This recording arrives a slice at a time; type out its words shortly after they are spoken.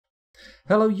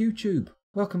Hello YouTube,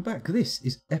 welcome back. This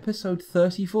is episode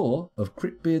 34 of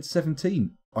Cryptbeards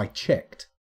XVII. I checked.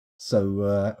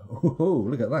 So,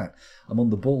 look at that. I'm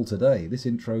on the ball today. This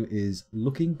intro is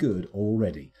looking good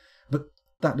already. But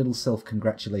that little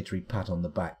self-congratulatory pat on the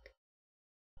back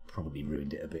probably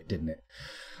ruined it a bit, didn't it?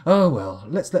 Oh well,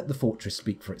 let's let the fortress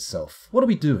speak for itself. What are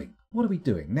we doing? What are we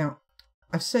doing? Now,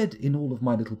 I've said in all of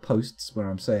my little posts where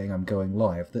I'm saying I'm going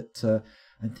live that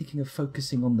I'm thinking of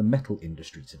focusing on the metal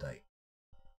industry today.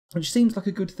 Which seems like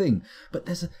a good thing, but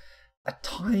there's a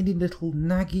tiny little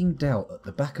nagging doubt at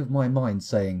the back of my mind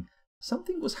saying,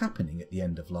 something was happening at the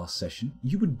end of last session.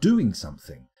 You were doing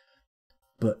something.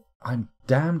 But I'm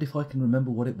damned if I can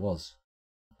remember what it was.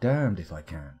 Damned if I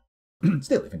can.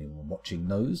 Still, if anyone watching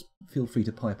knows, feel free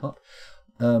to pipe up.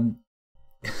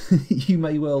 You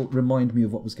may well remind me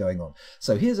of what was going on.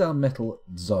 So here's our metal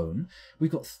zone. We've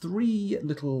got three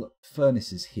little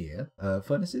furnaces here.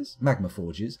 Furnaces? Magma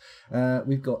forges.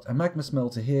 We've got a magma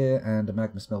smelter here and a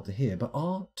magma smelter here. But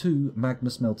are two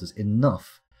magma smelters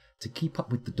enough to keep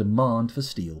up with the demand for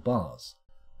steel bars?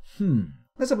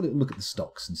 Let's have a little look at the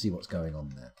stocks and see what's going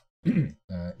on there.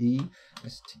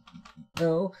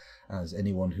 E-S-T-E-L, as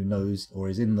anyone who knows or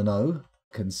is in the know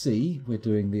can see, we're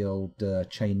doing the old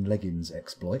chain leggings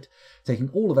exploit, taking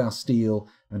all of our steel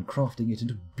and crafting it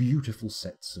into beautiful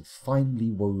sets of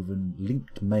finely woven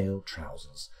linked mail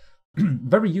trousers.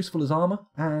 Very useful as armour,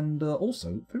 and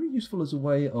also very useful as a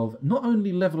way of not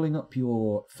only levelling up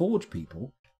your forge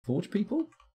people,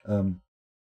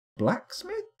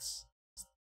 blacksmiths?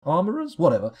 Armourers?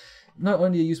 Whatever. Not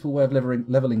only a useful way of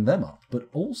levelling them up, but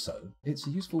also it's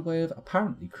a useful way of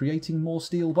apparently creating more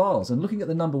steel bars. And looking at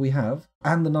the number we have,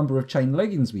 and the number of chain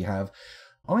leggings we have,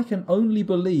 I can only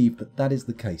believe that that is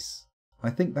the case. I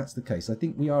think that's the case. I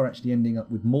think we are actually ending up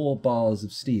with more bars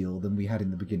of steel than we had in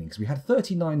the beginning. Because we had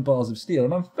 39 bars of steel,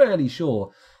 and I'm fairly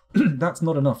sure that's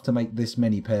not enough to make this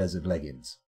many pairs of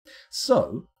leggings.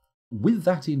 So, with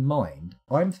that in mind,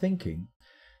 I'm thinking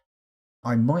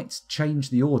I might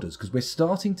change the orders, because we're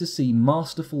starting to see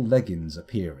masterful leggings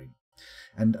appearing.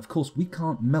 And of course we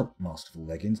can't melt masterful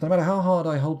leggings. No matter how hard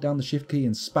I hold down the shift key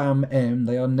and spam M,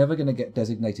 they are never going to get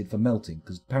designated for melting,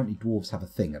 because apparently dwarves have a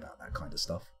thing about that kind of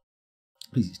stuff.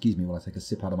 Please excuse me while I take a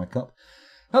sip out of my cup.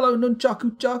 Hello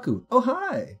Nunchaku Chaku! Oh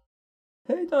hi!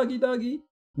 Hey doggy doggy!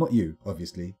 Not you,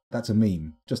 obviously. That's a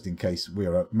meme, just in case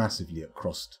we're massively at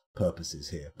crossed purposes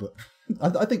here. But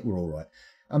I think we're alright.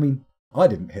 I mean, I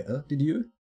didn't hit her, did you?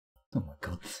 Oh my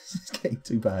god, this is getting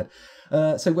too bad.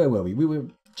 So where were we? We were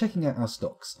checking out our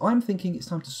stocks. I'm thinking it's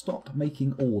time to stop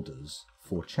making orders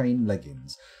for chain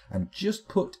leggings and just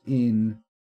put in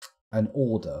an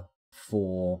order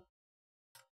for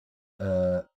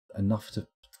enough to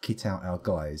kit out our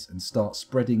guys and start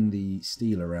spreading the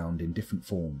steel around in different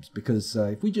forms. Because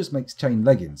if we just make chain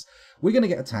leggings, we're going to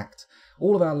get attacked.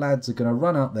 All of our lads are going to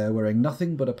run out there wearing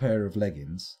nothing but a pair of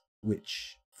leggings,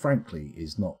 which frankly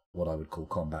is not what I would call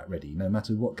combat ready, no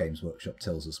matter what Games Workshop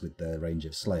tells us with their range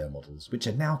of Slayer models, which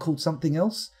are now called something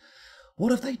else. What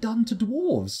have they done to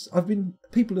dwarves?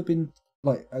 People have been,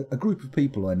 like, a group of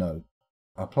people I know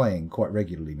are playing quite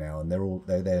regularly now, and they're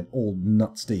all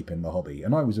nuts deep in the hobby.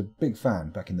 And I was a big fan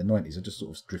back in the 90s. I just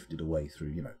sort of drifted away through,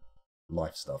 you know,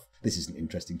 life stuff. This isn't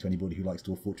interesting to anybody who likes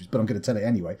Dwarf Fortress, but I'm going to tell it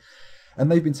anyway. And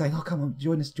they've been saying, oh, come on,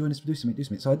 join us, do something.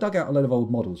 So I dug out a load of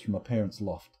old models from my parents'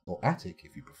 loft, or attic,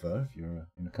 if you prefer, if you're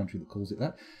in a country that calls it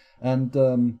that.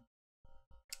 And,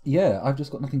 yeah, I've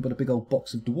just got nothing but a big old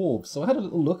box of dwarves. So I had a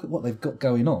little look at what they've got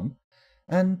going on.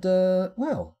 And,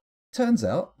 well, turns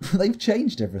out they've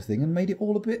changed everything and made it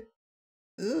all a bit,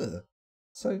 ugh.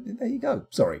 So there you go.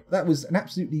 Sorry, that was an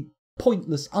absolutely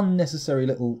pointless, unnecessary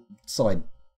little side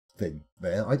thing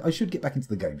there. I should get back into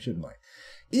the game, shouldn't I?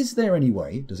 Is there any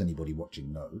way, does anybody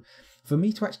watching know, for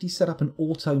me to actually set up an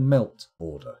auto melt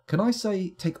order? Can I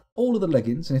say, take all of the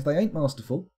leggings, and if they ain't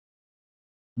masterful,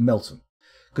 melt them?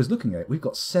 Because looking at it, we've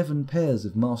got 7 pairs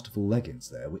of masterful leggings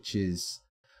there, which is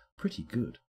pretty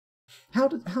good. How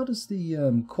does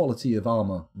the quality of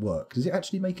armour work? Does it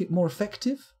actually make it more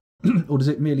effective? Or does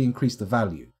it merely increase the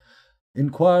value?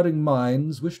 Inquiring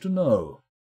minds wish to know.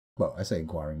 Well, I say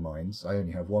inquiring minds. I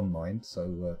only have one mind,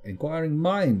 so inquiring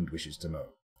mind wishes to know.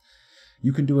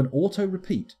 You can do an auto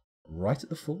repeat right at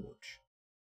the forge.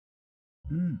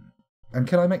 And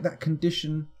can I make that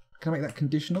condition? Can I make that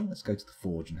conditional? Let's go to the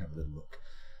forge and have a little look.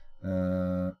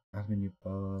 Add menu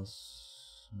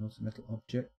bars, melt a metal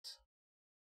object.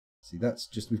 See, that's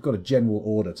just, we've got a general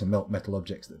order to melt metal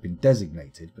objects that have been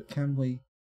designated, but can we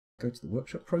go to the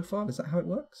workshop profile? Is that how it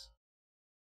works?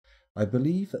 I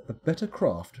believe that the better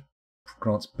craft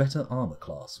grants better armour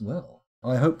class. Well,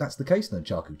 I hope that's the case,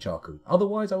 Nunchaku Chaku.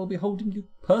 Otherwise, I will be holding you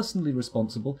personally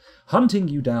responsible, hunting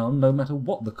you down no matter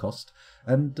what the cost,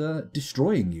 and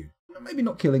destroying you. Maybe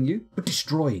not killing you, but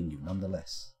destroying you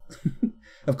nonetheless.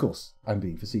 Of course, I'm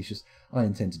being facetious. I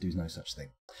intend to do no such thing.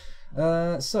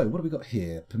 So, what have we got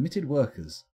here? Permitted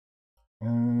workers.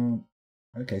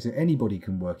 Okay, so anybody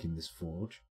can work in this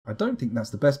forge. I don't think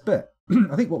that's the best bet.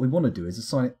 I think what we want to do is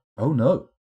assign it... Oh no,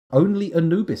 only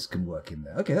Anubis can work in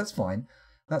there. Okay, that's fine.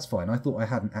 That's fine. I thought I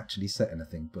hadn't actually set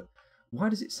anything, but why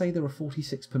does it say there are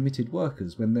 46 permitted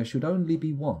workers when there should only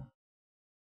be one?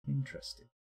 Interesting.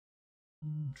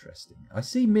 Interesting. I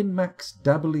see min-max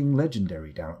dabbling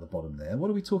legendary down at the bottom there. What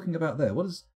are we talking about there? What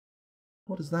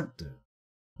does that do?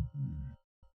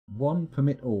 One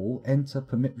permit all, enter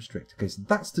permit restrict. Okay, so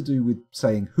that's to do with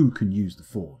saying who can use the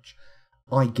forge.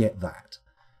 I get that.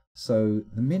 So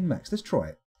the min-max, let's try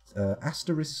it.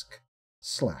 Asterisk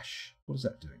slash. What is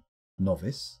that doing?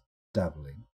 Novice,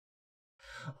 dabbling.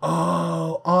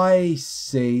 Oh, I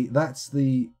see. That's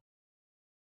the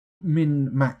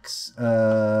min-max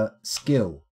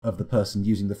skill of the person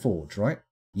using the forge, right?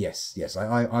 Yes,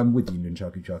 I'm with you,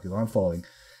 Nunchaku Chaku.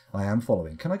 I am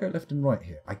following. Can I go left and right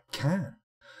here? I can.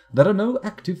 There are no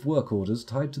active work orders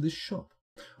tied to this shop.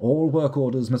 All work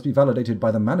orders must be validated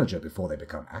by the manager before they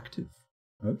become active.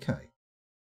 Okay.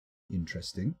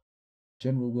 Interesting.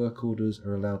 General work orders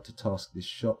are allowed to task this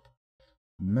shop.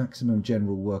 Maximum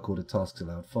general work order tasks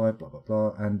allowed 5, blah, blah,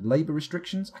 blah. And labour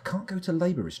restrictions? I can't go to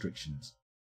labour restrictions.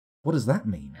 What does that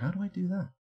mean? How do I do that?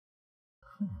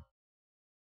 Huh.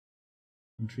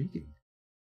 Intriguing.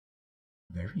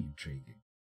 Very intriguing.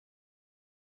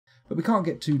 But we can't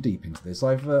get too deep into this.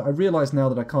 I realise now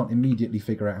that I can't immediately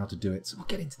figure out how to do it, so we'll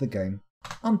get into the game,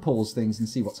 unpause things and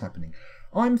see what's happening.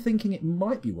 I'm thinking it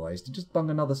might be wise to just bung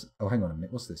another... Oh, hang on a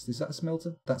minute. What's this? Is that a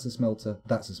smelter? That's a smelter.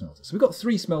 That's a smelter. So we've got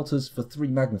 3 smelters for 3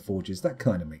 magma forges. That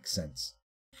kind of makes sense.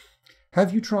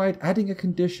 Have you tried adding a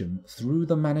condition through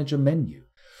the manager menu?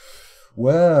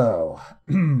 Well,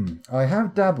 I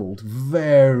have dabbled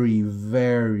very,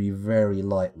 very, very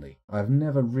lightly. I've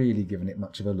never really given it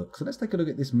much of a look. So let's take a look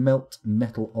at this melt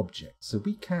metal object. So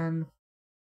we can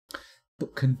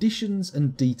put conditions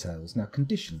and details. Now,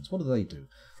 conditions, what do?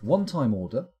 One-time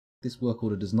order. This work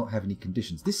order does not have any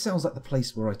conditions. This sounds like the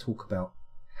place where I talk about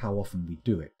how often we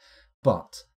do it.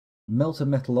 But melt a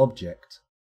metal object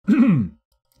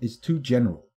is too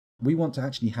general. We want to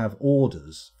actually have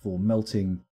orders for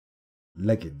melting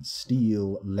leggings,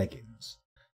 steel leggings.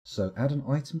 So add an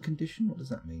item condition. What does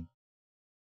that mean?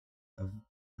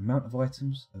 Amount of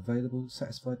items available,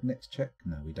 satisfied next check?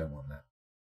 No, we don't want that.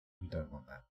 We don't want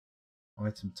that.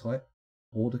 Item type,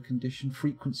 order condition,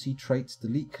 frequency, traits,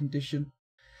 delete condition.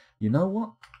 You know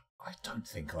what? I don't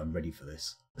think I'm ready for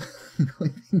this. I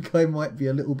think I might be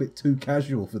a little bit too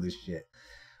casual for this shit.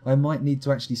 I might need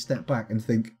to actually step back and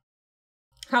think,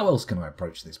 how else can I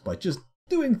approach this? By just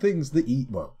doing things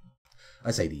well, I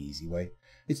say the easy way.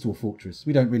 It's Dwarf Fortress.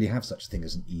 We don't really have such a thing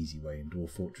as an easy way in Dwarf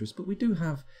Fortress, but we do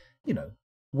have,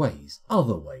 ways,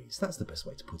 other ways. That's the best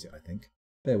way to put it, I think.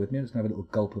 Bear with me, I'm just going to have a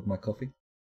little gulp of my coffee.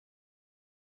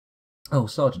 Oh,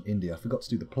 Sergeant Indy, I forgot to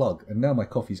do the plug, and now my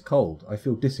coffee's cold. I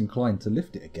feel disinclined to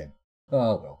lift it again.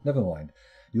 Ah, well, never mind.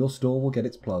 Your store will get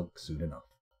its plug soon enough.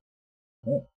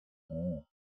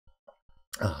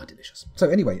 Ah, delicious. So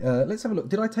anyway, let's have a look.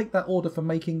 Did I take that order for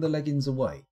making the leggings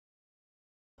away?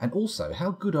 And also,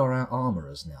 how good are our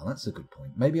armourers now? That's a good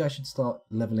point. Maybe I should start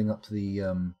levelling up the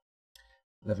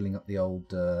old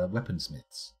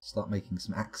weaponsmiths. Start making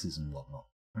some axes and whatnot.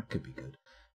 That could be good.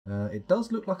 It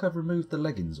does look like I've removed the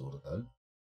leggings order, though.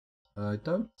 I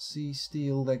don't see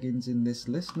steel leggings in this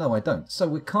list. No, I don't. So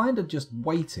we're kind of just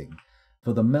waiting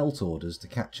for the melt orders to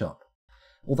catch up.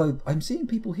 Although I'm seeing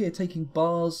people here taking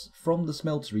bars from the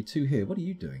smeltery to here. What are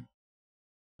you doing?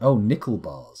 Oh, nickel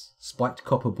bars. Spiked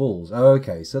copper balls. Oh,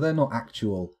 okay, so they're not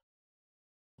actual...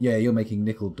 Yeah, you're making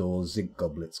nickel doors, zinc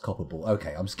goblets, copper ball.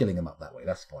 Okay, I'm skilling them up that way.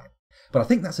 That's fine. But I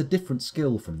think that's a different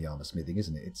skill from the armour smithing,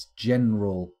 isn't it? It's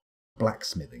general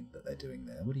blacksmithing that they're doing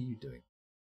there. What are you doing?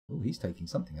 Oh, he's taking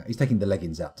something out. He's taking the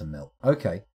leggings out to melt.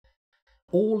 Okay.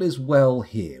 All is well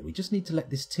here. We just need to let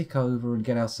this tick over and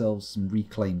get ourselves some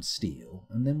reclaimed steel,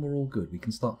 and then we're all good. We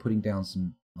can start putting down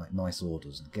some nice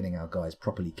orders and getting our guys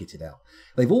properly kitted out.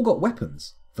 They've all got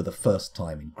weapons for the first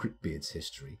time in Cryptbeards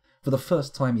history. For the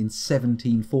first time in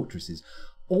 17 fortresses.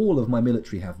 All of my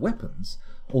military have weapons,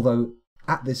 although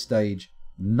at this stage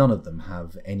none of them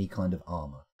have any kind of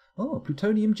armour. Oh,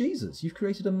 Plutonium Jesus, you've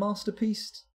created a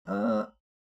masterpiece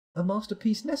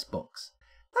nest box.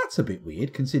 That's a bit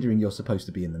weird, considering you're supposed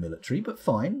to be in the military, but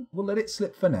fine. We'll let it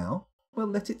slip for now.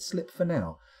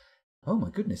 Oh my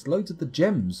goodness, loads of the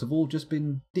gems have all just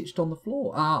been ditched on the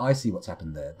floor. Ah, I see what's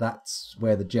happened there. That's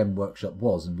where the gem workshop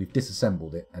was, and we've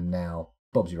disassembled it, and now,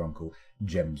 Bob's your uncle,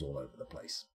 gems all over the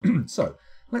place. So,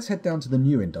 let's head down to the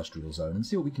new industrial zone and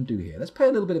see what we can do here. Let's pay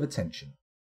a little bit of attention.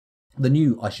 The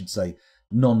new, I should say,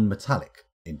 non-metallic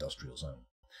industrial zone.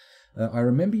 I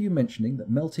remember you mentioning that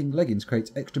melting leggings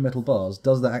creates extra metal bars.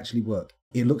 Does that actually work?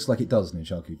 It looks like it does,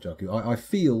 Nunchaku Jaku. I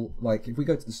feel like if we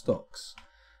go to the stocks,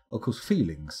 of course,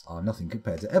 feelings are nothing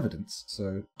compared to evidence.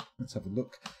 So let's have a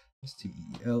look.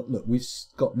 STEL. Look, we've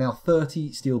got now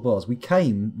 30 steel bars. We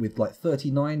came with like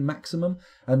 39 maximum,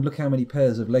 and look how many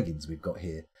pairs of leggings we've got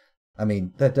here. I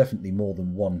mean, they're definitely more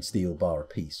than one steel bar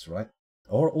apiece, right?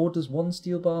 Or does one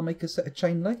steel bar make a set of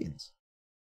chain leggings?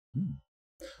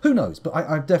 Who knows? But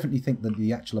I definitely think that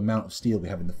the actual amount of steel we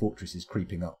have in the fortress is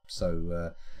creeping up.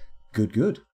 So,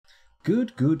 good.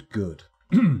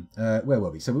 Where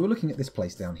were we? So we were looking at this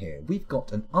place down here. We've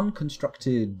got an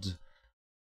unconstructed...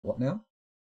 What now?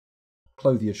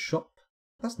 Clothier's shop.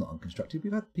 That's not unconstructed.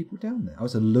 We've had people down there. Oh,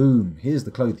 it's a loom. Here's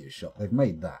the clothier's shop. They've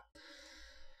made that.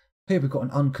 Here we've got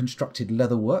an unconstructed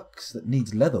leather works that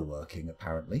needs leather working,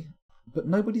 apparently. But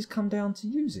nobody's come down to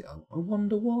use it. I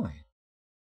wonder why.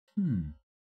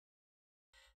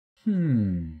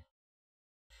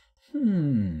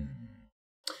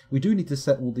 We do need to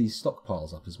set all these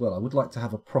stockpiles up as well. I would like to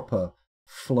have a proper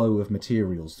flow of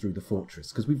materials through the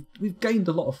fortress, because we've gained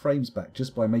a lot of frames back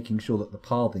just by making sure that the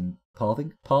pathing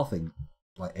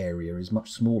like area is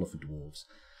much smaller for dwarves.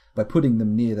 By putting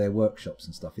them near their workshops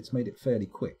and stuff, it's made it fairly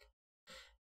quick.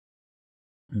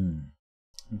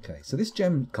 Okay, so this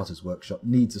gem cutter's workshop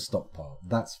needs a stockpile.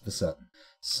 That's for certain.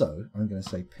 So I'm going to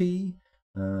say P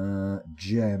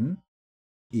gem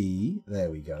E.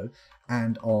 There we go.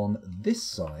 And on this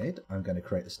side, I'm going to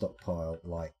create a stockpile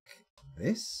like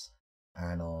this.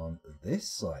 And on this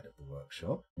side of the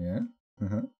workshop, yeah.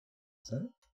 So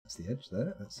that's the edge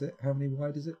there. That's it. How many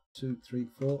wide is it? 2, 3,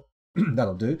 4.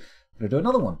 That'll do. I'm going to do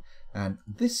another one. And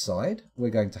this side, we're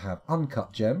going to have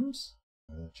uncut gems.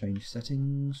 Change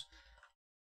settings.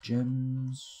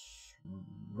 Gems,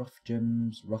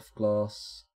 rough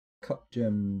glass, cut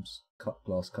gems, cut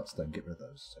glass, cut stone. Get rid of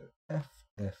those. So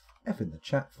F in the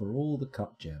chat for all the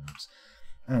cut gems.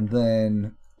 And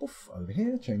then over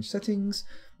here, change settings.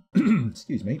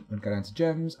 Excuse me. I'm going to go down to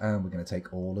gems, and we're going to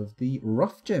take all of the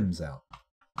rough gems out.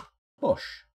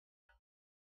 Bosh.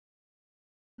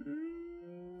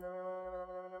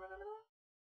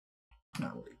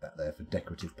 We'll leave that there for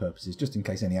decorative purposes, just in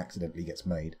case any accidentally gets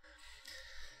made.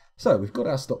 So we've got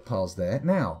our stockpiles there.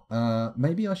 Now,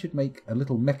 maybe I should make a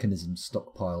little mechanism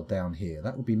stockpile down here.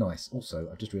 That would be nice. Also,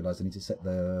 I've just realised I need to set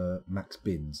the max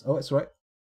bins. Oh, it's all right.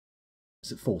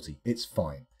 It's at 40. It's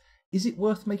fine. Is it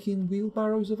worth making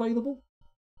wheelbarrows available?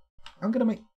 I'm going to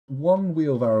make one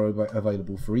wheelbarrow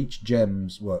available for each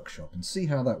gem's workshop and see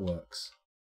how that works.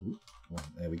 Ooh,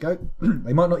 there we go.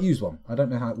 They might not use one. I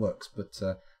don't know how it works, but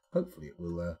hopefully it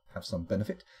will have some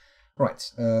benefit.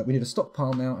 Right, we need a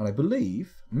stockpile now, and I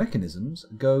believe mechanisms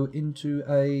go into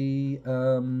a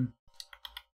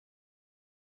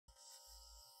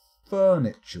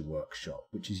furniture workshop,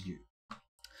 which is you.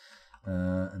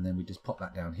 And then we just pop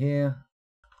that down here,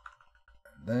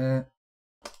 and there.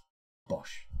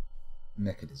 Bosh.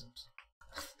 Mechanisms.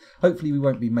 Hopefully we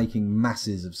won't be making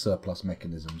masses of surplus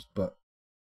mechanisms, but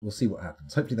we'll see what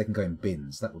happens. Hopefully they can go in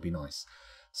bins. That would be nice.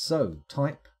 So,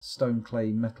 type, stone,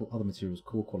 clay, metal, other materials,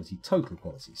 core quality, total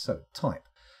quality. So, type.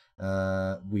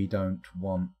 We don't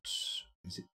want...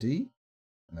 Is it D?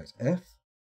 No, it's F.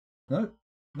 No.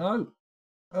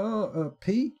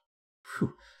 P?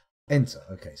 Whew. Enter.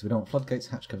 Okay, so we don't want floodgates,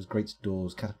 hatch covers, grates,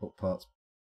 doors, catapult parts.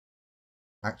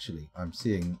 Actually, I'm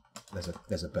seeing there's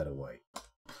a better way.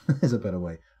 There's a better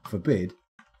way. Forbid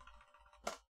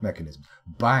mechanisms.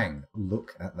 Bang!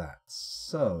 Look at that.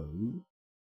 So...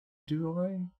 Do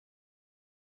I?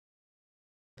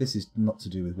 This is not to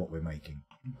do with what we're making.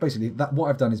 Basically, what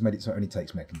I've done is made it so it only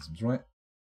takes mechanisms, right?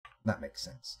 That makes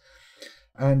sense.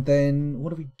 And then, what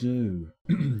do we do?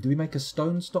 Do we make a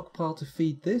stone stockpile to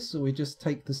feed this, or we just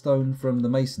take the stone from the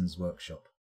mason's workshop?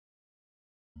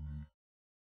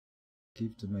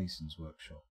 Give to mason's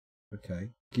workshop.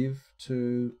 Okay. Give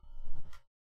to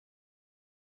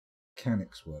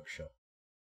mechanic's workshop.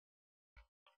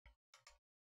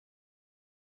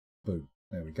 Boom.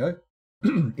 There we go.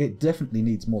 It definitely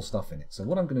needs more stuff in it. So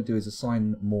what I'm going to do is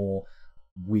assign more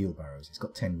wheelbarrows. It's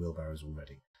got 10 wheelbarrows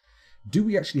already. Do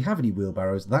we actually have any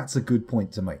wheelbarrows? That's a good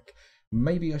point to make.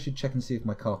 Maybe I should check and see if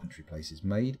my carpentry place is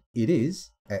made. It is.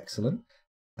 Excellent.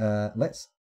 Let's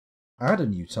add a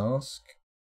new task.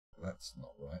 That's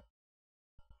not right.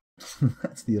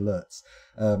 That's the alerts.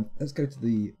 Let's go to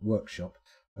the workshop.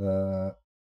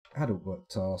 Adult work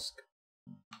task.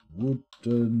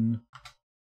 Wooden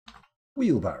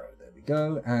wheelbarrow. There we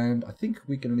go. And I think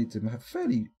we're going to need to have a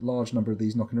fairly large number of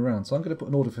these knocking around. So I'm going to put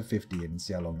an order for 50 in and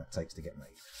see how long that takes to get made.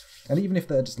 And even if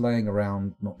they're just laying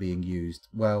around, not being used,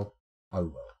 well,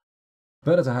 oh well.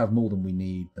 Better to have more than we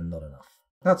need than not enough.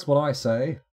 That's what I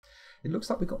say. It looks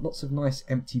like we've got lots of nice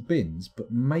empty bins,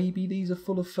 but maybe these are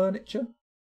full of furniture?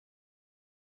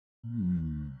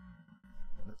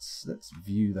 Let's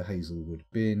view the Hazelwood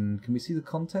bin. Can we see the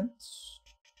contents?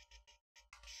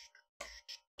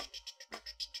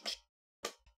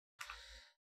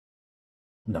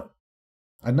 No.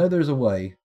 I know there's a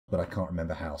way, but I can't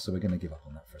remember how, so we're going to give up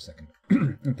on that for a second.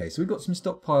 Okay, so we've got some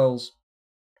stockpiles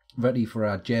ready for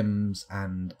our gems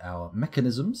and our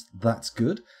mechanisms. That's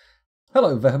good.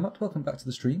 Hello, Vehemet. Welcome back to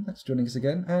the stream. Thanks for joining us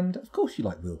again. And of course you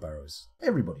like wheelbarrows.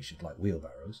 Everybody should like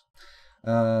wheelbarrows.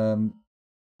 Right,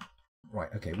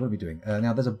 okay, what are we doing?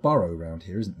 Now, there's a burrow around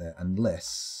here, isn't there?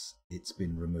 Unless it's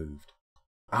been removed.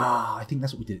 Ah, I think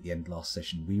that's what we did at the end last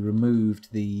session. We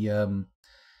removed the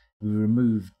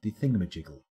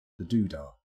thingamajiggle, the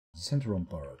doodah. Center on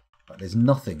burrow. But there's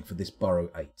nothing for this burrow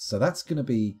 8. So that's going to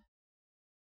be...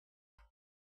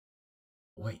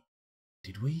 Wait,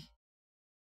 did we?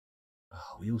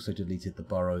 Oh, we also deleted the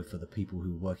burrow for the people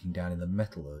who were working down in the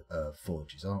metal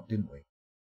forges, didn't we?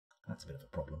 That's a bit of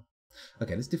a problem.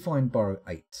 Okay, let's define burrow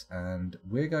 8. And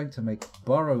we're going to make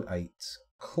burrow 8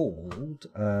 called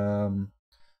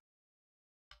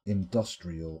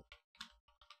industrial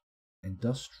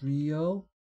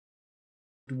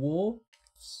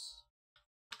dwarfs?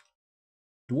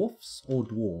 Dwarfs or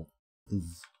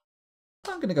dwarves?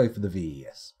 I'm going to go for the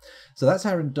VES. So that's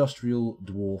our industrial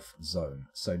dwarf zone.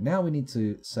 So now we need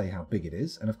to say how big it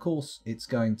is. And of course, it's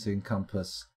going to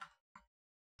encompass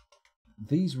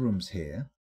these rooms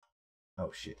here.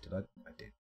 Oh shit, did I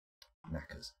did.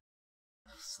 Knackers.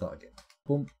 Start again.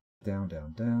 Boom, down,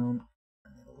 down, down.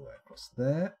 And then all the way across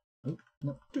there. Oh,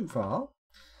 not too far.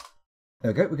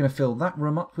 There we go. We're going to fill that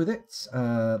room up with it.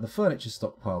 The furniture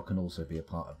stockpile can also be a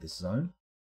part of this zone.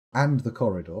 And the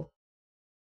corridor.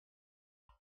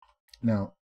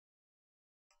 Now,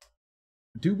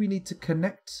 do we need to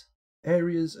connect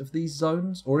areas of these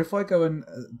zones? Or if I go and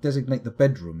designate the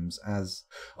bedrooms as...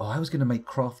 Oh, I was going to make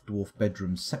craft dwarf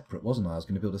bedrooms separate, wasn't I? I was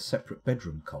going to build a separate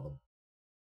bedroom column.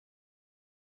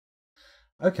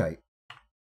 Okay.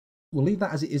 We'll leave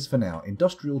that as it is for now.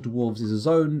 Industrial Dwarves is a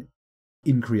zone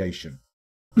in creation.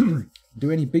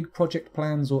 Do any big project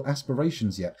plans or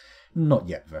aspirations yet? Not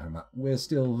yet, Vehemet. We're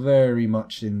still very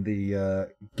much in the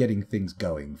getting things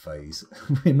going phase.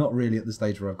 We're not really at the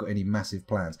stage where I've got any massive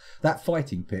plans. That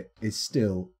fighting pit is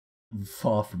still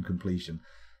far from completion.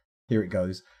 Here it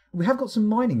goes. We have got some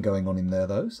mining going on in there,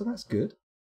 though, so that's good.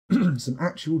 Some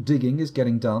actual digging is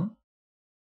getting done.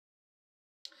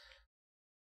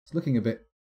 It's looking a bit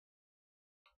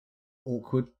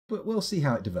awkward, but we'll see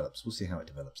how it develops. We'll see how it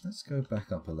develops. Let's go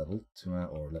back up a level to our,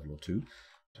 or a level or two,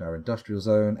 to our industrial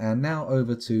zone, and now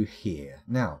over to here.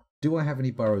 Now, do I have any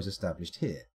burrows established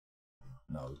here?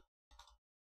 No.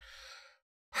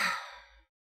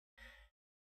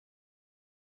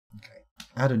 Okay,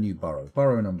 add a new burrow.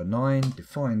 Burrow number 9,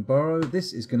 define burrow.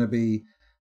 This is going to be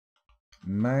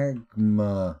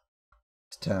Magma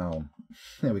Town.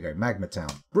 There we go, Magma Town.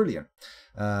 Brilliant.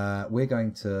 We're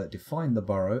going to define the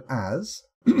burrow as,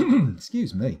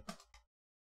 excuse me,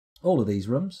 all of these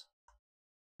rooms.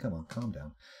 Come on, calm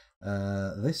down.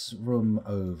 This room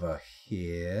over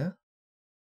here.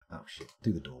 Oh shit,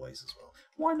 do the doorways as well.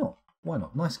 Why not? Why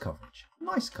not? Nice coverage.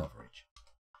 Nice coverage.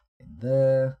 In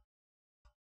there.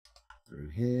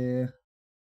 Through here.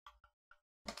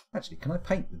 Actually, can I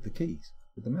paint with the keys?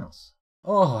 With the mouse?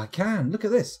 Oh, I can. Look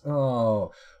at this.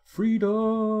 Oh,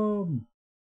 freedom.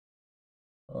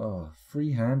 Oh,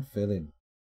 freehand filling.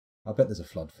 I bet there's a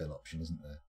flood fill option, isn't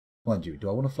there? Mind you, do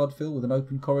I want a flood fill with an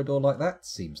open corridor like that?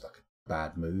 Seems like a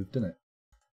bad move, doesn't it?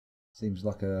 Seems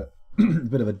like a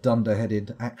bit of a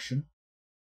dunderheaded action.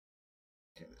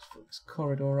 Okay, let's fill this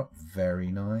corridor up.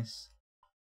 Very nice.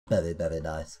 Very, very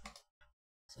nice.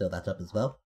 Let's fill that up as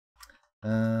well.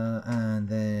 And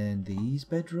then these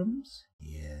bedrooms.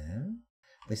 Yeah.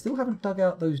 They still haven't dug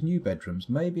out those new bedrooms.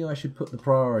 Maybe I should put the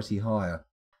priority higher.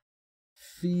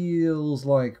 Feels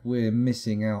like we're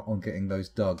missing out on getting those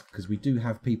dug, because we do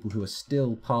have people who are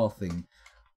still pathing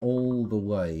all the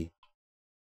way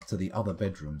to the other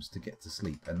bedrooms to get to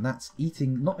sleep. And that's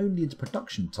eating not only into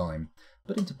production time,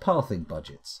 but into pathing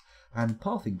budgets. And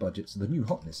pathing budgets are the new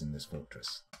hotness in this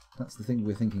fortress. That's the thing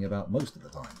we're thinking about most of the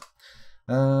time.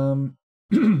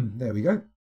 There we go.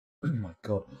 Oh my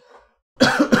god.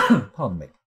 Pardon me.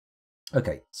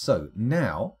 Okay, so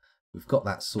now we've got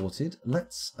that sorted.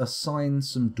 Let's assign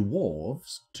some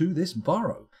dwarves to this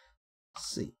burrow. Let's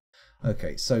see.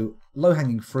 Okay, so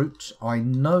low-hanging fruit. I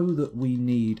know that we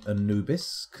need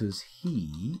Anubis because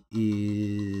he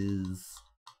is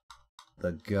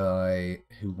the guy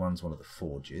who runs one of the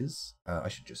forges. I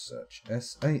should just search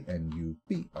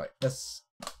Sanubis.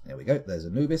 There we go. There's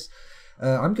Anubis.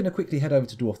 I'm going to quickly head over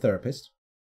to Dwarf Therapist.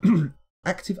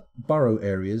 Active burrow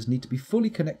areas need to be fully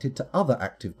connected to other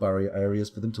active burrow areas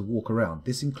for them to walk around.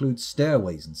 This includes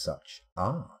stairways and such.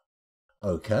 Ah,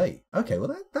 okay. Okay,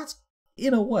 well that's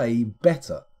in a way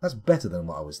better. That's better than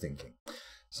what I was thinking.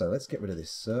 So let's get rid of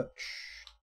this search.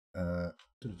 There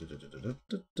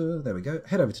we go.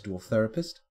 Head over to Dwarf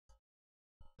Therapist.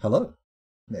 Hello.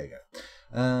 There you go.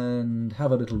 And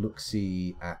have a little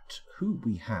look-see at who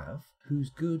we have who's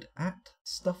good at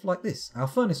stuff like this. Our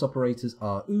furnace operators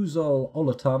are Uzol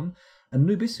Olatum,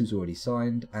 Anubis, who's already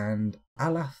signed, and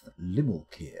Alath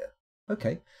Limulkir.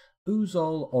 Okay,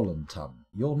 Uzol Olatum,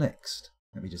 you're next.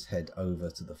 Let me just head over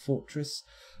to the fortress.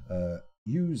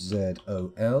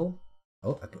 Uzol.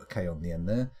 Oh, I put a K on the end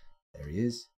there. There he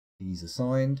is. He's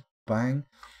assigned. Bang.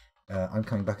 I'm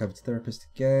coming back over to Therapist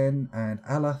again. And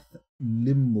Alath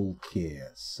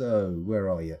Limulkir. So, where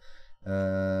are you?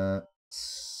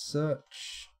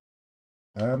 Search.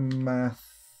 Amath.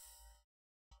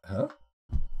 Huh?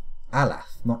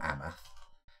 Alath, not Amath.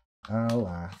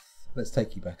 Alath. Let's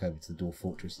take you back over to the Dwarf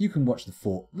Fortress. You can watch the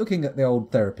fort. Looking at the old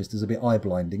Therapist is a bit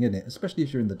eye-blinding, isn't it? Especially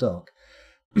if you're in the dark.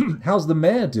 How's the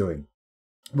mayor doing?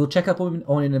 We'll check up on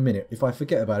in a minute. If I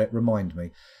forget about it, remind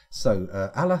me. So,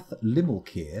 Alath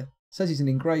Limulkir says he's an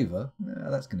engraver.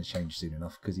 That's going to change soon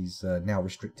enough because he's now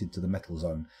restricted to the metal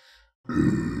zone,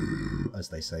 as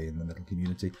they say in the metal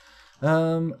community.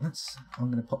 I'm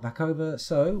going to pop back over.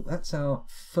 So, that's our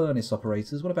furnace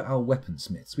operators. What about our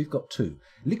weaponsmiths? We've got two.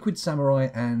 Liquid Samurai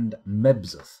and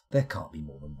Mebzeth. There can't be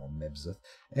more than one Mebzeth.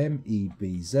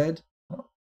 M-E-B-Z. Oh,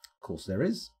 of course there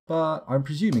is. But I'm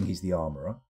presuming he's the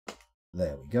armourer.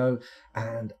 There we go.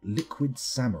 And Liquid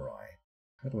Samurai.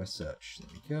 How do I search? There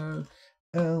we go.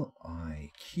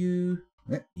 L-I-Q.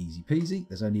 Easy peasy.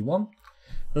 There's only one.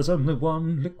 There's only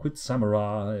one Liquid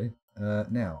Samurai.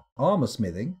 Now, armour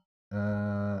smithing.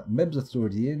 Mebzeth's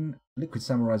already in. Liquid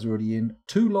Samurai's already in.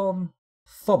 Toulon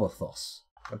Thobothos.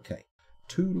 Okay.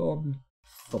 Toulon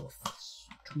Thobothos.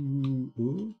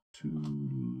 Toulon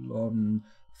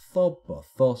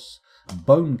Thobothos.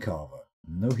 Bone Carver.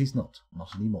 No, he's not.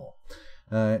 Not anymore.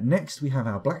 Next, we have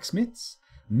our blacksmiths.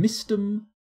 Mistum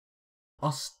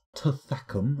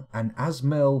Ustathacum and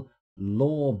Asmel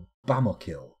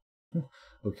Lorbamokil.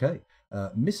 Okay.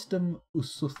 Mistum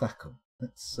Ustathacum.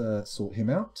 Let's sort him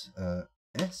out.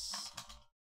 S-M-I-S-T-E-M.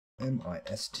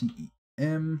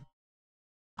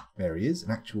 There he is.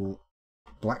 An actual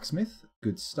blacksmith.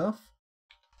 Good stuff.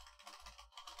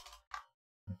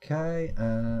 Okay.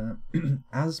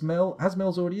 Asmel.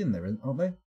 Asmel's already in there, aren't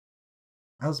they?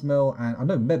 Asmel and... I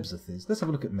know Mebzeth is. Let's have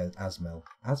a look at Asmel.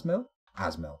 Asmel?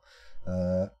 Asmel.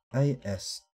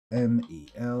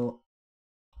 A-S-M-E-L.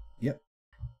 Yep.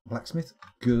 Blacksmith.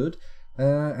 Good.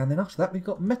 And then after that we've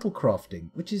got metal crafting,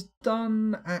 which is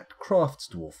done at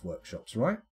Craftsdwarf workshops,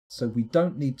 right? So we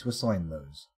don't need to assign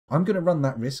those. I'm going to run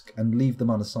that risk and leave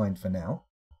them unassigned for now.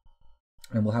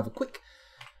 And we'll have a quick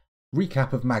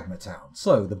recap of Magma Town.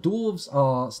 So the dwarves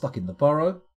are stuck in the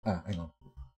burrow. Hang on.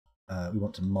 We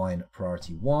want to mine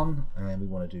priority 1, and we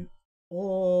want to do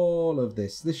all of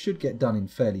this. This should get done in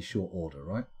fairly short order,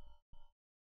 right?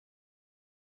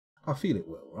 I feel it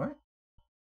will, right?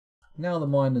 Now the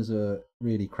miners are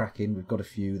really cracking. We've got a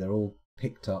few. They're all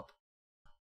picked up.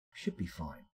 Should be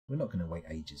fine. We're not going to wait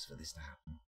ages for this to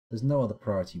happen. There's no other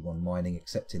priority 1 mining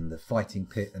except in the fighting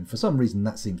pit, and for some reason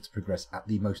that seems to progress at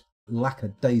the most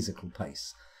lackadaisical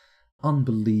pace.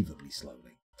 Unbelievably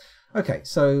slowly. Okay,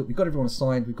 so we've got everyone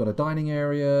assigned. We've got a dining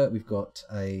area. We've got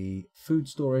a food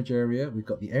storage area. We've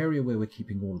got the area where we're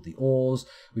keeping all of the ores.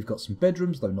 We've got some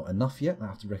bedrooms, though not enough yet. I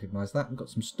have to recognise that. We've got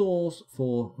some stores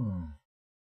for...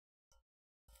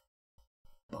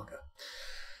 bugger.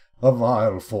 A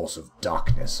vile force of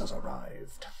darkness has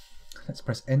arrived. Let's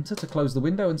press enter to close the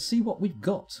window and see what we've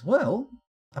got. Well,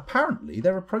 apparently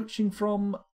they're approaching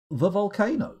from the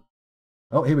volcano.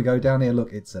 Oh, here we go. Down here,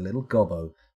 look, it's a little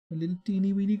gobbo. A little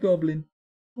teeny weeny goblin.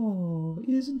 Oh,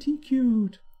 isn't he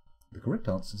cute? The correct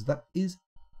answer to that is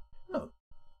no.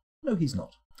 No, he's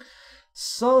not.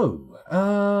 So,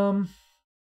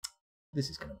 this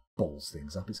is going to balls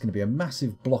things up. It's going to be a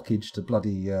massive blockage to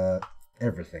bloody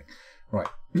everything. Right.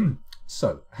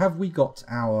 So, have we got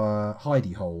our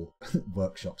hidey hole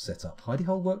workshop set up? Hidey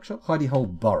hole workshop? Hidey hole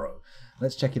burrow.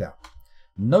 Let's check it out.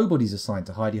 Nobody's assigned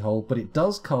to hidey hole, but it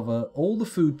does cover all the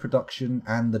food production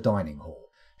and the dining hall.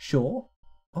 Sure.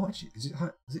 Oh, actually,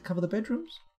 does it cover the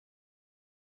bedrooms?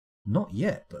 Not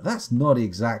yet, but that's not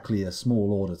exactly a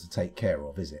small order to take care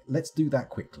of, is it? Let's do that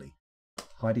quickly.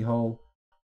 Hidey hole.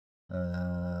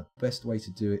 Best way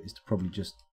to do it is to probably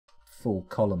just full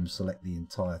column select the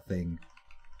entire thing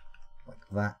like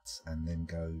that, and then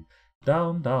go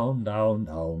down, down, down,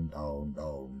 down, down,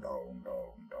 down, down,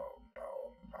 down,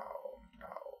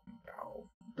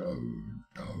 down,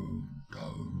 down,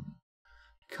 down.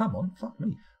 Come on, fuck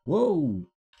me. Whoa.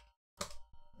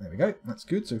 There we go. That's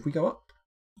good. So if we go up,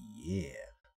 yeah.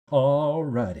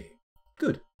 Alrighty.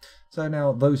 Good. So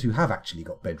now those who have actually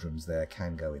got bedrooms there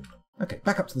can go in them. Okay,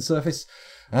 back up to the surface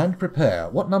and prepare.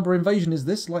 What number invasion is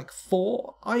this? Like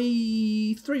 4?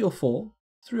 3 or 4?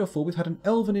 3 or 4. We've had an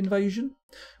elven invasion.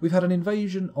 We've had an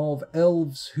invasion of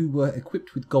elves who were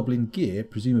equipped with goblin gear,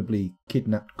 presumably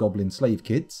kidnapped goblin slave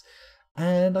kids.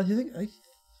 And I think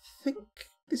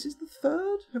this is the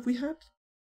 3rd. Have we had?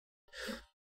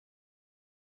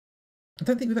 I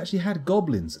don't think we've actually had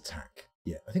goblins attack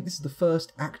yet. I think this is the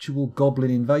first actual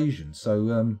goblin invasion.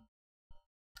 So,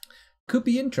 could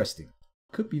be interesting.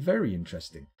 Could be very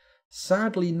interesting.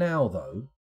 Sadly now, though,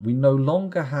 we no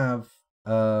longer have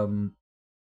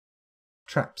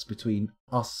traps between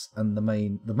us and the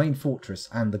main fortress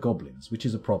and the goblins, which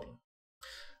is a problem.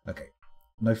 Okay,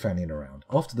 no fanning around.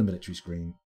 After the military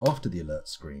screen, after the alert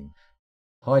screen,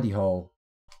 hidey hole,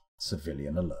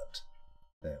 civilian alert.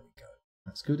 There we go.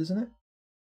 That's good, isn't it?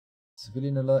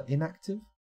 Civilian alert inactive.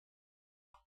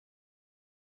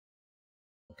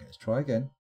 Okay, let's try again.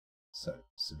 So,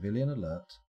 civilian alert.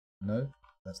 No,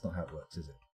 that's not how it works, is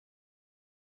it?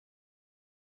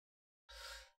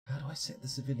 How do I set the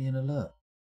civilian alert?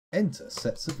 Enter,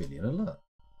 set civilian alert.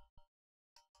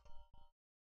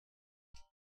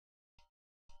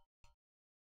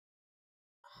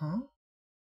 Huh?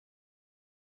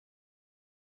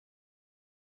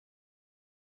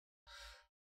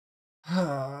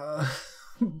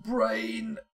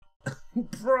 Brain!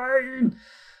 Brain!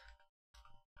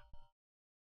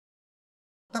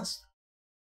 That's...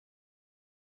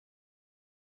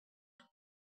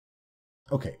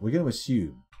 Okay, we're going to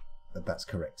assume that that's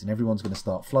correct, and everyone's going to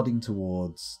start flooding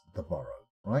towards the burrow,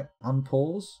 right?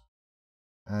 Unpause,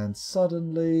 and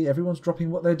suddenly everyone's dropping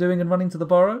what they're doing and running to the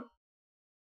burrow.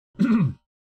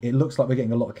 It looks like we're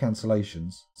getting a lot of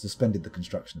cancellations. Suspended the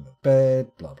construction of a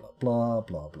bed, blah, blah, blah,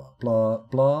 blah, blah, blah,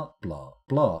 blah, blah,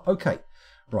 blah. Okay,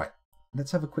 right.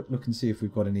 Let's have a quick look and see if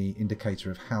we've got any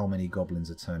indicator of how many goblins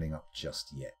are turning up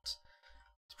just yet.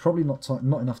 It's probably not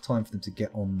enough time for them to get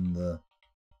on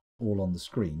all on the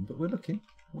screen, but we're looking.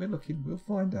 We're looking. We'll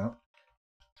find out.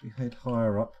 As we head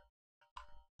higher up,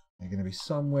 they're going to be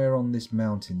somewhere on this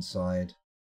mountainside.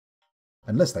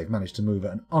 Unless they've managed to move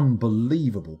at an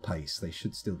unbelievable pace, they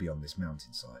should still be on this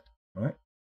mountainside. Right?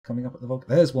 Coming up at the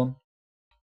volcano. There's one.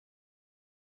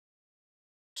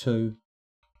 2.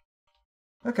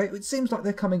 Okay, it seems like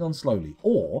they're coming on slowly.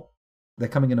 Or they're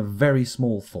coming in a very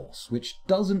small force, which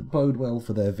doesn't bode well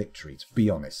for their victory, to be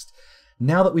honest.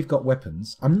 Now that we've got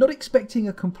weapons, I'm not expecting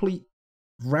a complete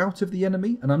rout of the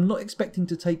enemy, and I'm not expecting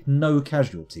to take no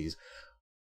casualties.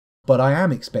 But I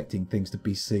am expecting things to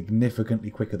be significantly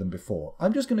quicker than before.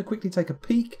 I'm just going to quickly take a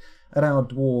peek at our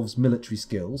dwarves' military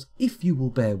skills, if you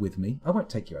will bear with me. I won't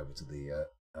take you over to the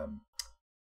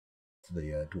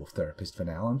dwarf therapist for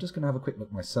now. I'm just going to have a quick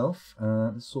look myself.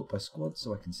 Let's sort by squad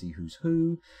so I can see who's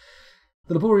who.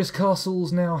 The laborious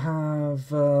castles now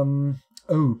have...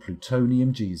 oh,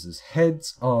 plutonium Jesus.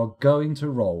 Heads are going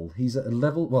to roll. He's at a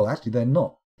level... Well, actually, they're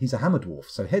not. He's a hammer dwarf,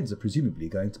 so heads are presumably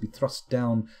going to be thrust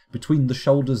down between the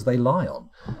shoulders they lie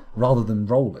on, rather than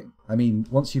rolling. I mean,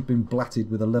 once you've been blatted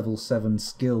with a level 7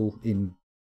 skill in...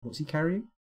 What's he carrying?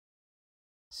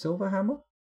 Silver hammer?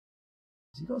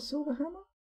 Has he got a silver hammer?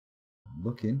 I'm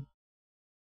looking.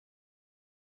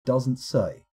 Doesn't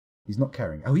say. He's not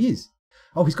carrying... Oh, he is!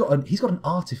 Oh, he's got an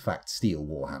artifact steel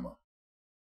warhammer.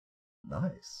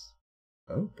 Nice.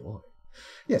 Oh, boy.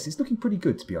 Yes, it's looking pretty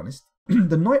good, to be honest.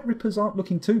 The Night Rippers aren't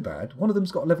looking too bad. One of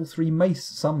them's got a level 3 mace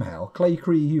somehow. Clay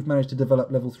Cree, you've managed to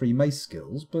develop level 3 mace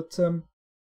skills, but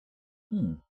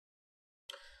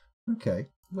okay.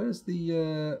 Where's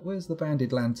the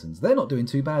Banded Lanterns? They're not doing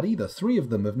too bad either. 3 of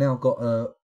them have now got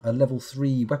a level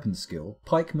 3 weapon skill: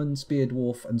 Pikeman, Spear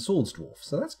Dwarf, and Swords Dwarf.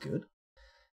 So that's good.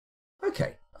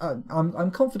 Okay,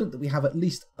 I'm confident that we have at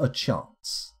least a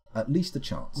chance. At least a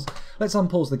chance. Let's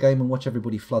unpause the game and watch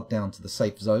everybody flood down to the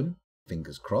safe zone.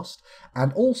 Fingers crossed.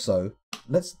 And also,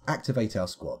 let's activate our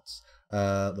squads.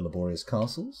 The laborious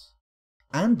castles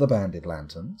and the Banded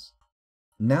Lanterns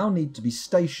now need to be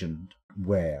stationed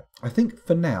Where? I think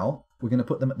for now, we're going to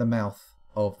put them at the mouth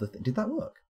of the... Did that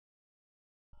work?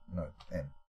 No,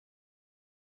 M.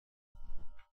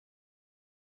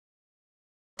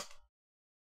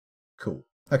 Cool.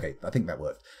 Okay, I think that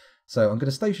worked. So I'm going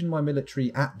to station my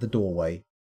military at the doorway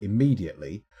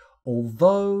immediately,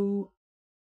 although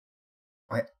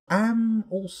I am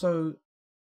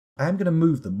going to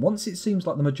move them. Once it seems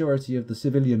like the majority of the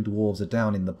civilian dwarves are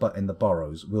down in the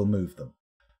burrows, we'll move them.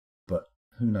 But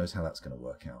who knows how that's going to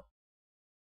work out.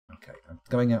 Okay, I'm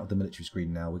going out of the military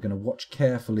screen now. We're going to watch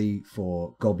carefully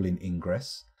for goblin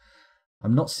ingress.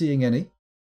 I'm not seeing any.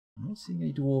 I'm not seeing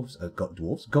any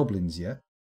goblins yet.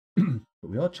 But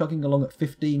we are chugging along at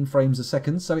 15 frames a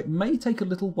second, so it may take a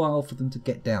little while for them to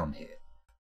get down here.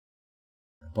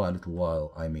 By a little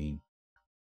while, I mean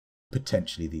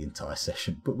potentially the entire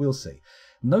session, but we'll see.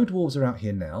 No dwarves are out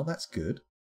here now, that's good.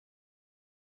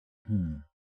 The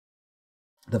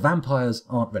vampires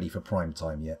aren't ready for prime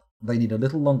time yet. They need a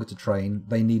little longer to train,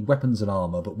 they need weapons and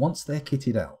armour, but once they're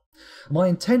kitted out... My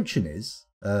intention is,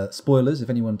 spoilers if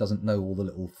anyone doesn't know all the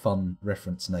little fun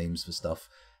reference names for stuff,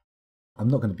 I'm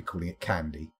not going to be calling it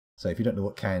candy. So if you don't know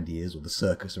what candy is, or the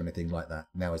circus or anything like that,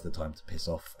 now is the time to piss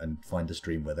off and find a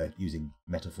stream where they're using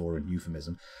metaphor and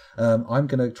euphemism. I'm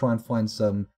going to try and find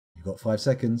some... You've got 5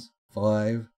 seconds.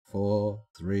 5, 4,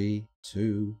 3,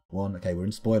 2, 1. Okay, we're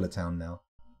in spoiler town now.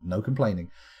 No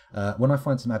complaining. When I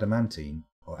find some adamantine,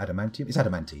 or adamantium, it's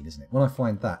adamantine, isn't it? When I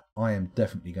find that, I am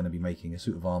definitely going to be making a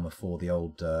suit of armour for the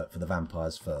for the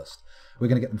vampires first. We're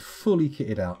going to get them fully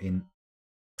kitted out in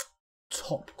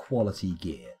top quality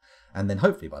gear, and then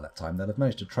hopefully by that time they'll have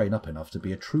managed to train up enough to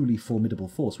be a truly formidable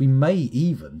force. We may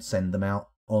even send them out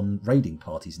on raiding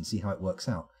parties and see how it works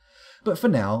out. But for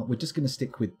now, we're just going to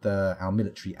stick with our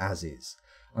military as is.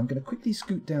 I'm going to quickly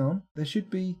scoot down. There should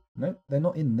be... No, they're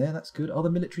not in there. That's good. Are the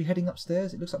military heading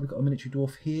upstairs? It looks like we've got a military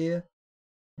dwarf here.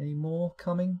 Any more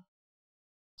coming?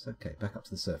 It's okay. Back up to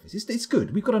the surface. It's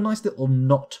good. We've got a nice little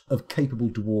knot of capable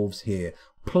dwarves here,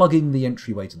 plugging the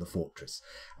entryway to the fortress.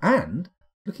 And,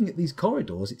 looking at these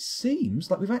corridors, it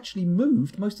seems like we've actually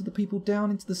moved most of the people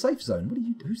down into the safe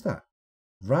zone. Who's that?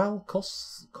 Ral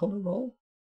Collarol?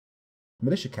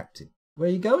 Militia captain. Where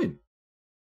are you going?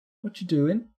 What you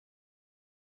doing?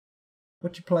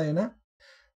 What you playing at?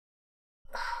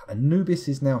 Anubis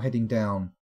is now heading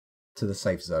down to the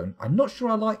safe zone. I'm not sure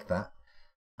I like that.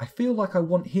 I feel like I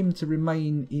want him to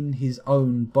remain in his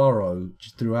own burrow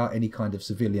throughout any kind of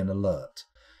civilian alert.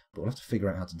 But we'll have to figure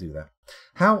out how to do that.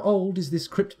 How old is this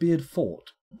Cryptbeard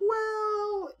fort?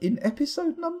 Well, in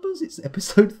episode numbers, it's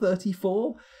episode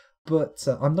 34. But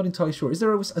I'm not entirely sure. Is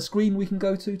there a screen we can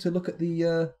go to look at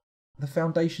the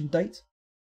foundation date?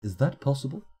 Is that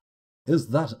possible? Is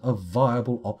that a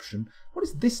viable option? What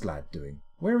is this lad doing?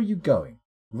 Where are you going?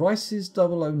 Rice's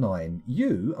 009.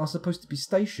 You are supposed to be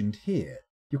stationed here.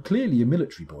 You're clearly a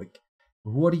military boy.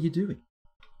 What are you doing?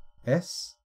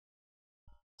 S.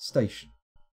 Station.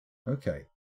 Okay.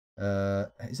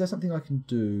 Is there something I can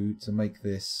do to make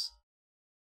this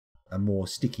a more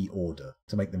sticky order?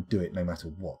 To make them do it no matter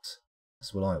what?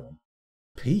 That's what I want.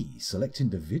 P. Select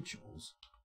individuals.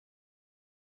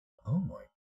 Oh my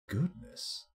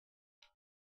goodness.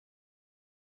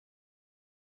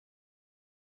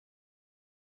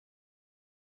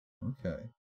 Okay.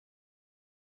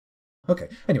 Okay.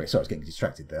 Anyway, sorry, I was getting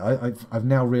distracted there. I've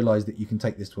now realised that you can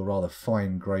take this to a rather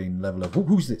fine-grained level of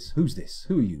who's this? Who's this?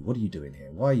 Who are you? What are you doing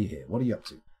here? Why are you here? What are you up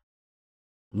to?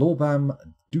 Lorbam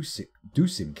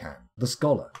Dusimkan, the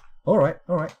scholar. All right.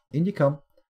 In you come.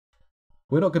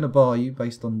 We're not going to bar you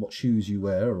based on what shoes you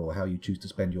wear or how you choose to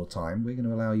spend your time. We're going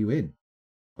to allow you in.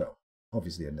 Well,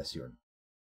 obviously, unless you're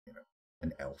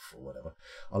an elf or whatever.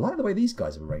 I like the way these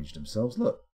guys have arranged themselves.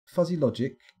 Look. Fuzzy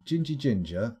Logic, Gingy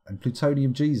Ginger, and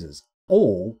Plutonium Jesus,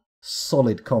 all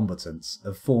solid combatants,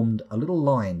 have formed a little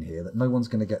line here that no one's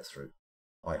going to get through,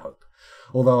 I hope.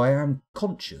 Although I am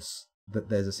conscious that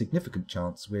there's a significant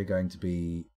chance we're going to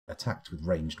be attacked with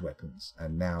ranged weapons,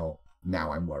 and now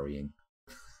I'm worrying.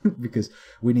 Because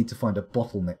we need to find a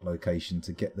bottleneck location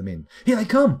to get them in. Here they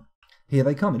come! Here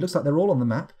they come. It looks like they're all on the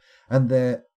map, and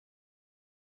they're...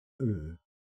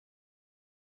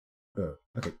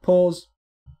 Okay, pause.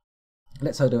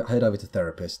 Let's head over to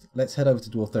Therapist. Let's head over to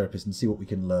Dwarf Therapist and see what we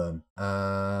can learn.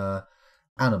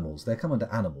 Animals. They come under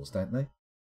animals, don't they?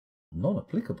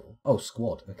 Non-applicable. Oh,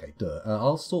 squad. Okay, duh.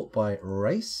 I'll sort by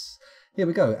race. Here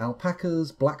we go.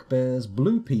 Alpacas, black bears,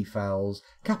 blue peafowls,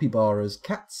 capybaras,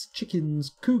 cats,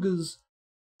 chickens, cougars,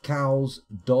 cows,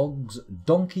 dogs,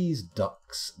 donkeys,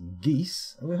 ducks,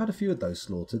 geese. And we've had a few of those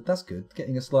slaughtered. That's good.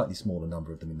 Getting a slightly smaller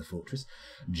number of them in the fortress.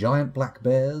 Giant black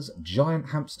bears, giant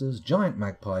hamsters, giant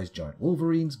magpies, giant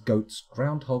wolverines, goats,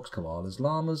 groundhogs, koalas,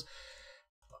 llamas,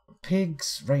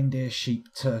 pigs, reindeer, sheep,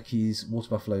 turkeys, water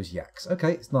buffaloes, yaks.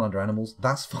 Okay, it's not under animals.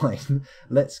 That's fine.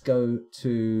 Let's go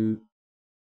to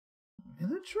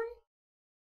military?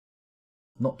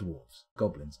 Not dwarves.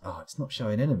 Goblins. Ah, it's not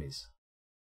showing enemies.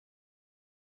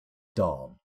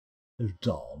 Darn.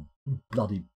 Darn.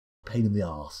 Bloody pain in the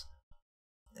arse.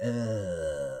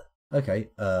 Okay,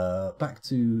 back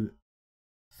to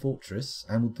fortress,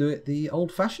 and we'll do it the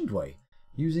old-fashioned way,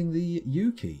 using the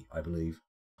U key, I believe.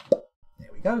 There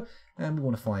we go. And we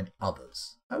want to find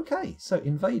others. Okay, so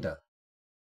invader.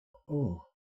 Oh.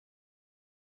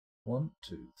 1,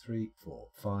 2, 3, 4,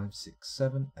 5, 6,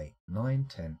 7, 8, 9,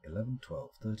 10, 11, 12,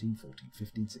 13, 14,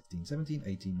 15, 16, 17,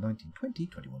 18, 19, 20,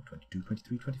 21, 22,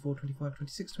 23, 24, 25,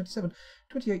 26, 27,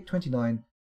 28, 29,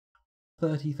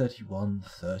 30, 31,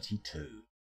 32.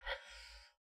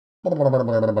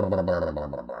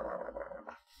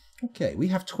 Okay, we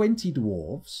have 20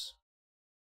 dwarves.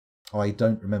 I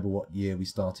don't remember what year we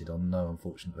started on, no,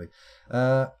 unfortunately.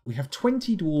 We have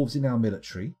 20 dwarves in our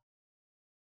military.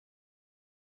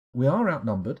 We are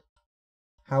outnumbered.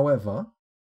 However,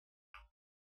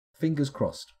 fingers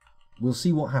crossed. We'll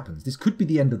see what happens. This could be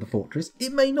the end of the fortress.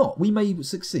 It may not. We may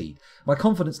succeed. My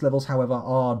confidence levels, however,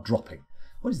 are dropping.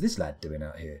 What is this lad doing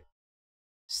out here?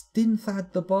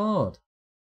 Stinthad the Bard.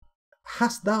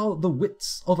 Hast thou the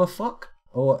wits of a fuck?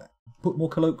 Or, put more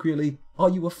colloquially, are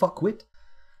you a fuckwit?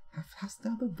 Hast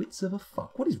thou the wits of a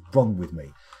fuck? What is wrong with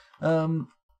me?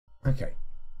 Okay.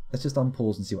 Let's just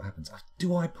unpause and see what happens.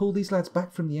 Do I pull these lads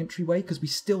back from the entryway? Because we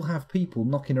still have people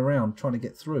knocking around trying to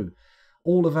get through.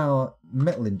 All of our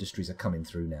metal industries are coming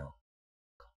through now.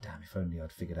 God damn, if only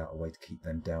I'd figured out a way to keep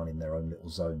them down in their own little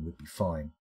zone, we'd be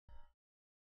fine.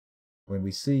 When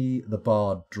we see the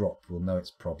bard drop, we'll know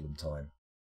it's problem time.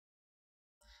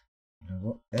 You know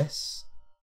what? S,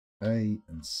 A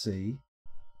and C.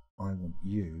 I want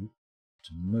you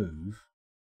to move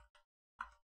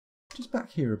just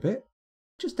back here a bit.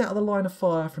 Just out of the line of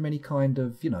fire from any kind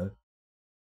of, you know,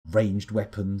 ranged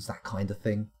weapons, that kind of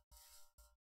thing.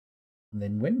 And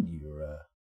then when you're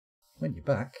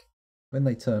back, when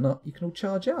they turn up, you can all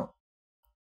charge out.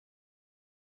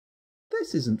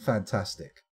 This isn't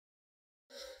fantastic.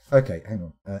 Okay, hang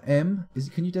on. M,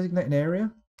 can you designate an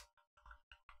area?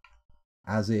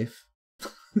 As if.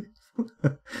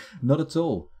 Not at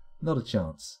all. Not a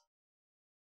chance.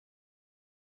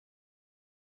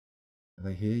 Are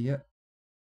they here yet?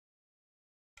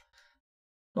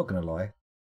 Not going to lie.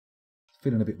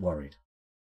 Feeling a bit worried.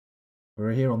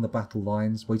 We're here on the battle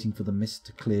lines, waiting for the mist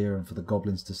to clear and for the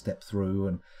goblins to step through,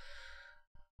 and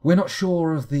we're not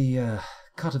sure of the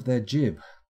cut of their jib,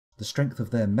 the strength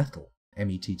of their metal,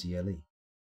 M-E-T-T-L-E.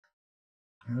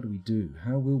 How do we do?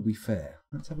 How will we fare?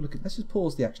 Let's have a look at. Let's just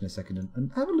pause the action a second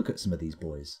and have a look at some of these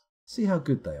boys. See how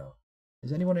good they are.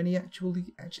 Is anyone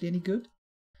actually any good?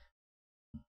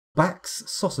 Bax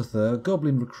Sosother,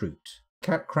 Goblin Recruit.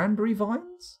 Cranberry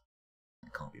Vines?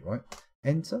 That can't be right.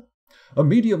 Enter. A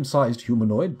medium-sized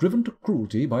humanoid driven to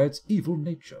cruelty by its evil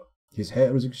nature. His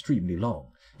hair is extremely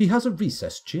long. He has a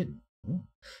recessed chin.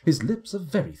 His lips are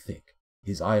very thick.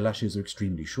 His eyelashes are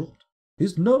extremely short.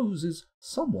 His nose is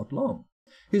somewhat long.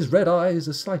 His red eyes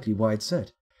are slightly wide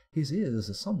set. His ears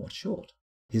are somewhat short.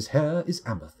 His hair is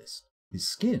amethyst. His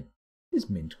skin is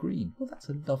mint green. Well, that's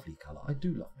a lovely colour. I do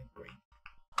love mint green.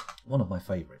 One of my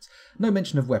favourites. No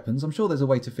mention of weapons. I'm sure there's a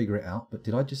way to figure it out, but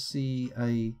did I just see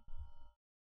a...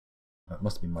 Oh, it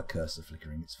must have been my cursor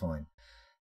flickering. It's fine.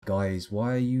 Guys,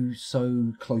 why are you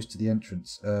so close to the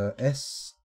entrance?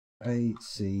 S, A,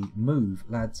 C, move.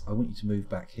 Lads, I want you to move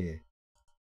back here.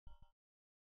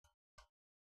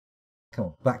 Come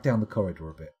on, back down the corridor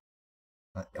a bit.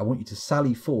 I want you to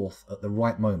sally forth at the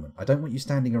right moment. I don't want you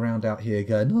standing around out here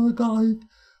going, oh, guys,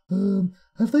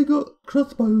 have they got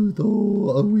crossbows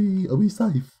or are we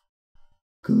safe?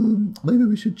 Maybe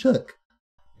we should check.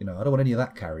 You know, I don't want any of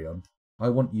that carry on. I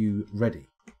want you ready.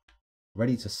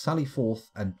 Ready to sally forth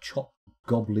and chop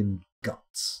goblin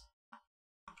guts.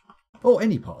 Or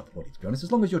any part of the body, to be honest.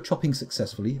 As long as you're chopping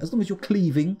successfully, as long as you're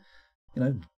cleaving, you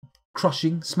know,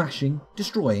 crushing, smashing,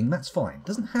 destroying, that's fine.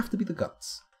 Doesn't have to be the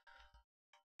guts.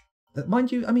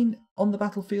 Mind you, I mean, on the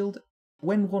battlefield,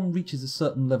 when one reaches a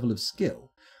certain level of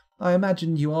skill, I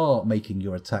imagine you are making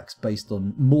your attacks based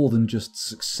on more than just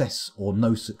success or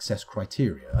no success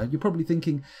criteria. You're probably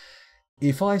thinking,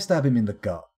 if I stab him in the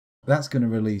gut, that's going to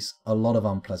release a lot of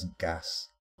unpleasant gas.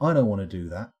 I don't want to do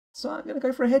that, so I'm going to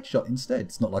go for a headshot instead.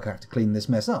 It's not like I have to clean this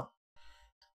mess up.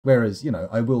 Whereas, you know,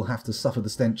 I will have to suffer the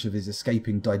stench of his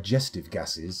escaping digestive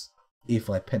gases if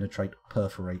I penetrate,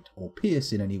 perforate, or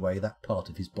pierce in any way that part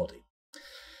of his body.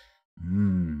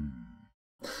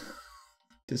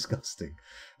 Disgusting.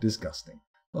 Disgusting.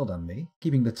 Well done, me.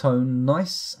 Keeping the tone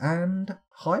nice and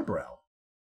highbrow.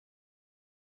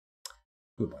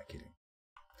 Who am I kidding?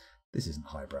 This isn't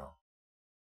highbrow.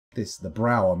 The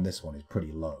brow on this one is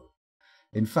pretty low.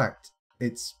 In fact,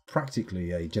 it's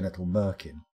practically a genital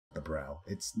merkin, the brow.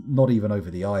 It's not even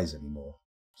over the eyes anymore.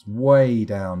 It's way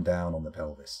down on the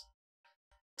pelvis.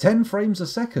 10 frames a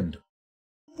second.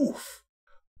 Oof.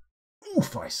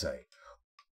 Oof, I say.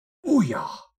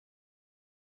 Ooh-yah.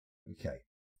 Okay.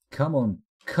 Come on,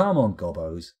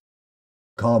 gobbos.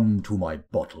 Come to my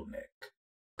bottleneck.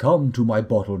 Come to my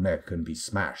bottleneck and be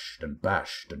smashed and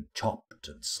bashed and chopped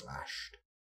and slashed.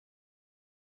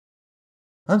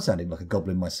 I'm sounding like a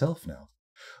goblin myself now.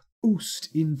 Oost,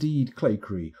 indeed,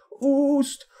 Claycree.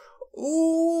 Oost!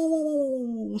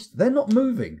 Oost! They're not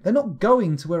moving. They're not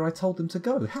going to where I told them to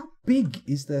go. How big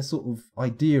is their sort of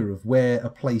idea of where a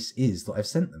place is that I've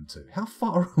sent them to? How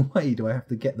far away do I have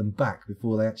to get them back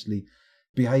before they actually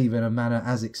behave in a manner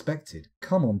as expected?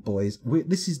 Come on, boys.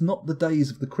 This is not the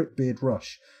days of the Cryptbeard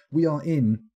Rush. We are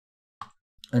in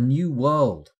a new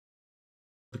world.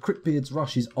 The Cryptbeards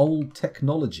Rush is old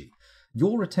technology.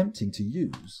 You're attempting to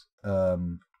use,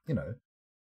 you know,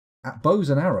 bows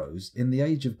and arrows in the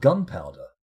age of gunpowder.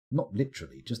 Not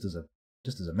literally, just as a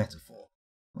metaphor.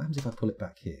 What happens if I pull it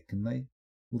back here?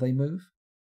 Will they move?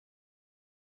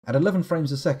 At 11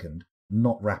 frames a second,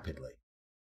 not rapidly.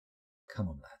 Come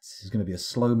on, lads. This is going to be a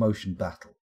slow motion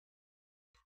battle.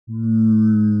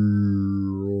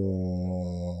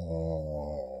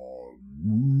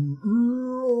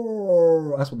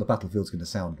 That's what the battlefield's going to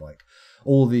sound like.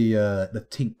 All the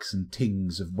tinks and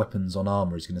tings of weapons on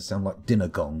armour is going to sound like dinner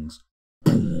gongs.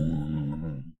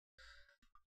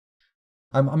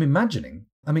 I'm imagining,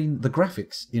 I mean, the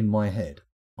graphics in my head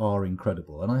are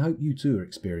incredible, and I hope you too are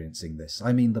experiencing this.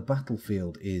 I mean, the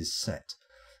battlefield is set,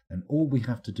 and all we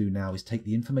have to do now is take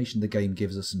the information the game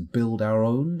gives us and build our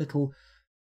own little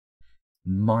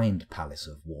mind palace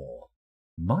of war.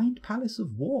 Mind palace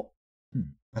of war?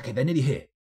 Okay, they're nearly here.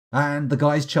 And the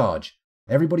guys charge.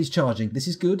 Everybody's charging. This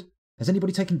is good. Has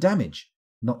anybody taken damage?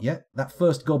 Not yet. That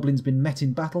first goblin's been met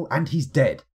in battle, and he's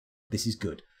dead. This is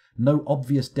good. No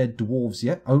obvious dead dwarves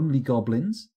yet, only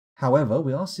goblins. However,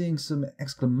 we are seeing some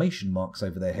exclamation marks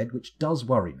over their head, which does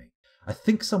worry me. I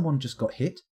think someone just got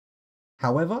hit.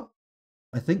 However,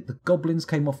 I think the goblins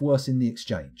came off worse in the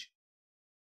exchange.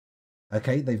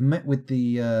 Okay, they've met with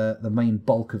the main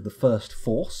bulk of the first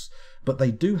force, but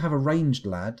they do have a ranged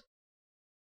lad.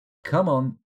 Come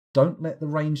on, don't let the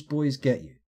ranged boys get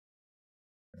you.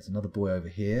 There's another boy over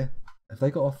here. Have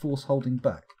they got a force holding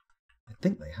back? I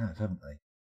think they have, haven't they?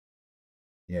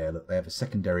 Yeah, look, they have a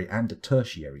secondary and a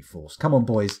tertiary force. Come on,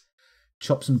 boys.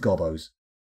 Chop some gobbos.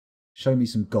 Show me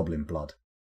some goblin blood.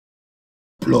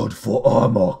 Blood for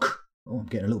Armok. Oh, I'm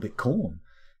getting a little bit corn.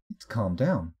 Let's calm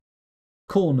down.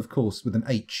 Corn, of course, with an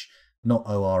H, not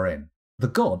O-R-N. The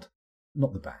god,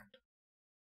 not the band.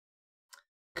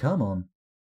 Come on.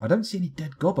 I don't see any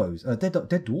dead gobbos, dead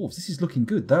dwarves. This is looking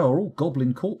good. They are all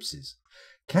goblin corpses.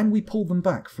 Can we pull them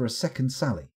back for a second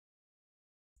sally?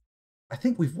 I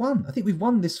think we've won. I think we've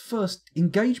won this first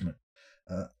engagement.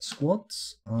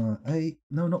 Squads. A.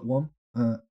 No, not one.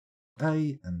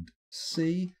 A and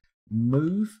C.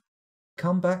 Move.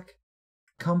 Come back.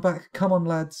 Come back. Come on,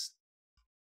 lads.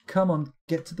 Come on.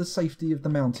 Get to the safety of the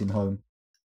mountain home.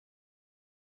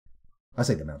 I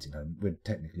say the mountain home. We're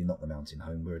technically not the mountain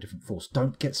home. We're a different force.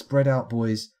 Don't get spread out,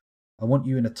 boys. I want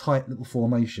you in a tight little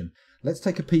formation. Let's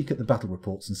take a peek at the battle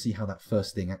reports and see how that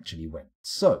first thing actually went.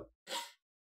 So,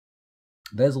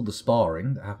 there's all the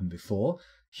sparring that happened before.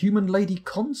 Human Lady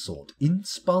Consort in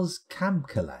Spuz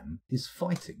Kamkalan is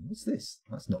fighting. What's this?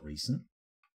 That's not recent.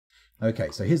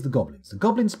 Okay, so here's the goblins. The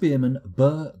goblin spearman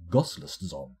Bur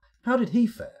Goslustzon. How did he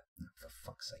fare? Oh, for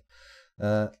fuck's sake.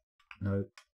 No.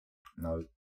 Oh.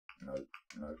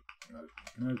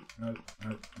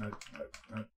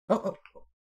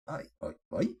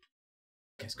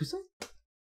 Qu'est-ce que c'est?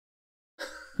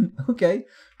 Okay.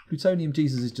 Plutonium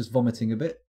Jesus is just vomiting a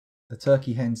bit. The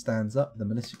turkey hen stands up. The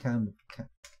militia can.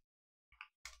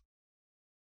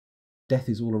 Death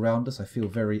is all around us. I feel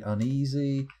very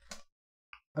uneasy.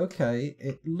 Okay,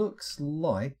 it looks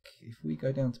like if we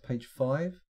go down to page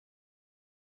 5,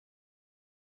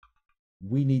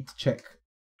 we need to check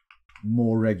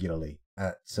more regularly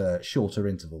at shorter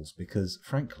intervals because,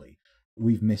 frankly,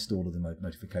 we've missed all of the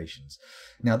notifications.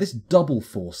 Now, this double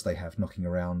force they have knocking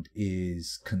around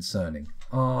is concerning.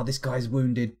 Ah, this guy's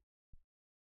wounded.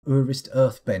 Urist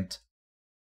Earthbent.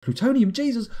 Plutonium,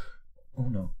 Jesus! Oh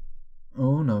no.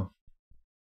 Oh no.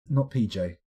 Not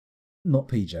PJ. Not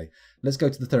PJ. Let's go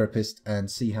to the therapist and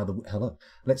see how the... Hello.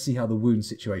 Let's see how the wound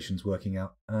situation's working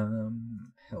out.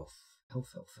 Health.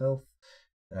 Health.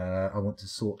 I want to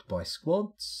sort by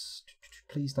squads.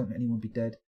 Please don't let anyone be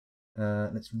dead.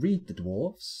 Let's read the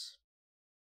dwarves.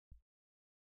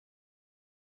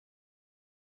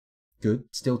 Good.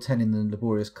 Still 10 in the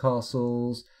laborious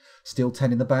castles. Still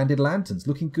 10 in the banded lanterns.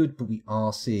 Looking good, but we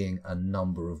are seeing a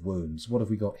number of wounds. What have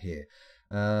we got here?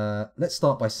 Let's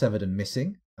start by severed and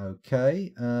missing.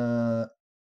 Okay.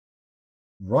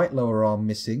 Right lower arm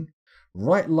missing.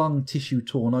 Right lung tissue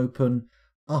torn open.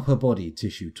 Upper body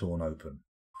tissue torn open.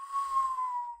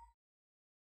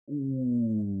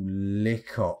 Ooh,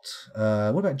 Licot.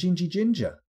 What about Gingy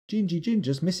Ginger? Gingy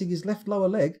Ginger's missing his left lower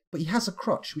leg, but he has a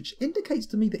crutch, which indicates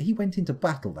to me that he went into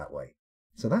battle that way.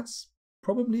 So that's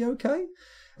probably okay.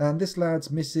 And this lad's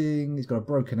missing. He's got a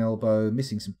broken elbow,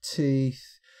 missing some teeth.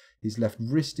 His left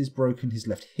wrist is broken. His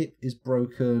left hip is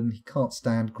broken. He can't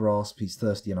stand grasp. He's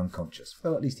thirsty and unconscious.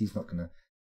 Well, at least he's not going to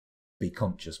be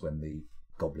conscious when the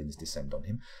goblins descend on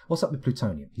him. What's up with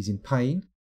Plutonium? He's in pain.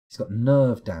 He's got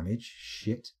nerve damage.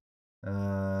 Shit.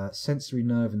 Sensory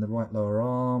nerve in the right lower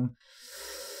arm.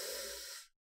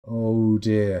 Oh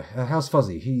dear. How's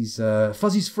Fuzzy?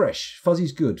 Fuzzy's fresh.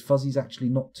 Fuzzy's good. Fuzzy's actually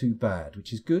not too bad,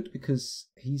 which is good because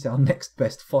he's our next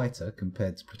best fighter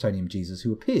compared to Plutonium Jesus,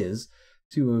 who appears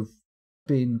to have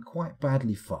been quite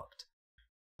badly fucked.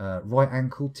 Right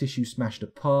ankle, tissue smashed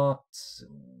apart.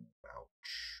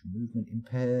 Ouch. Movement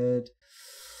impaired.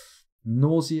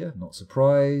 Nausea, not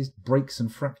surprised. Breaks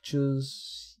and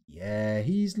fractures. Yeah,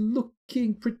 he's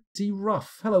looking pretty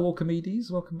rough. Hello,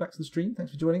 Archimedes. Welcome back to the stream.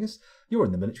 Thanks for joining us. You're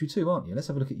in the military too, aren't you? Let's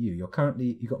have a look at you.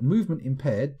 You've got movement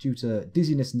impaired due to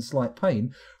dizziness and slight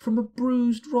pain from a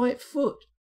bruised right foot.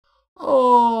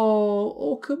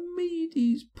 Oh,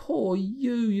 Archimedes, poor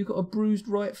you. You've got a bruised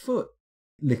right foot.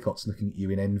 Licot's looking at you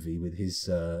in envy with his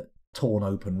torn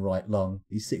open right lung.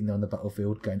 He's sitting there on the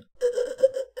battlefield going...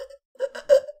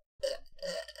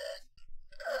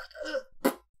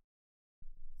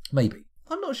 Maybe.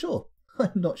 I'm not sure.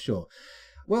 I'm not sure.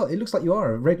 Well, it looks like you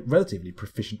are a relatively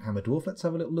proficient hammer dwarf. Let's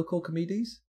have a little look,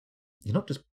 Archimedes.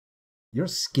 You're a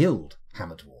skilled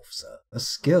hammer dwarf, sir. A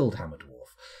skilled hammer dwarf.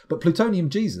 But Plutonium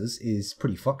Jesus is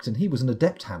pretty fucked, and he was an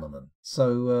adept hammerman.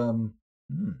 So,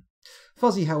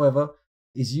 Fuzzy, however,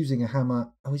 is using a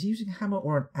hammer. Oh, is he using a hammer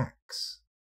or an axe?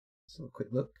 Let's have a quick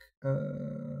look.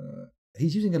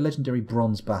 He's using a legendary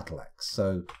bronze battle axe.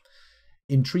 So,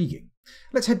 intriguing.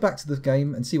 Let's head back to the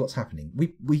game and see what's happening.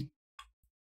 We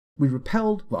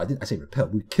repelled. Well, I say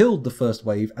repelled. We killed the first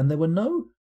wave, and there were no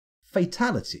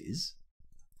fatalities.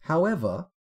 However,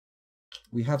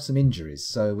 we have some injuries,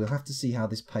 so we'll have to see how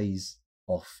this pays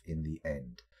off in the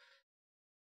end.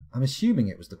 I'm assuming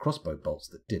it was the crossbow bolts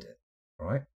that did it,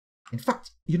 right? In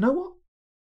fact, you know what?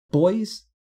 Boys...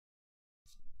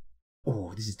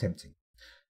 Oh, this is tempting.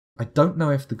 I don't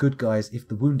know if the good guys, if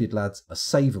the wounded lads are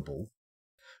savable,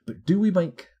 but do we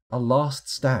make a last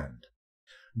stand?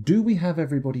 Do we have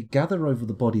everybody gather over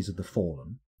the bodies of the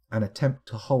fallen and attempt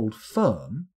to hold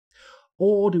firm?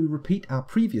 Or do we repeat our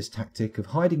previous tactic of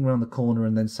hiding around the corner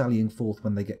and then sallying forth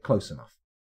when they get close enough?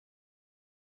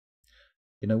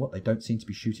 You know what? They don't seem to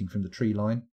be shooting from the tree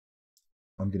line.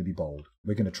 I'm going to be bold.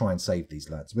 We're going to try and save these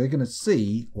lads. We're going to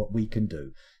see what we can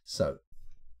do. So,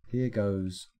 here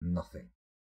goes nothing.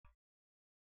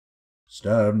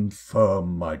 Stand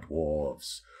firm, my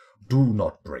dwarves. Do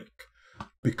not break.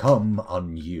 Become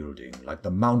unyielding, like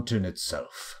the mountain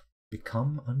itself.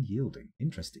 Become unyielding.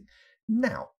 Interesting.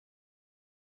 Now,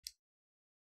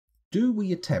 do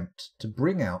we attempt to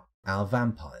bring out our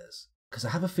vampires? Because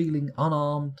I have a feeling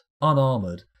unarmed,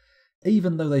 unarmoured,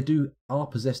 even though they are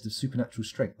possessed of supernatural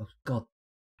strength. Oh, God.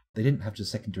 They didn't have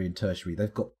just secondary and tertiary.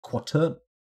 They've got quaternary.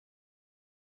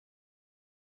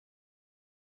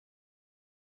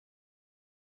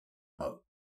 Oh.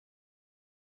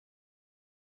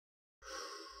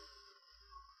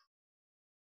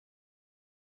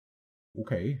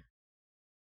 Okay.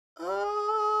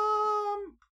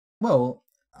 Well,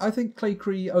 I think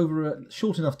Claycree over a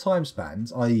short enough time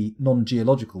spans, i.e.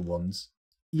 non-geological ones,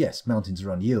 yes, mountains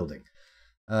are unyielding.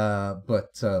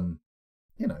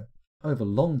 You know, over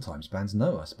long time spans,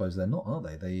 no, I suppose they're not, are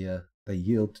they? They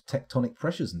yield to tectonic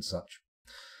pressures and such.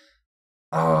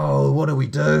 Oh, what do we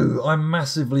do? I'm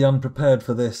massively unprepared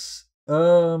for this.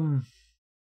 Fuck.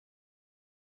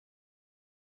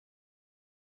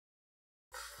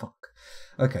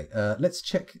 Okay, let's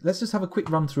check. Let's just have a quick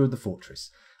run through of the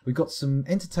fortress. We've got some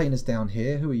entertainers down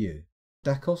here. Who are you?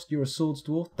 Dakost, you're a swords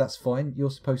dwarf. That's fine.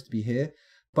 You're supposed to be here.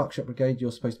 Buckshot Brigade,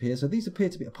 you're supposed to be here. So these appear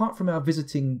to be, apart from our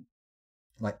visiting,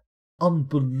 like,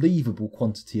 unbelievable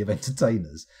quantity of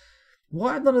entertainers,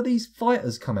 why have none of these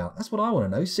fighters come out? That's what I want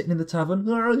to know. Sitting in the tavern,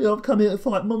 oh, I've come here to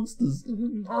fight monsters.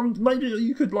 Maybe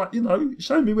you could, like, you know,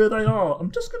 show me where they are.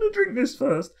 I'm just going to drink this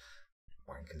first.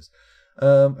 Wankers.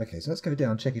 Okay, so let's go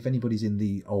down, check if anybody's in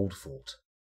the old fort.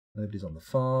 Nobody's on the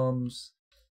farms.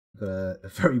 We've got a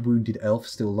very wounded elf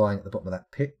still lying at the bottom of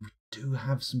that pit. We do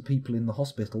have some people in the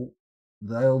hospital.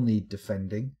 They'll need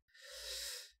defending.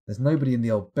 There's nobody in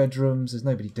the old bedrooms. There's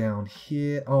nobody down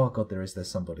here. Oh, God, there is. There's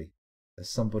somebody. There's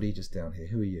somebody just down here.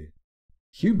 Who are you?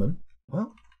 Human?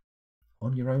 Well,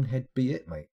 on your own head be it,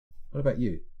 mate. What about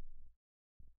you?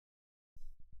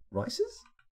 Rices?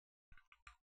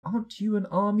 Aren't you an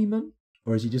armyman?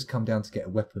 Or has he just come down to get a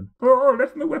weapon? Oh, I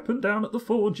left my weapon down at the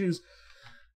forges.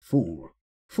 Fool.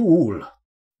 Fool.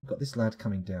 We've got this lad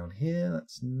coming down here.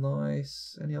 That's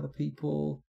nice. Any other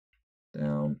people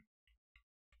down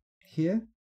here?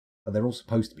 Oh, they're all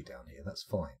supposed to be down here. That's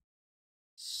fine.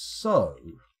 So,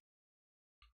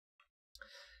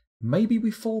 maybe we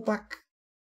fall back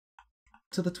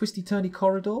to the twisty-turny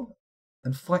corridor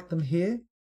and fight them here?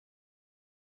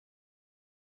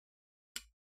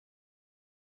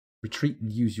 Retreat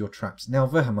and use your traps. Now,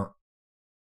 Vehemat,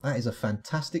 that is a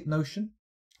fantastic notion,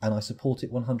 and I support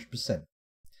it 100%.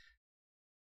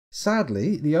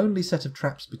 Sadly, the only set of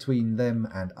traps between them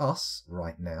and us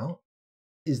right now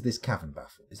is this cavern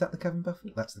baffle. Is that the cavern baffle?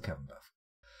 That's the cavern baffle.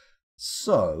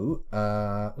 So,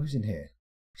 who's in here?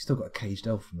 We've still got a caged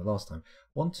elf from the last time.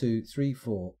 1, 2, 3,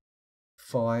 4,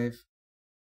 5,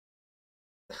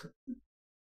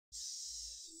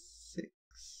 6.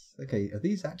 Okay, are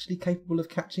these actually capable of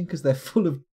catching? Because they're full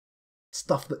of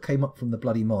stuff that came up from the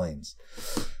bloody mines.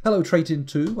 Hello,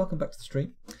 Traitin2. Welcome back to the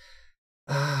stream.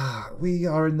 We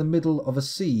are in the middle of a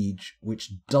siege,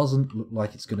 which doesn't look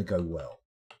like it's going to go well.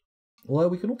 Although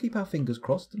we can all keep our fingers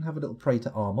crossed and have a little pray to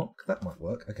Armok. That might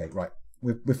work. Okay, right.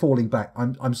 We're falling back.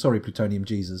 I'm sorry, Plutonium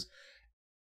Jesus.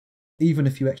 Even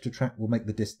a few extra traps will make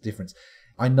the difference.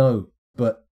 I know,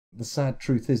 but the sad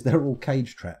truth is they're all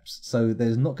cage traps, so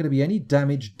there's not going to be any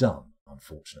damage done,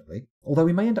 unfortunately. Although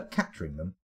we may end up capturing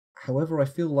them. However, I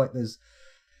feel like there's...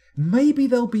 Maybe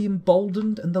they'll be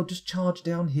emboldened and they'll just charge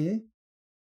down here.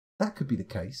 That could be the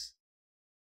case.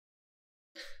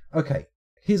 Okay,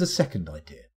 here's a second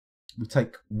idea. We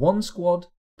take one squad,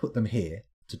 put them here,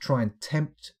 to try and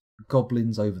tempt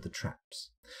goblins over the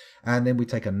traps. And then we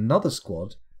take another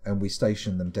squad and we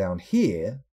station them down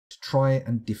here to try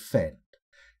and defend.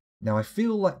 Now, I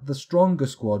feel like the stronger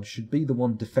squad should be the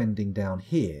one defending down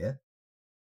here.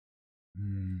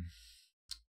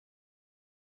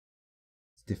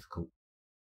 It's difficult.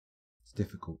 It's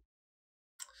difficult.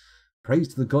 Praise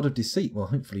to the god of deceit. Well,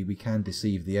 hopefully we can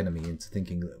deceive the enemy into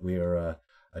thinking that we're a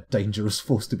dangerous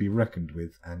force to be reckoned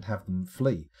with and have them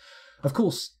flee. Of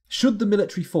course, should the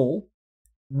military fall,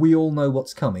 we all know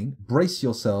what's coming. Brace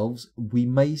yourselves. We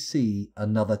may see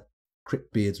another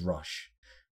Cryptbeards rush.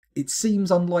 It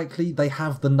seems unlikely. They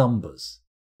have the numbers.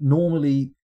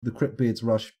 Normally, the Cryptbeards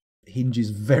rush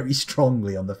hinges very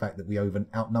strongly on the fact that we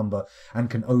outnumber and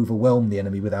can overwhelm the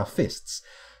enemy with our fists.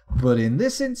 But in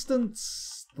this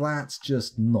instance, that's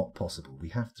just not possible. We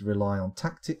have to rely on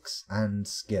tactics and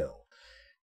skill,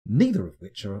 neither of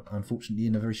which are unfortunately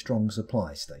in a very strong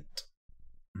supply state.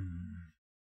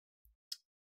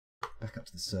 Back up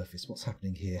to the surface. What's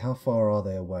happening here? How far are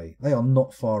they away? They are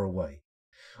not far away.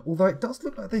 Although it does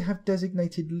look like they have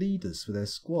designated leaders for their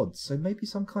squads, so maybe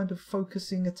some kind of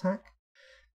focusing attack.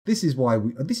 This is why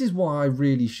I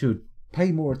really should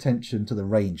pay more attention to the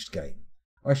ranged game.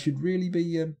 I should really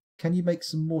be. Can you make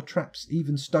some more traps?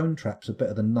 Even stone traps are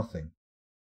better than nothing.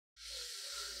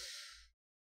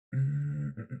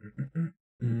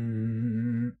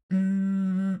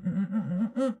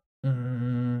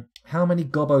 How many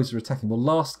gobos are attacking? Well,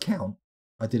 last count,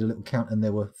 I did a little count and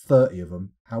there were 30 of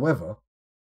them. However,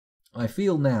 I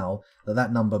feel now that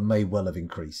that number may well have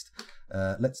increased.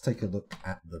 Let's take a look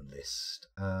at the list.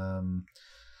 2,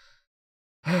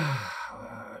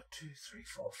 3,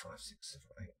 4, 5, 6, 7,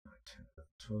 8, 9, 10, 11,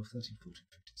 12, 13, 14,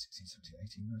 15, 16, 17,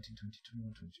 18, 19, 20,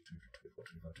 21, 22, 23, 24,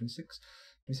 25, 26,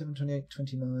 27, 28,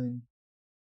 29,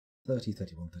 30,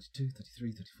 31, 32,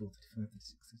 33, 34, 35,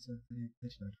 36, 37, 38,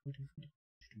 39, 40, 41,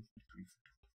 42, 43,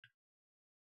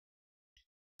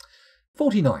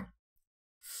 49.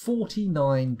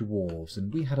 49 dwarves,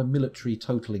 and we had a military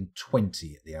totaling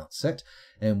 20 at the outset,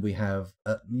 and we have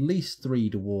at least 3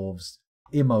 dwarves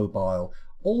immobile,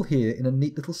 all here in a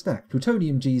neat little stack.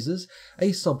 Plutonium Jesus,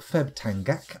 Asob Feb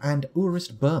Tangak, and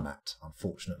Urist Burmat,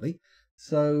 unfortunately.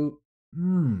 So,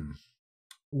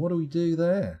 what do we do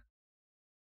there?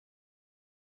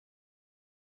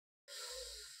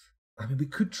 I mean, we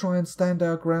could try and stand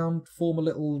our ground, form a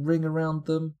little ring around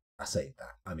them. I say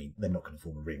that. I mean, they're not going to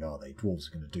form a ring, are they? Dwarves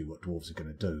are going to do what dwarves are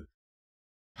going to do.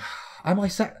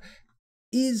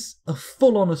 Is a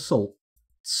full-on assault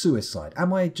suicide?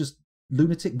 Am I just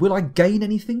lunatic? Will I gain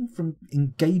anything from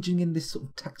engaging in this sort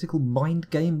of tactical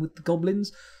mind game with the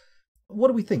goblins? What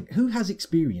do we think? Who has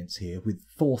experience here with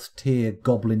 4th tier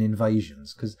goblin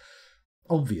invasions? Because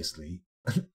obviously,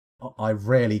 I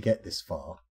rarely get this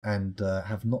far and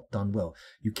have not done well.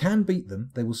 You can beat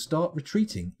them. They will start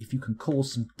retreating if you can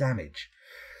cause some damage.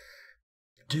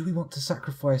 Do we want to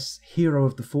sacrifice Hero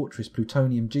of the Fortress,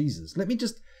 Plutonium Jesus?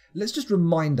 Let's just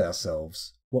remind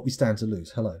ourselves what we stand to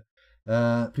lose. Hello.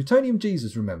 Plutonium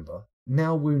Jesus, remember,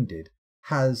 now wounded,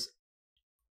 has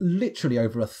literally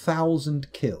over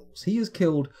 1,000 kills. He has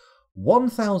killed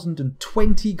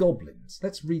 1,020 goblins.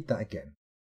 Let's read that again.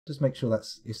 Just make sure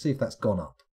see if that's gone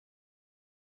up.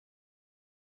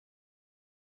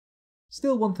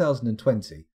 Still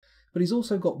 1,020, but he's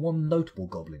also got 1 notable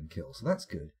goblin kill, so that's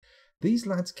good. These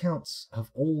lads' counts have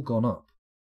all gone up.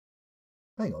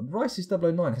 Hang on, Rice's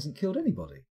 009 hasn't killed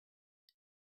anybody.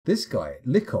 This guy,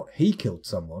 Licot, he killed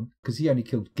someone, because he only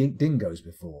killed dingoes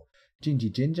before. Gingy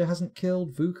Ginger hasn't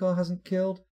killed, Vukar hasn't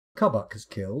killed, Kubuk has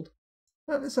killed.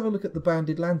 Now, let's have a look at the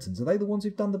Banded Lanterns. Are they the ones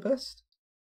who've done the best?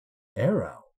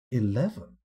 Eral,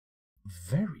 11.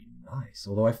 Very nice,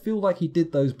 although I feel like he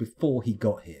did those before he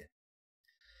got here.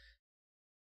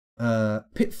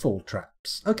 Pitfall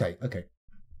traps. Okay.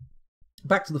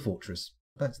 Back to the fortress.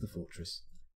 The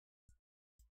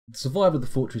survival of the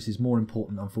fortress is more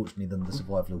important, unfortunately, than the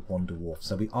survival of one dwarf.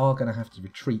 So we are going to have to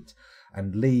retreat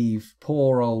and leave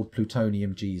poor old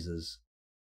Plutonium Jesus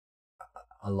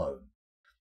alone.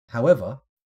 However,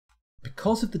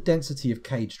 because of the density of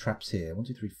cage traps here, 1,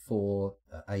 2, 3, 4,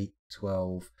 8,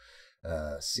 12,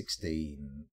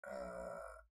 16...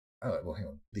 oh, well, hang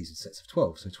on. These are sets of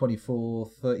 12, so 24,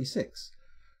 36.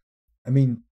 I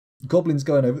mean, goblins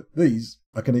going over these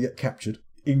are going to get captured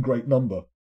in great number.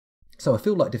 So I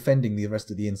feel like defending the rest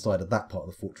of the inside of that part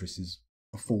of the fortress is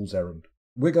a fool's errand.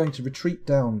 We're going to retreat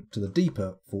down to the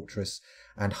deeper fortress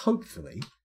and hopefully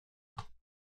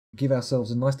give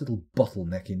ourselves a nice little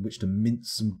bottleneck in which to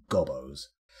mince some gobos.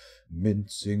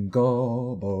 Mincing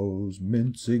gobos,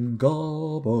 mincing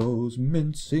gobos,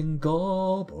 mincing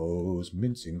gobos,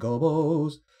 mincing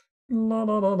gobos. La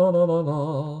la la la la la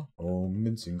la. Oh,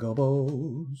 mincing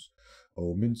gobos.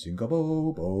 Oh, mincing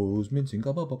gobos, mincing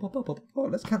gobos.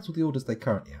 Let's cancel the orders they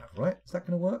currently have, right? Is that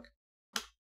going to work?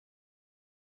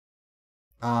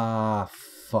 Ah,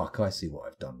 fuck, I see what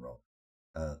I've done wrong.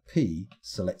 P,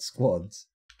 select squads.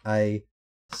 A,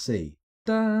 C.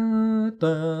 Da,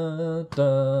 da,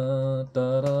 da,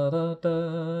 da, da,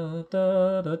 da,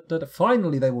 da, da, da.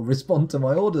 Finally, they will respond to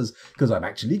my orders, because I'm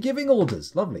actually giving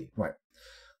orders. Lovely. Right.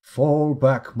 Fall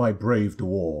back, my brave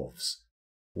dwarves.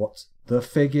 What the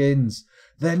figgins?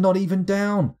 They're not even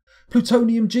down.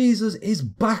 Plutonium Jesus is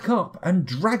back up and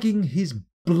dragging his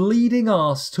bleeding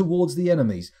ass towards the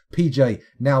enemies. PJ,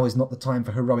 now is not the time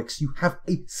for heroics. You have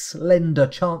a slender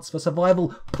chance for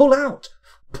survival. Pull out!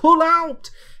 Pull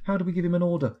out! How do we give him an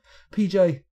order?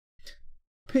 PJ.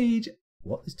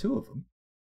 What? There's 2 of them?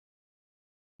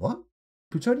 What?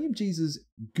 Plutonium Jesus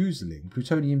Goozling,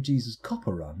 Plutonium Jesus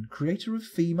Copper Run, creator of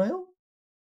female?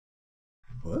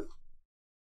 What?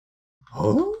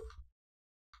 Oh?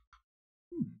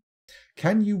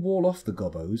 Can you wall off the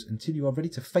gobos until you are ready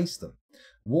to face them?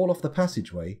 Wall off the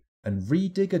passageway and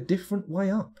redig a different way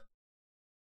up.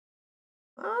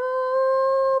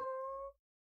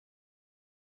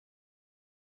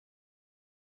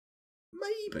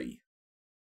 Maybe.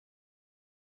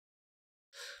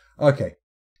 Okay,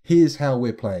 here's how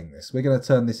we're playing this. We're going to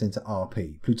turn this into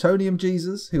RP. Plutonium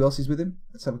Jesus, who else is with him?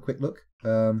 Let's have a quick look.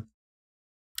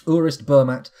 Urist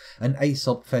Burmat and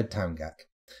Aesop Fedtangak.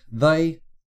 They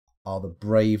are the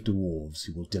brave dwarves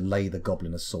who will delay the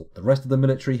goblin assault. The rest of the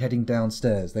military heading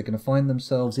downstairs. They're going to find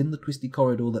themselves in the twisty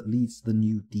corridor that leads to the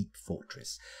new deep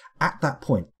fortress. At that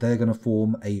point, they're going to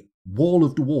form a wall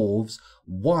of dwarves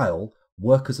while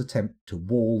workers attempt to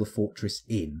wall the fortress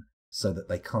in so that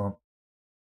they can't...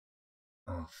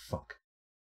 Oh, fuck.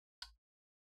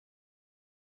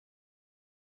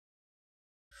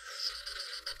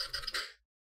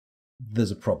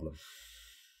 There's a problem.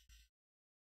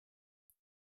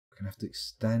 We're going to have to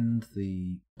extend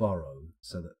the burrow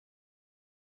so that...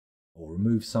 or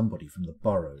remove somebody from the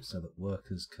burrow so that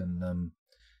workers can...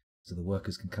 so the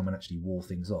workers can come and actually wall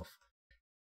things off.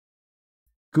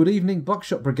 Good evening,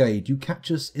 Buckshot Brigade. You catch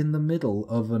us in the middle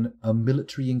of a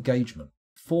military engagement,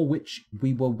 for which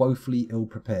we were woefully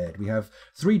ill-prepared. We have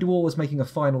 3 dwarves making a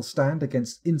final stand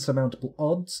against insurmountable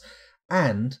odds,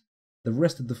 and The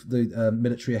rest of the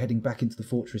military are heading back into the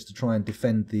fortress to try and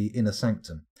defend the inner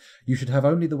sanctum. You should have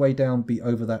only the way down be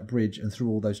over that bridge and through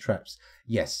all those traps.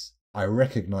 Yes, I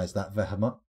recognise that,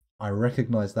 Vehemet. I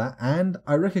recognise that, and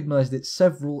I recognised it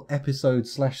several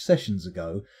episodes/sessions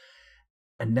ago,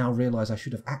 and now realise I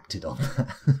should have acted on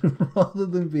that rather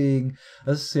than being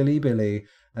a silly Billy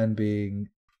and being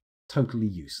totally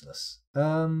useless.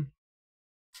 I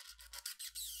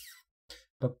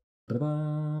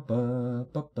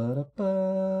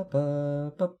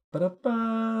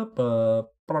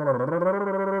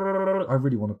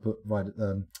really want to write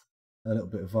a little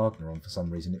bit of Wagner on for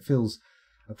some reason. It feels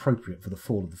appropriate for the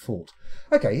fall of the fort.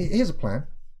 Okay, here's a plan.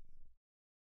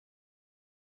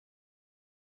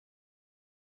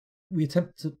 We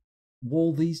attempt to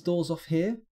wall these doors off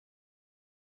here.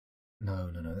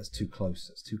 No, that's too close.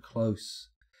 That's too close.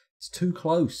 It's too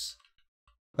close.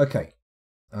 Okay,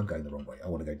 I'm going the wrong way. I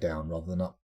want to go down rather than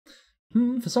up.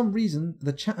 For some reason,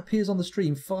 the chat appears on the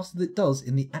stream faster than it does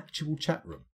in the actual chat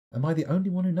room. Am I the only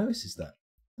one who notices that?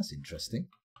 That's interesting.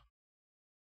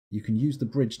 You can use the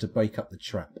bridge to break up the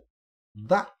trap.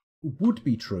 That would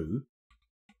be true.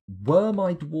 Were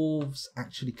my dwarves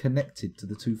actually connected to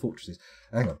the two fortresses?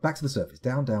 Hang on, back to the surface.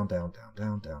 Down, down, down, down,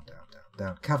 down, down, down, down,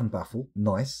 down. Cavern baffle,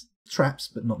 nice. Traps,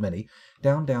 but not many.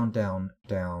 Down, down, down,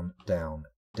 down, down,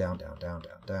 down, down, down,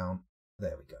 down, down.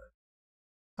 There we go.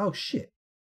 Oh, shit.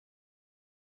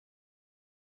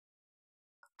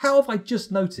 How have I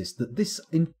just noticed that this...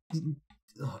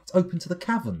 it's open to the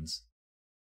caverns?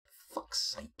 Fuck's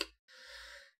sake.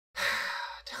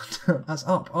 That's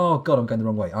up. Oh god, I'm going the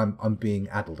wrong way. I'm being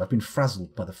addled. I've been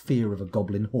frazzled by the fear of a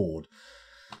goblin horde.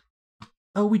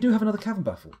 Oh, we do have another cavern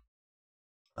baffle.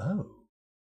 Oh.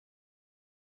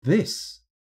 This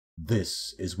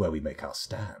is where we make our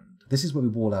stand. This is where we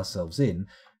wall ourselves in,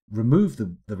 remove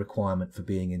the requirement for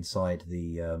being inside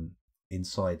the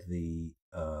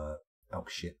oh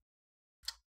shit,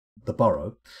 the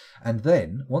burrow, and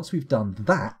then once we've done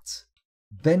that,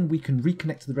 then we can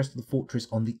reconnect to the rest of the fortress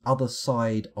on the other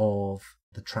side of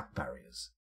the trap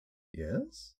barriers.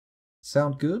 Yes?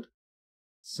 Sound good?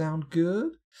 Sound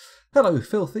good? Hello,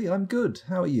 Filthy. I'm good.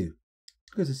 How are you?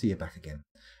 Good to see you back again.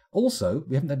 Also,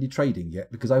 we haven't had any trading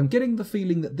yet because I'm getting the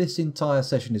feeling that this entire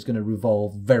session is going to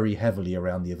revolve very heavily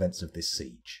around the events of this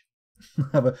siege. I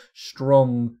have a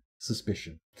strong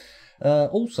suspicion.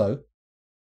 Also,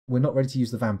 we're not ready to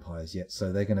use the vampires yet,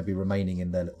 so they're going to be remaining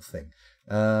in their little thing.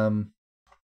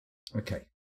 Okay.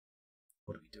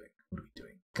 What are we doing? What are we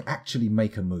doing? Actually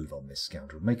make a move on this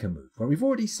scoundrel. Make a move. Well, we've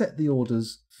already set the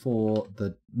orders for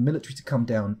the military to come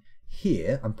down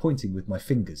here. I'm pointing with my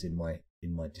fingers in my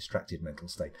distracted mental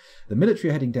state. The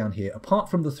military are heading down here,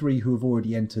 apart from the three who have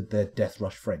already entered their death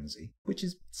rush frenzy, which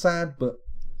is sad, but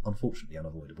unfortunately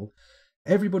unavoidable.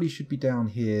 Everybody should be down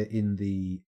here in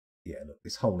the... Yeah, look,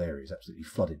 this whole area is absolutely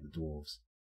flooded with dwarves.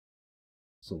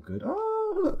 It's all good.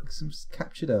 Oh, look, some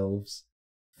captured elves.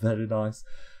 Very nice.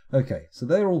 Okay, so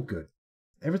they're all good.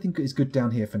 Everything is good down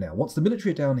here for now. Once the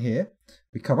military are down here,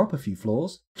 we come up a few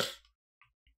floors.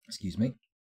 Excuse me.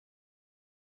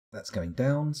 That's going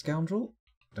down, scoundrel.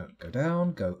 Don't go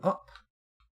down, go up.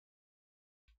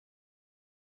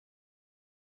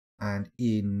 And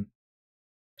in...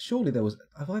 Surely there was...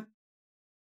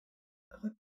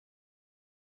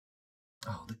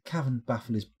 Oh, the cavern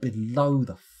baffle is below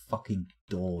the fucking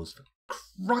doors, for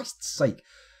Christ's sake.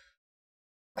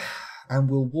 And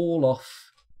we'll wall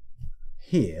off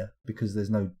here because there's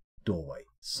no doorway.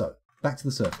 So, back to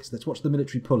the surface. Let's watch the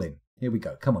military pull in. Here we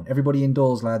go. Come on, everybody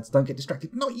indoors, lads. Don't get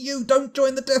distracted. Not you! Don't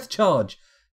join the death charge!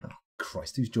 Oh,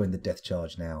 Christ, who's joined the death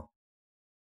charge now?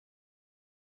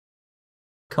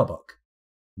 Cubbuck.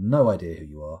 No idea who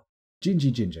you are.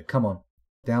 Gingy Ginger, come on.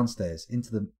 Downstairs, into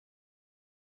the...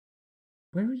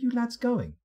 Where are you lads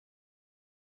going?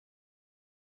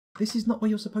 This is not where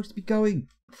you're supposed to be going.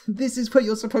 This is where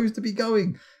you're supposed to be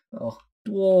going. Oh,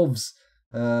 dwarves.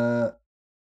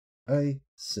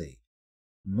 A-C.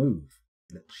 Move,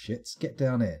 little shits. Get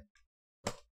down here.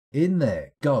 In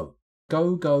there. Go.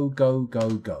 Go, go, go, go,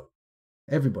 go.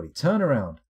 Everybody, turn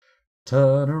around.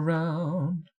 Turn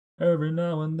around. Every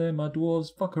now and then my dwarves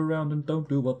fuck around and don't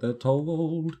do what they're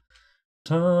told.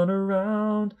 Turn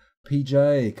around.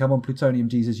 PJ, come on, Plutonium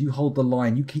Jesus, you hold the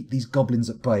line, you keep these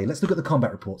goblins at bay. Let's look at the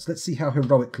combat reports. Let's see how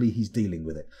heroically he's dealing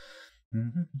with it.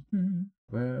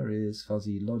 Where is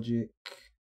Fuzzy Logic?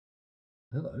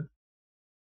 Hello.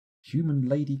 Human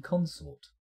Lady Consort.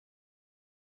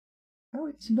 Oh,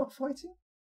 is he not fighting?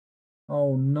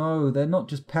 Oh no, they're not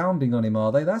just pounding on him,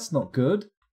 are they? That's not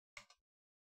good.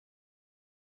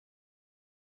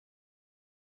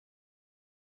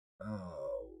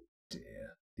 Oh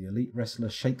dear. The elite wrestler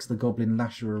shakes the goblin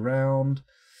lasher around.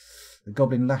 The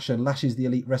goblin lasher lashes the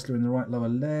elite wrestler in the right lower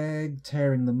leg,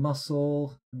 tearing the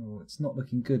muscle. Oh, it's not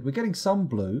looking good. We're getting some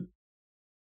blue.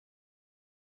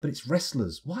 But it's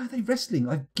wrestlers. Why are they wrestling?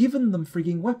 I've given them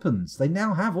frigging weapons. They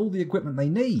now have all the equipment they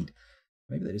need.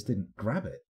 Maybe they just didn't grab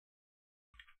it.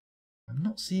 I'm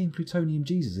not seeing Plutonium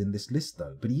Jesus in this list,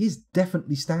 though. But he is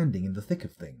definitely standing in the thick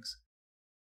of things.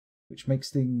 Which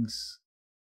makes things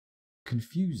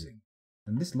confusing.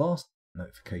 And this last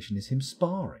notification is him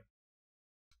sparring.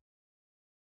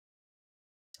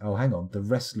 Oh, hang on. The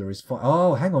wrestler is fighting.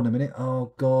 Oh, hang on a minute.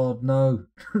 Oh, God, no.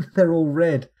 They're all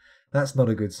red. That's not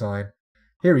a good sign.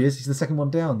 Here he is. He's the second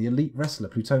one down. The elite wrestler,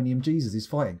 Plutonium Jesus, is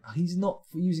fighting. He's not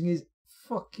using his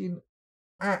fucking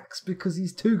axe because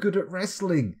he's too good at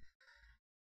wrestling.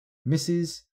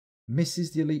 Misses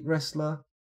the elite wrestler.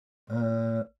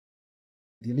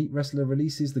 The elite wrestler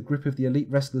releases the grip of the elite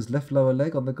wrestler's left lower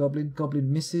leg on the goblin.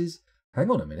 Goblin misses. Hang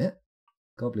on a minute.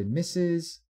 Goblin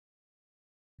misses.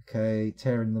 Okay,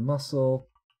 tearing the muscle.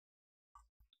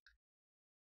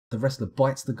 The wrestler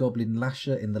bites the goblin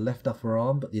lasher in the left upper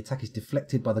arm, but the attack is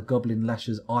deflected by the goblin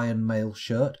lasher's iron mail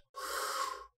shirt.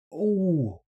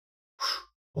 Oh,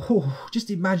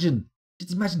 just imagine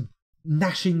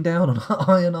gnashing down on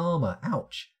iron armour.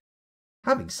 Ouch.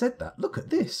 Having said that, look at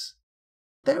this.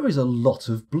 There is a lot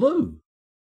of blue.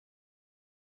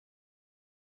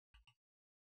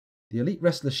 The elite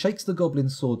wrestler shakes the goblin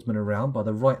swordsman around by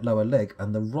the right lower leg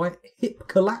and the right hip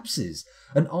collapses.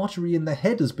 An artery in the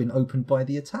head has been opened by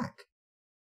the attack.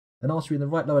 An artery in the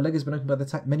right lower leg has been opened by the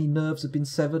attack. Many nerves have been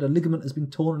severed. A ligament has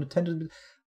been torn and a tendon has been...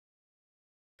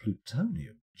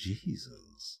 Plutonium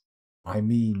Jesus. I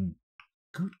mean,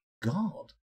 good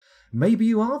God. Maybe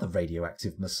you are the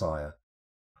radioactive messiah.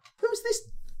 Who's this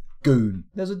goon?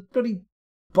 There's a bloody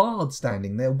bard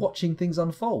standing there watching things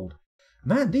unfold.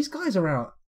 Man, these guys are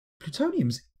out.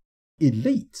 Plutonium's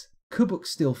elite. Kubuk's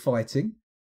still fighting.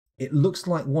 It looks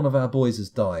like one of our boys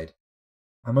has died.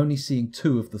 I'm only seeing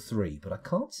 2 of the 3, but I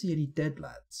can't see any dead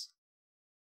lads.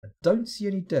 I don't see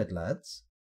any dead lads.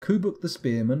 Kubuk the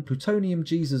spearman, Plutonium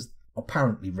Jesus,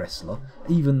 apparently wrestler,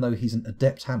 even though he's an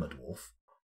adept hammer dwarf.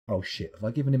 Oh shit, have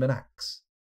I given him an axe?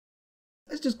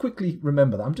 Let's just quickly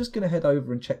remember that. I'm just going to head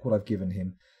over and check what I've given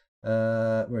him.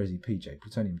 Where is he? PJ.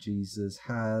 Plutonium Jesus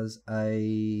has a...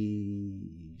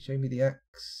 Show me the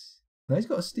axe. No, he's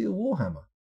got a steel warhammer.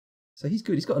 So he's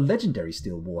good. He's got a legendary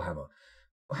steel warhammer.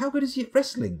 How good is he at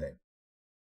wrestling then?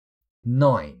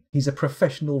 9. He's a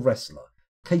professional wrestler,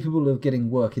 capable of getting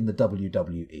work in the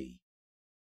WWE.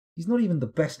 He's not even the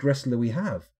best wrestler we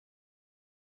have.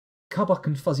 Kubuk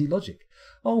and Fuzzy Logic.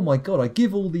 Oh my God, I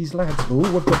give all these lads...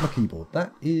 Oh, I've got my keyboard.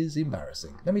 That is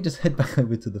embarrassing. Let me just head back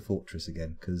over to the fortress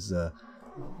again, because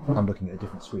I'm looking at a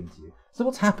different screen to you. So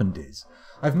what's happened is,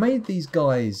 I've made these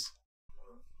guys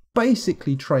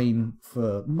basically train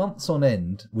for months on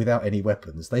end without any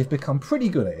weapons. They've become pretty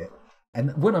good at it.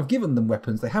 And when I've given them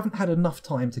weapons, they haven't had enough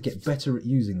time to get better at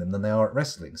using them than they are at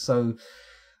wrestling. So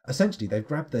essentially, they've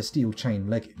grabbed their steel chain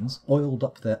leggings, oiled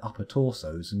up their upper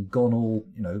torsos, and gone all,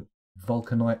 you know,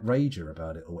 Vulcanite Rager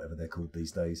about it, or whatever they're called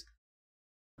these days.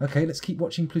 Okay, let's keep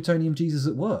watching Plutonium Jesus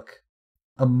at work.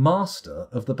 A master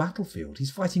of the battlefield.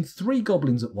 He's fighting 3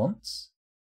 goblins at once.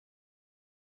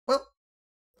 Well,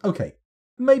 okay.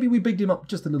 Maybe we bigged him up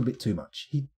just a little bit too much.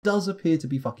 He does appear to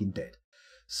be fucking dead.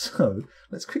 So,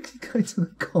 let's quickly go to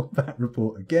the combat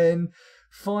report again.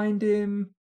 Find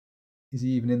him. Is he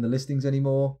even in the listings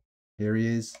anymore? Here he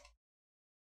is.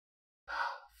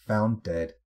 Found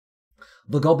dead.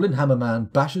 The Goblin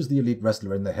Hammerman bashes the elite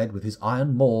wrestler in the head with his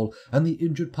iron maul, and the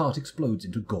injured part explodes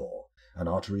into gore. An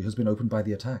artery has been opened by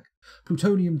the attack.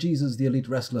 Plutonium Jesus, the elite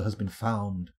wrestler, has been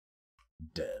found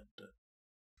dead.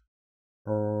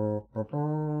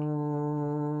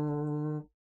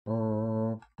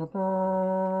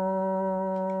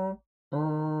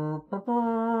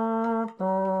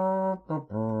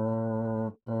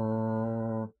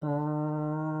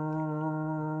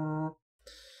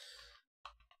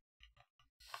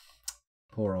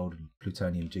 Poor old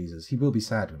Plutonium Jesus. He will be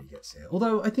sad when he gets here.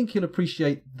 Although I think he'll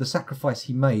appreciate the sacrifice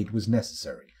he made was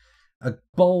necessary. A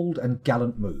bold and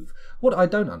gallant move. What I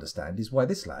don't understand is why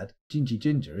this lad, Gingy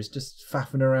Ginger, is just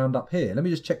faffing around up here. Let me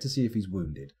just check to see if he's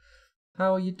wounded.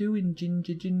 How are you doing,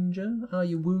 Ginger Ginger? Are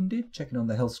you wounded? Checking on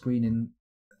the health screen in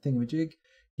Thingamajig.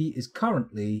 He is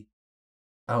currently...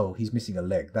 Oh, he's missing a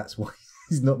leg. That's why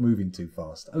he's not moving too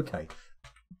fast. Okay.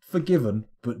 Forgiven,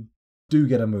 but do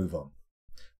get a move on.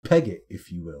 Peg it,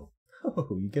 if you will.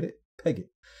 Oh, you get it? Peg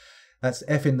it. That's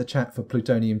F in the chat for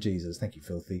Plutonium Jesus. Thank you,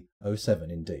 Filthy.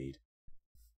 07 indeed.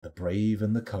 The brave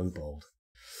and the kobold.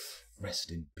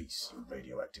 Rest in peace, you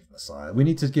radioactive messiah. We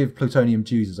need to give Plutonium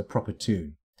Jesus a proper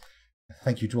tune.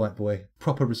 Thank you, Dwight Boy.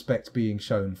 Proper respect being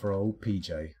shown for old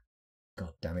PJ.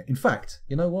 God damn it. In fact,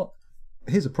 you know what?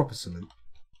 Here's a proper salute.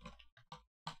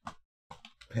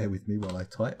 Bear with me while I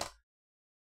type.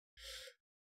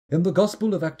 In the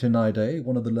Gospel of Actinidae,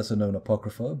 one of the lesser-known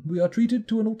Apocrypha, we are treated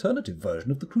to an alternative version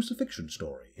of the crucifixion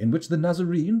story, in which the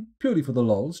Nazarene, purely for the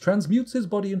lols, transmutes his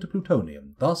body into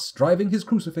plutonium, thus driving his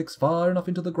crucifix far enough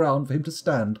into the ground for him to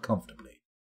stand comfortably.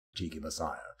 Cheeky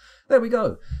Messiah. There we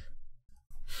go.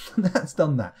 That's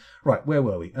done that. Right, where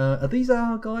were we? Are these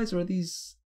our guys, or are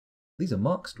these... These are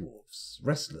Mark's dwarves,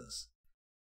 wrestlers,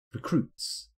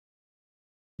 recruits.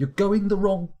 You're going the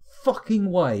wrong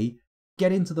fucking way.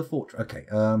 Get into the fortress. Okay,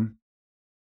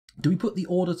 do we put the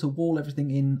order to wall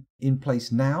everything in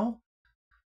place now?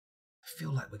 I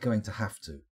feel like we're going to have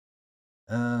to.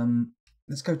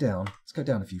 Let's go down. Let's go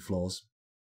down a few floors.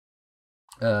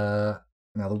 Now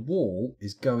the wall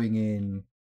is going in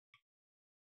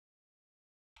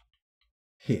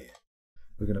here.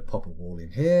 We're going to pop a wall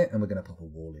in here, and we're going to pop a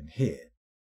wall in here.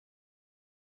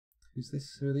 Who's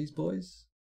this? Who are these boys?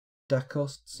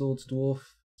 Dacost, Swords Dwarf,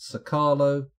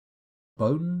 Sakalo,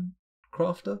 Bone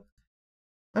Crafter,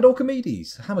 and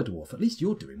Orchimedes, Hammer Dwarf. At least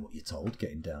you're doing what you're told,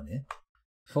 getting down here.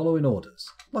 Following orders.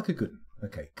 Like a good one.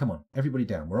 Okay, come on, everybody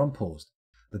down. We're unpaused.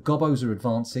 The gobos are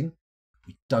advancing.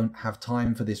 We don't have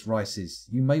time for this, Rices.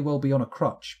 You may well be on a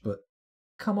crutch, but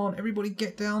come on, everybody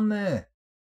get down there.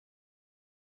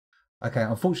 Okay,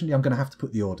 unfortunately, I'm going to have to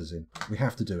put the orders in. We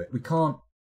have to do it. We can't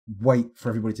wait for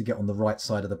everybody to get on the right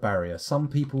side of the barrier. Some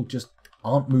people just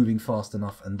aren't moving fast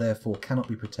enough and therefore cannot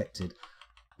be protected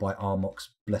by Armok's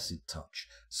blessed touch.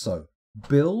 So,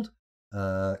 build,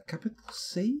 capital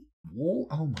C, wall.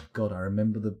 Oh my god, I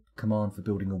remember the command for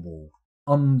building a wall.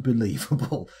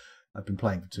 Unbelievable. I've been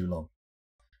playing for too long.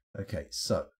 Okay,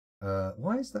 so,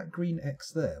 why is that green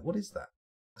X there? What is that?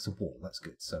 That's a wall, that's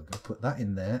good. So I'm going to put that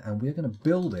in there, and we're going to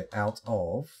build it out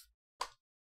of...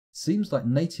 Seems like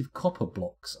native copper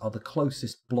blocks are the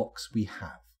closest blocks we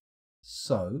have.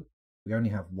 So, we only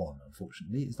have one,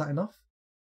 unfortunately. Is that enough?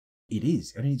 It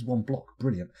is. It only needs one block.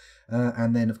 Brilliant.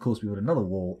 And then, of course, we got another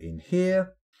wall in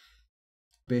here.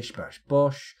 Bish, bash,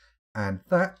 bosh. And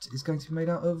that is going to be made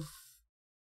out of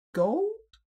gold?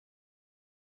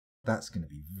 That's going to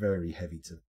be very heavy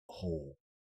to haul.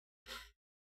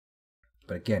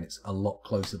 But again, it's a lot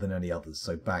closer than any others.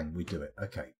 So bang, we do it.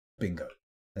 Okay, bingo.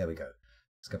 There we go.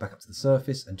 Let's go back up to the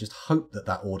surface and just hope that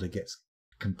that order gets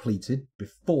completed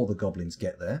before the goblins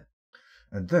get there.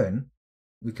 And then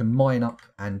we can mine up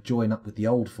and join up with the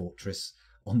old fortress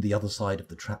on the other side of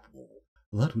the trap wall.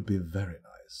 That would be very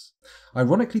nice.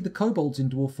 Ironically, the kobolds in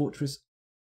Dwarf Fortress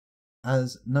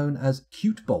as known as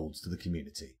cute bolds to the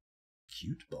community.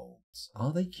 Cute bolds.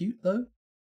 Are they cute though?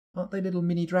 Aren't they little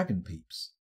mini dragon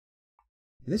peeps?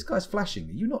 This guy's flashing.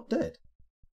 Are you not dead?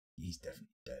 He's definitely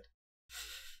dead.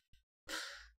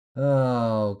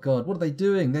 Oh, God. What are they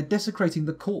doing? They're desecrating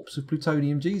the corpse of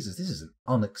Plutonium Jesus. This is an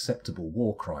unacceptable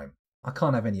war crime. I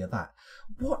can't have any of that.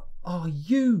 What are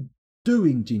you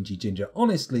doing, Gingy Ginger?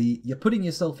 Honestly, you're putting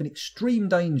yourself in extreme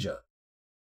danger.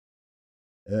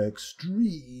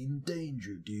 Extreme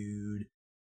danger, dude.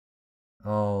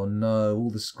 Oh, no. All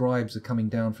the scribes are coming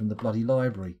down from the bloody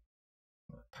library.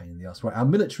 Pain in the ass. Right, our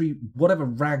military, whatever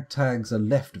ragtags are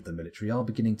left of the military, are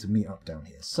beginning to meet up down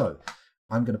here. So,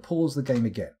 I'm going to pause the game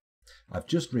again. I've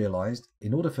just realised,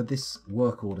 in order for this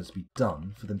work order to be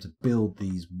done, for them to build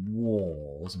these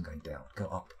walls, I'm going down, go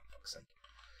up, for fuck's sake.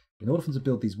 In order for them to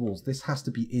build these walls, this has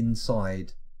to be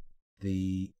inside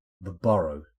the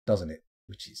burrow, doesn't it?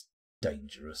 Which is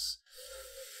dangerous.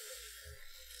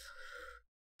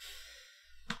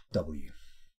 W.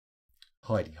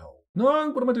 Hidey hole. No,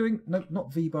 what am I doing? No,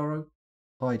 not V burrow.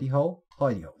 Hidey hole.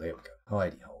 Hidey hole. There we go.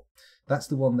 Hidey hole. That's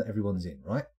the one that everyone's in,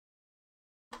 right?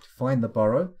 Find the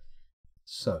burrow.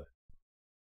 So.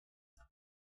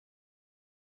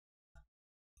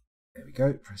 There we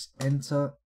go. Press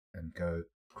enter and go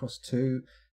across 2.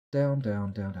 Down,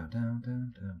 down, down, down, down, down,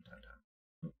 down, down,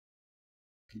 down.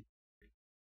 Keep.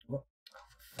 What? Oh,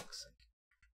 for fuck's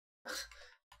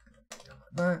sake. Down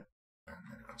like that. And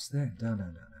then across there. Down,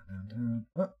 down, down, down, down,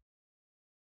 down. Up.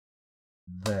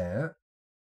 There.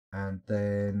 And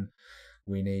then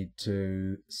we need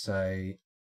to say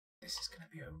this is going to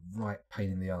be a right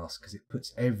pain in the ass because it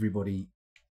puts everybody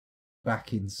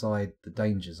back inside the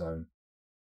danger zone.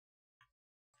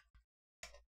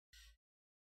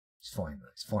 It's fine though,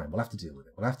 it's fine. We'll have to deal with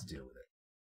it. We'll have to deal with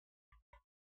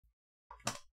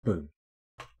it. Boom.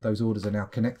 Those orders are now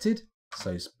connected.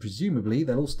 So presumably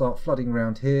they'll all start flooding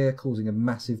around here, causing a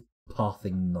massive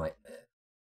pathing nightmare.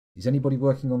 Is anybody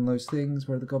working on those things?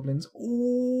 Where are the goblins?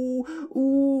 Ooh,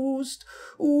 oost,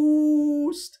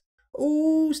 oost,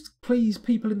 oost. Please,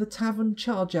 people in the tavern,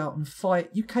 charge out and fight.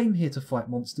 You came here to fight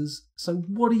monsters, so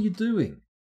what are you doing?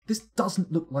 This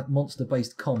doesn't look like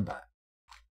monster-based combat.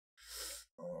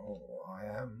 Oh, I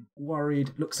am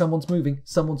worried. Look, someone's moving.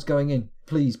 Someone's going in.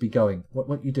 Please be going. What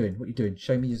are you doing? What are you doing?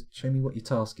 Show me what your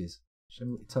task is. Show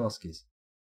me what your task is.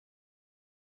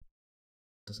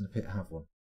 Doesn't appear to have one.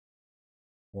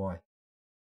 Why?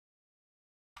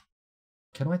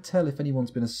 Can I tell if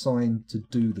anyone's been assigned to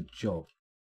do the job?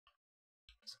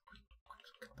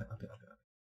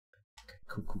 Okay,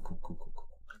 cool.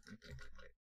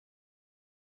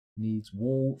 Needs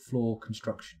wall, floor,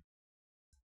 construction.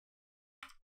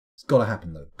 It's gotta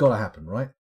happen though. Gotta happen, right?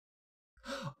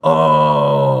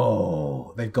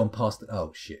 Oh! They've gone past the...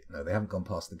 Oh, shit. No, they haven't gone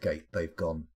past the gate. They've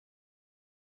gone...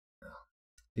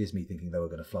 Here's me thinking they were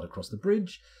going to flood across the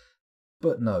bridge.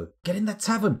 But no. Get in that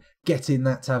tavern! Get in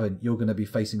that tavern! You're going to be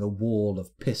facing a wall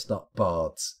of pissed up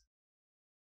bards.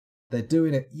 They're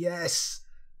doing it. Yes!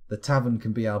 The tavern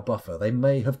can be our buffer. They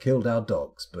may have killed our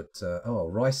dogs, but... oh,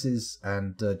 Rices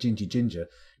and Gingy Ginger.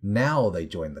 Now they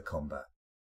join the combat.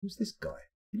 Who's this guy?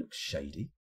 He looks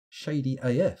shady. Shady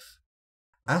AF.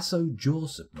 Asso Jaw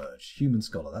Submerged. Human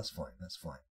Scholar. That's fine. That's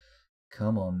fine.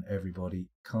 Come on, everybody.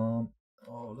 Calm.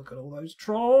 Oh, look at all those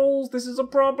trolls. This is a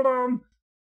problem.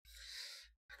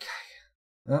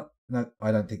 Okay. Oh, no,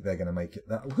 I don't think they're going to make it.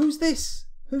 Who's this?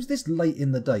 Who's this late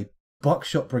in the day?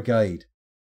 Buckshot Brigade.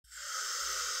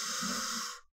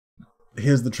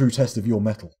 Here's the true test of your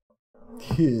metal.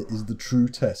 Here is the true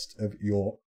test of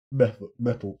your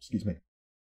metal. Excuse me.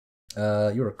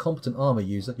 You're a competent armor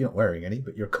user. You're not wearing any,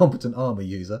 but you're a competent armor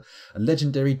user. A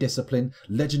legendary discipline,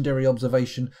 legendary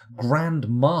observation, grand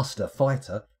master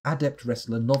fighter, adept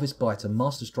wrestler, novice biter,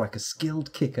 master striker,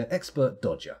 skilled kicker, expert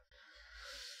dodger.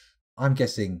 I'm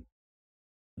guessing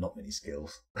not many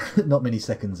skills, not many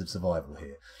seconds of survival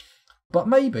here. But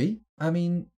maybe,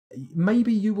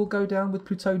 maybe you will go down with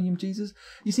Plutonium Jesus.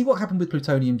 You see what happened with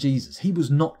Plutonium Jesus? He was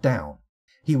knocked down.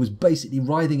 He was basically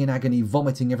writhing in agony,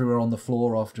 vomiting everywhere on the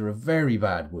floor after a very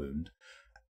bad wound.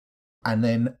 And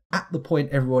then at the point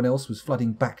everyone else was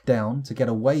flooding back down to get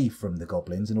away from the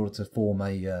goblins in order to form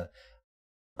a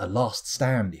last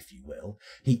stand, if you will,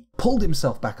 he pulled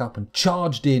himself back up and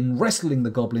charged in, wrestling the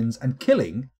goblins and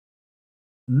killing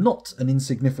not an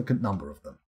insignificant number of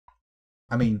them.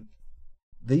 I mean,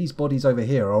 these bodies over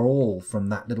here are all from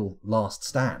that little last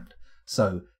stand.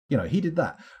 So... you know, he did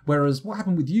that. Whereas what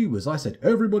happened with you was I said,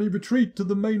 everybody retreat to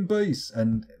the main base.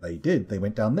 And they did. They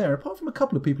went down there, apart from a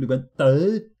couple of people who went,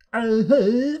 and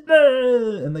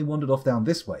they wandered off down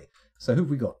this way. So who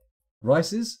have we got?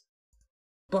 Rices,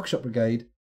 Buckshot Brigade,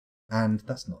 and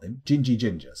that's not him, Gingy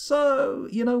Ginger. So,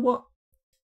 you know what?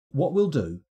 What we'll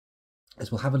do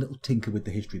is we'll have a little tinker with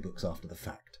the history books after the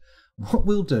fact. What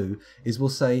we'll do is we'll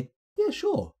say, yeah,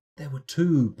 sure, there were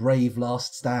 2 brave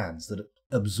last stands that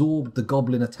absorbed the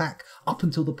goblin attack up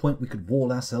until the point we could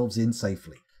wall ourselves in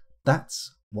safely.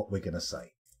 That's what we're going to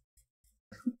say.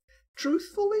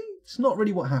 Truthfully, it's not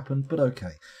really what happened, but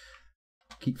okay.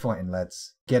 Keep fighting,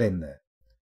 lads. Get in there.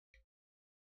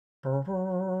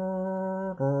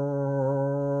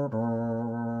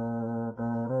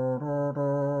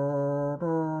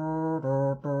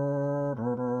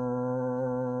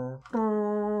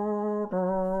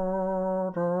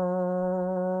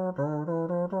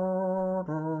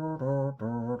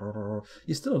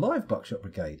 You're still alive, Buckshot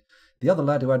Brigade. The other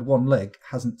lad who had 1 leg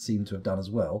hasn't seemed to have done as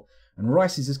well. And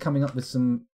Rices is coming up with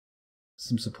some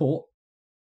support.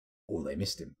 Oh, they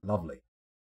missed him. Lovely.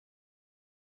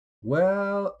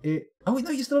 Well, oh, wait,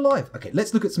 no, you're still alive. Okay,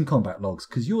 let's look at some combat logs,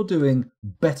 because you're doing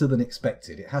better than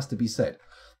expected, it has to be said.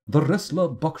 The wrestler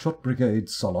Buckshot Brigade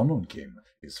Solononkim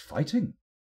is fighting.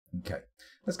 Okay,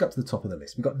 let's go up to the top of the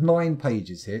list. We've got 9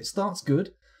 pages here. It starts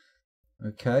good.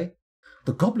 Okay.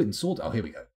 The Goblin Sword... oh, here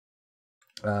we go.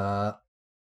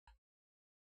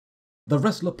 The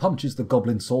wrestler punches the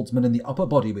goblin swordsman in the upper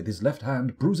body with his left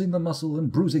hand, bruising the muscle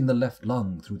and bruising the left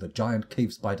lung through the giant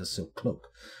cave spider silk cloak.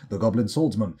 The goblin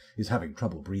swordsman is having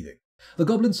trouble breathing. The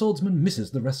goblin swordsman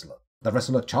misses the wrestler. The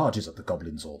wrestler charges at the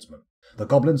goblin swordsman. The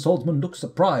goblin swordsman looks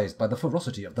surprised by the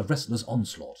ferocity of the wrestler's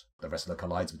onslaught. The wrestler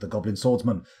collides with the goblin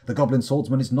swordsman. The goblin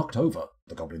swordsman is knocked over.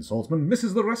 The goblin swordsman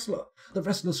misses the wrestler. The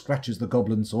wrestler scratches the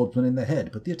goblin swordsman in the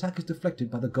head, but the attack is deflected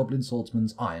by the goblin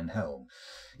swordsman's iron helm.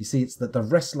 You see, it's that the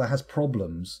wrestler has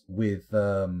problems with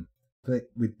the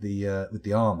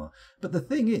armor. But the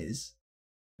thing is,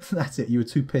 that's it, you were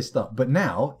too pissed up. But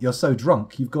now, you're so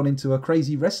drunk, you've gone into a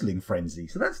crazy wrestling frenzy.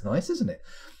 So that's nice, isn't it?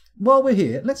 While we're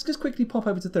here, let's just quickly pop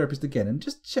over to Therapist again and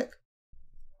just check.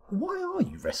 Why are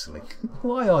you wrestling?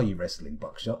 Why are you wrestling,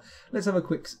 Buckshot? Let's have a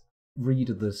quick read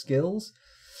of the skills.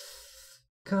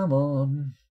 Come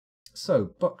on.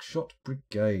 So, Buckshot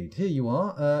Brigade. Here you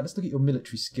are. Let's look at your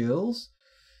military skills.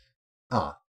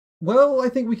 Well, I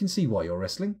think we can see why you're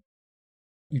wrestling.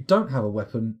 You don't have a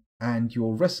weapon, and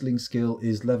your wrestling skill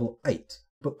is level 8.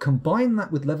 But combine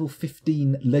that with level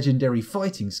 15 legendary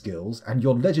fighting skills and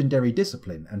your legendary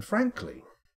discipline, and frankly,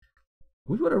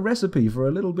 we've got a recipe for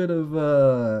a little bit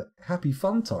of happy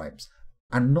fun times.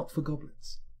 And not for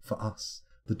goblins. For us,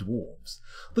 the dwarves,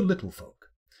 the little folk.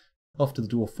 Off to the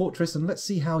dwarf fortress, and let's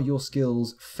see how your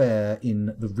skills fare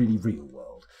in the really real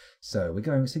world. So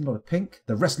we're seeing a lot of pink.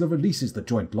 The wrestler releases the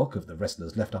joint lock of the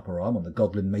wrestler's left upper arm on the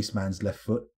goblin mace man's left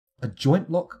foot. A joint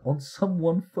lock on some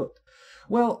one foot.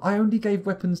 Well, I only gave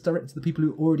weapons directed to the people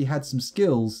who already had some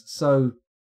skills, so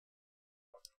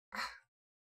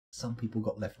some people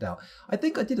got left out. I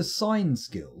think I did assign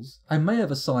skills. I may have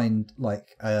assigned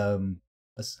like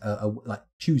like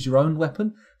choose your own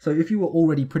weapon. So if you were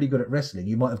already pretty good at wrestling,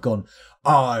 you might have gone,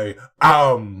 I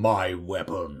am my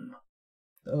weapon.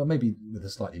 Maybe with a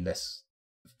slightly less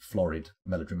florid,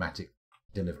 melodramatic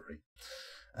delivery.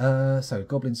 So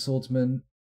goblin swordsman,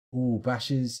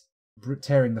 bashes,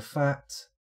 tearing the fat.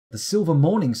 The silver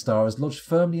morning star is lodged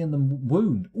firmly in the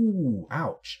wound.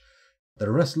 Ouch. The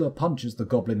wrestler punches the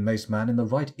goblin mace man in the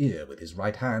right ear with his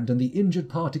right hand, and the injured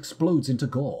part explodes into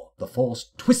gore. The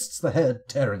force twists the head,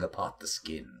 tearing apart the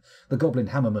skin. The goblin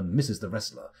hammerman misses the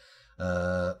wrestler.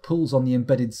 Pulls on the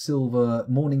embedded silver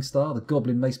morning star. The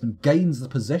goblin maceman gains the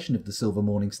possession of the silver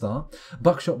morning star.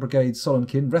 Buckshot Brigade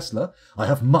Solemkin wrestler. I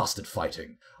have mastered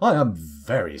fighting. I am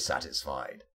very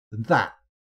satisfied. That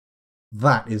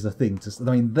is a thing to...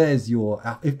 I mean, there's your...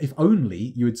 If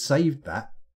only you had saved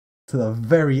that to the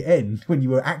very end when you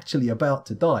were actually about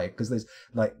to die, because there's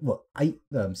like, what,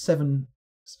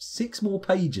 6 more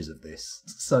pages of this.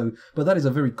 So, but that is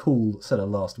a very cool set of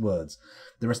last words.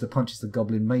 The wrestler punches the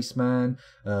goblin mace man,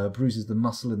 bruises the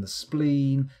muscle in the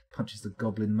spleen, punches the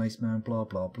goblin mace man, blah,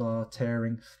 blah, blah,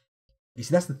 tearing. You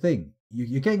see, that's the thing.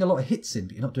 You're getting a lot of hits in,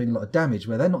 but you're not doing a lot of damage,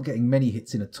 where they're not getting many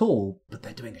hits in at all, but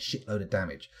they're doing a shitload of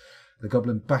damage. The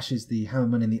goblin bashes the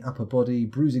hammerman in the upper body,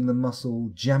 bruising the muscle,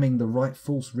 jamming the right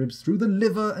false ribs through the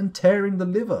liver and tearing the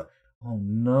liver. Oh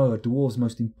no, a dwarf's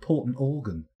most important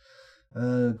organ.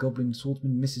 Goblin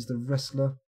swordsman misses the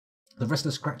wrestler. The wrestler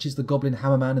scratches the goblin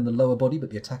hammerman in the lower body, but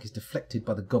the attack is deflected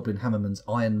by the goblin hammerman's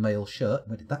iron mail shirt.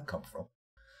 Where did that come from?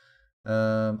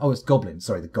 It's goblin.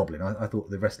 Sorry, the goblin. I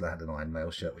thought the wrestler had an iron mail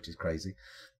shirt, which is crazy.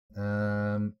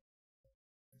 It's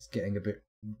getting a bit...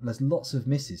 There's lots of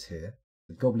misses here.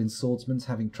 The goblin swordsman's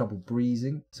having trouble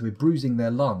breathing, so we're bruising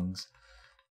their lungs.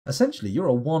 Essentially, you're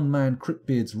a one-man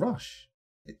Cryptbeards rush.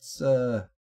 It's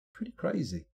pretty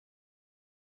crazy.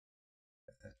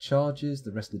 Charges,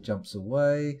 the wrestler jumps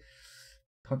away,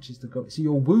 punches the goblin. So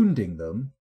you're wounding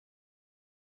them,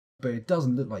 but it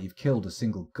doesn't look like you've killed a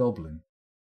single goblin.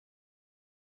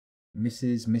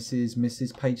 Misses,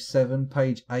 page 7,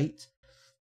 page 8.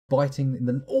 Biting in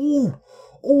the...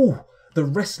 The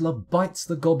wrestler bites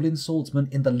the goblin swordsman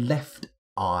in the left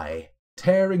eye,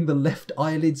 tearing the left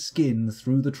eyelid skin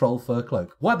through the troll fur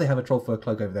cloak. Why'd they have a troll fur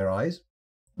cloak over their eyes?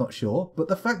 Not sure, but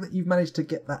the fact that you've managed to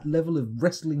get that level of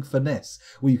wrestling finesse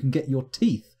where you can get your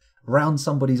teeth round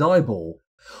somebody's eyeball.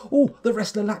 The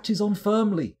wrestler latches on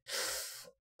firmly.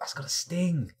 That's got a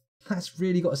sting. That's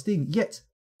really got a sting. Yet,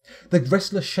 the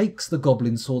wrestler shakes the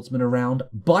goblin swordsman around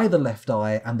by the left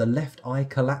eye, and the left eye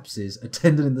collapses. A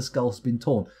tendon in the skull has been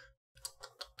torn.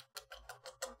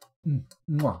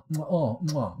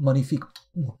 Magnifique.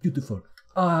 Beautiful.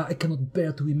 I cannot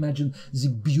bear to imagine the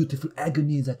beautiful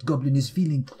agony that goblin is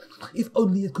feeling. If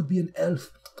only it could be an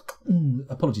elf.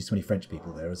 Apologies to any French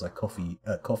people there as I copy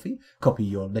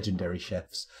your legendary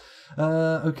chefs.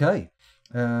 Okay.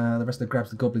 The wrestler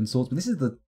grabs the goblin swordsman. This is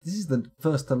the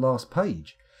first to last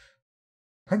page.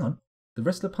 Hang on. The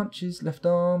wrestler punches left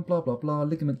arm, blah blah blah,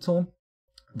 ligament torn.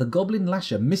 The goblin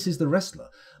lasher misses the wrestler.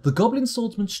 The goblin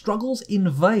swordsman struggles in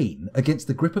vain against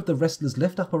the grip of the wrestler's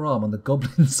left upper arm on the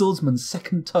goblin swordsman's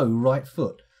second toe right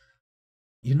foot.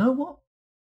 You know what?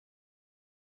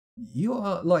 You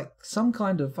are like some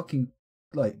kind of fucking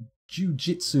like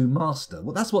jiu-jitsu master.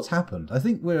 Well, that's what's happened. I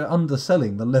think we're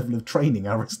underselling the level of training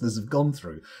our wrestlers have gone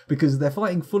through, because they're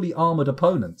fighting fully armoured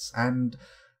opponents and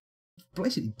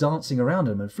basically dancing around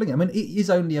them and flinging. I mean, it is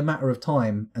only a matter of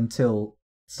time until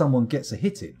someone gets a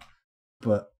hit in,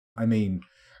 but I mean,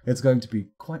 it's going to be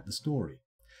quite the story.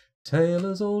 Tale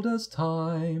as old as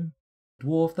time,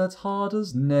 dwarf that's hard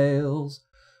as nails,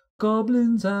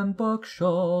 goblins and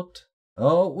buckshot.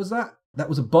 Oh, what was that? That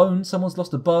was a bone. Someone's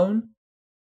lost a bone.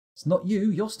 It's not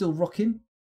you. You're still rocking.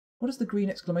 What does the green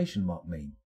exclamation mark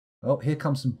mean? Oh, here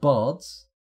comes some bards.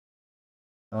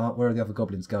 Where are the other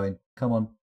goblins going? Come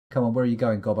on. Come on, where are you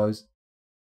going, gobbos?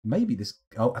 Maybe this...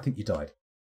 Oh, I think you died.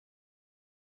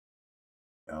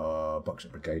 Oh,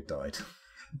 Buckshot Brigade died.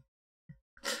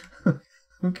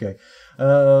 Okay.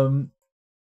 How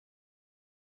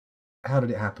did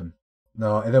it happen?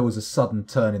 No, there was a sudden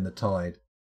turn in the tide.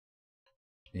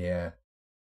 Yeah.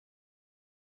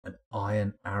 An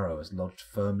iron arrow has lodged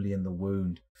firmly in the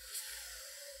wound.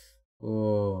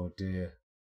 Oh, dear.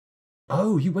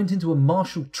 Oh, you went into a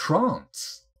martial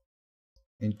trance.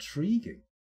 Intriguing.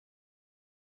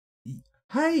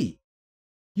 Hey!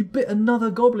 You bit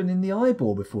another goblin in the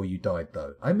eyeball before you died,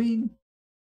 though. I mean,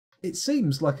 it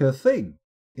seems like a thing.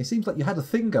 It seems like you had a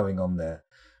thing going on there.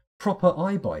 Proper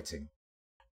eye-biting.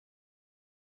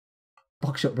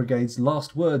 Buckshot Brigade's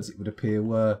last words, it would appear,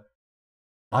 were,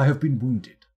 "I have been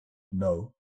wounded."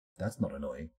 No, that's not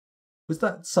annoying. Was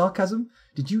that sarcasm?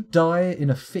 Did you die in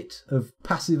a fit of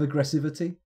passive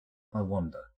aggressivity? I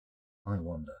wonder. I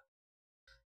wonder.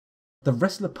 The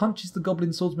wrestler punches the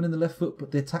goblin swordsman in the left foot,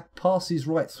 but the attack passes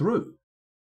right through.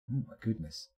 Oh my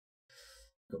goodness.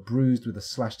 Got bruised with a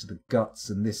slash to the guts,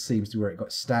 and this seems to be where it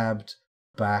got stabbed,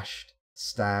 bashed,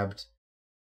 stabbed.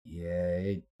 Yeah,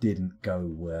 it didn't go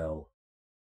well.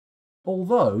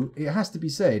 Although, it has to be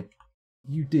said,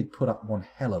 you did put up one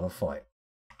hell of a fight.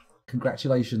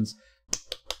 Congratulations.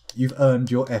 You've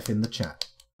earned your F in the chat.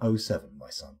 07, my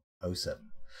son.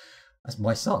 07. That's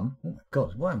my son? Oh my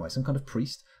god, why am I some kind of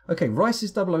priest? Okay, Rice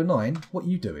is 009. What are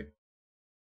you doing?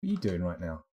 What are you doing right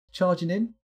now? Charging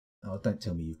in? Oh, don't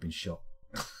tell me you've been shot.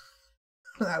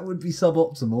 That would be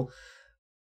suboptimal.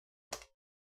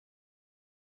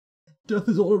 Death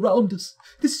is all around us.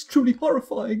 This is truly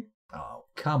horrifying. Oh,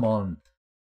 come on.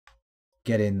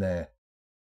 Get in there.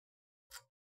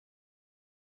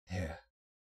 Yeah.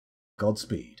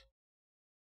 Godspeed.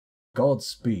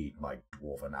 Godspeed, my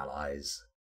dwarven allies.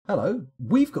 Hello,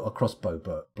 we've got a crossbow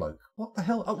bloke. What the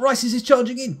hell? Oh, Rice's is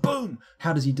charging in. Boom!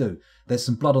 How does he do? There's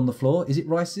some blood on the floor. Is it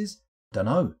Rice's?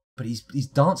 Dunno. But he's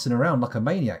dancing around like a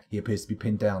maniac. He appears to be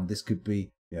pinned down. This could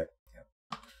be... Yeah.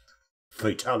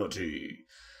 Fatality.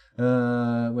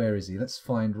 Where is he? Let's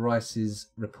find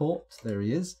Rice's report. There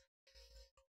he is.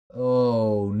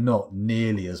 Oh, not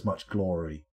nearly as much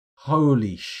glory.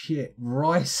 Holy shit.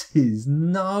 Rice's.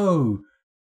 No!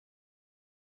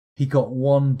 He got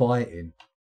one bite in.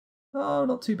 Oh,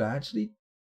 not too bad, actually.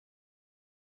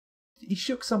 He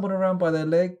shook someone around by their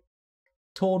leg,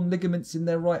 torn ligaments in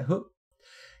their right hook.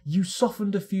 You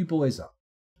softened a few boys up.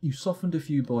 You softened a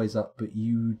few boys up, but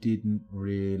you didn't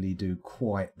really do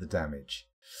quite the damage.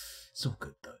 It's all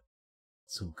good, though.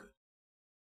 It's all good.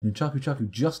 Nunchaku Chaku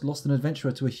just lost an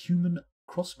adventurer to a human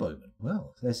crossbowman.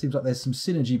 Well, there seems like there's some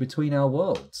synergy between our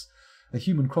worlds. A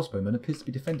human crossbowman appears to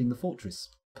be defending the fortress,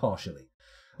 partially.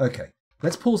 Okay.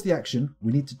 Let's pause the action.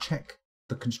 We need to check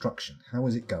the construction. How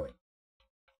is it going?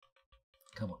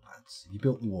 Come on, lads. You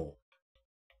built the wall.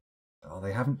 Oh,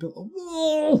 they haven't built the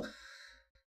wall!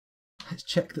 Let's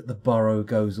check that the burrow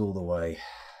goes all the way.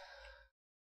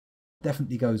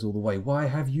 Definitely goes all the way. Why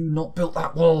have you not built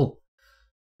that wall?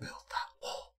 Build that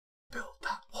wall. Build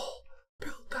that wall.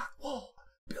 Build that wall.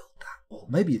 Build that wall.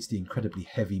 Maybe it's the incredibly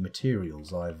heavy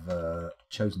materials I've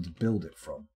chosen to build it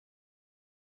from.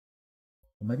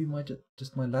 Or maybe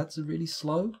just my lads are really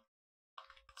slow?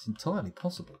 It's entirely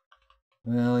possible.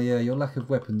 Well, yeah, your lack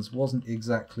of weapons wasn't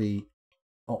exactly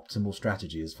optimal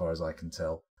strategy as far as I can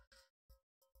tell.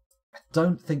 I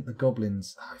don't think the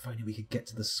goblins... Oh, if only we could get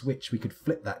to the switch, we could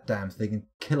flip that damn thing and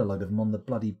kill a load of them on the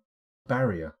bloody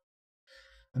barrier.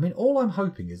 I mean, all I'm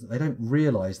hoping is that they don't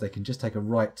realise they can just take a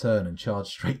right turn and charge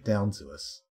straight down to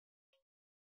us.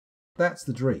 That's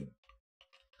the dream.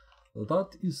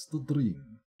 That is the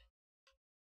dream.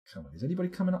 Come on, is anybody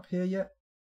coming up here yet?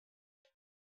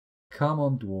 Come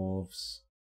on, dwarves.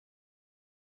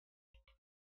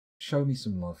 Show me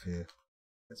some love here.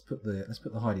 Let's put the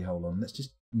hidey hole on. Let's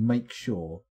just make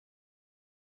sure.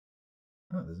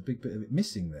 Oh, there's a big bit of it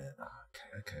missing there.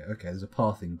 Oh, okay. There's a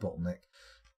pathing bottleneck.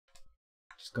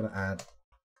 Just got to add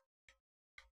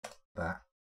that.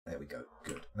 There we go.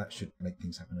 Good. That should make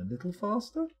things happen a little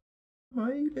faster.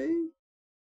 Maybe.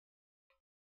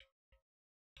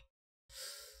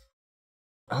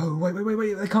 Oh,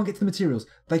 wait. They can't get to the materials.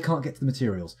 They can't get to the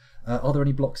materials. Are there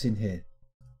any blocks in here?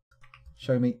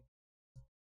 Show me.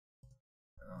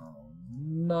 Oh,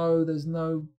 no, there's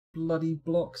no bloody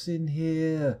blocks in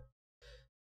here.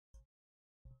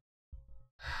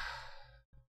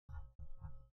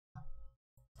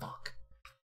 Fuck.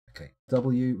 Okay,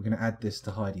 W, we're going to add this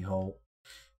to hidey hole.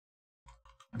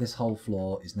 This whole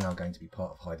floor is now going to be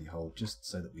part of hidey hole, just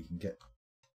so that we can get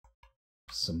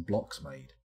some blocks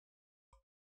made.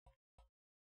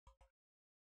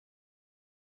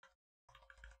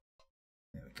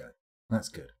 There we go. That's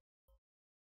good.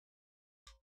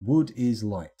 Wood is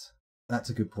light. That's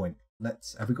a good point.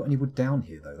 Have we got any wood down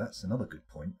here though? That's another good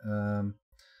point.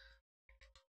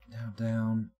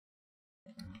 Down.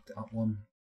 Up one.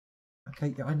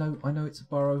 Okay, yeah, I know it's a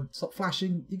burrow. Stop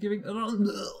flashing. You're giving.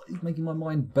 It's making my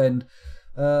mind bend.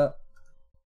 Okay.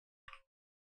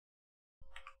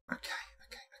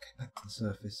 Back to the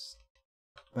surface.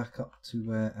 Back up to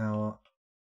where our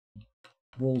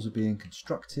walls are being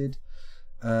constructed.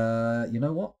 You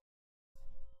know what?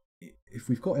 If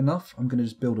we've got enough, I'm going to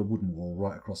just build a wooden wall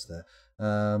right across there.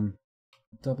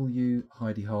 W,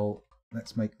 hidey hole.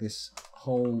 Let's make this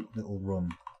whole little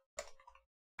room.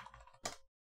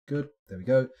 Good. There we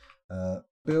go.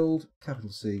 Build,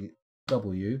 capital C,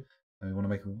 W. And we want to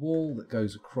make a wall that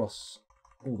goes across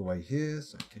all the way here.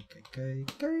 So K.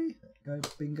 There we go.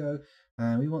 Bingo.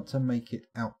 And we want to make it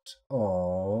out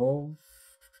of...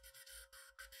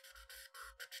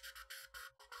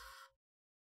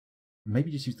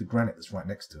 Maybe just use the granite that's right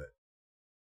next to it.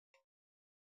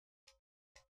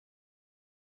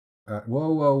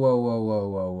 Whoa.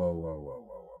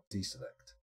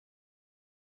 Deselect.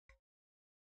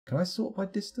 Can I sort by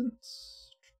distance?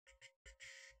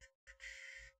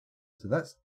 So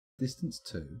that's distance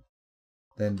 2.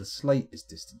 Then the slate is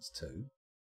distance 2.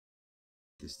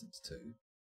 Distance 2.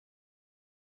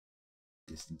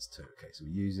 Distance 2. Okay, so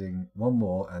we're using one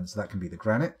more, and so that can be the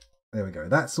granite. There we go.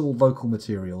 That's all local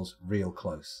materials, real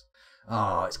close.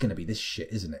 Ah, it's going to be this shit,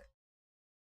 isn't it?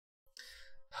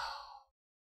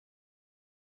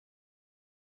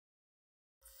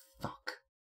 Fuck.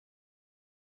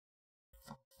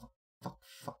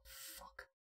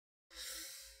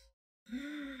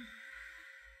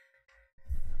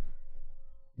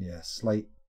 Yeah, slate.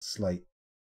 It's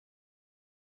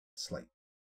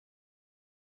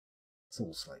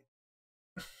all slate.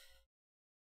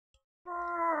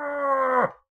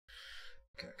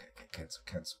 Okay,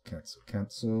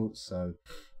 cancel. So,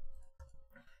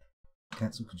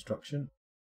 cancel construction.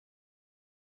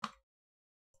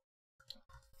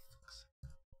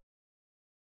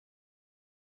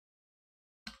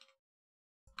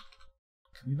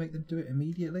 Can we make them do it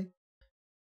immediately?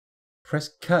 Press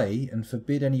K and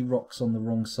forbid any rocks on the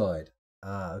wrong side.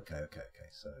 Ah, okay.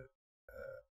 So,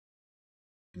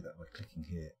 do that by clicking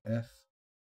here. F.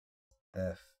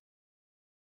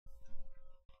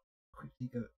 Quickly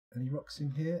go. Any rocks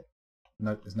in here?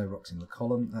 No, there's no rocks in the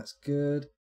column. That's good.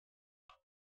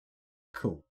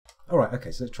 Cool. All right.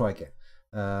 Okay. So let's try again.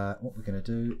 What we're going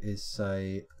to do is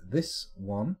say this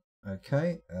one.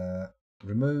 Okay.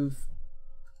 Remove.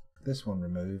 This one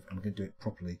remove. I'm going to do it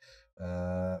properly.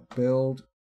 Build.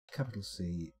 Capital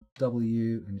C.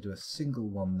 W. We're going to do a single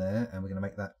one there, and we're going to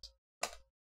make that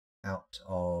out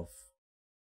of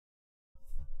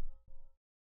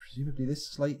presumably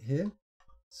this slate here.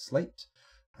 Slate,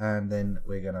 and then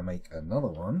we're going to make another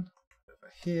one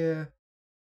over here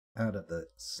out of the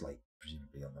slate,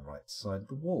 presumably on the right side of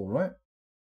the wall, right?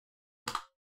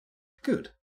 Good,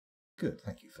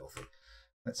 thank you, Filthy.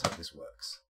 Let's hope this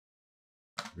works.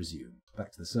 Resume.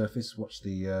 Back to the surface, watch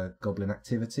the goblin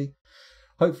activity.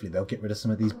 Hopefully they'll get rid of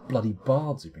some of these bloody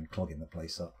bards who've been clogging the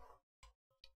place up.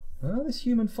 Well, this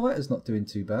human fighter's not doing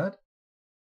too bad.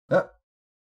 Ah.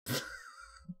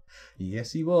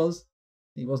 Yes, he was.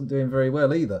 He wasn't doing very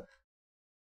well either.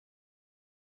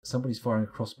 Somebody's firing a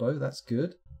crossbow, that's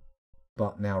good.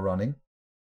 But now running.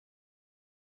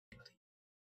 Bloody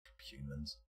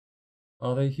humans.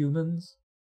 Are they humans?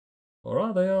 Or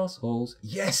are they assholes?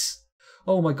 Yes!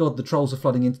 Oh my god, the trolls are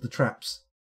flooding into the traps.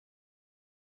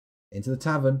 Into the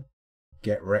tavern.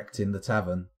 Get wrecked in the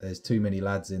tavern. There's too many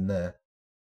lads in there.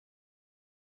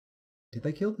 Did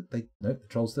they kill them? Nope, the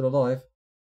troll's still alive.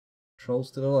 Troll's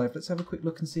still alive. Let's have a quick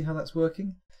look and see how that's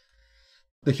working.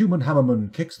 The human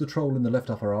hammerman kicks the troll in the left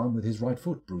upper arm with his right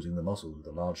foot, bruising the muscles with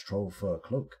a large troll fur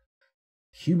cloak.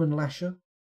 Human lasher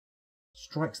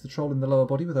strikes the troll in the lower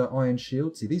body with her iron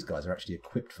shield. See, these guys are actually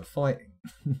equipped for fighting.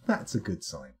 That's a good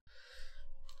sign.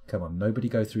 Come on, nobody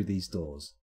go through these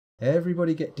doors.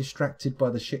 Everybody get distracted by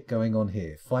the shit going on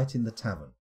here. Fight in the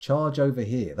tavern. Charge over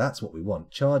here. That's what we want.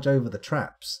 Charge over the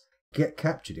traps. Get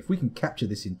captured. If we can capture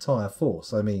this entire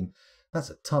force, I mean, that's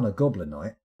a ton of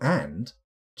Goblinite and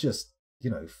just, you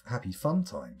know, happy fun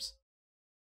times.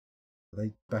 Are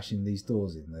they bashing these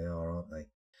doors in? They are, aren't they?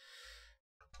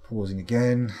 Pausing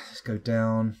again. Let's go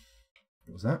down.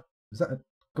 What was that? Was that a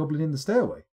goblin in the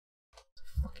stairway? It's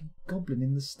a fucking goblin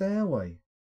in the stairway.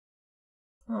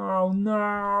 Oh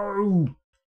no!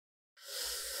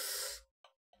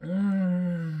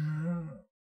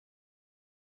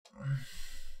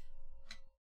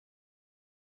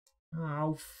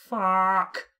 Oh,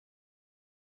 fuck.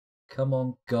 Come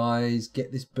on, guys.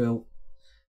 Get this built.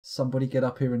 Somebody get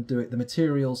up here and do it. The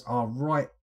materials are right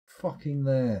fucking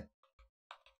there.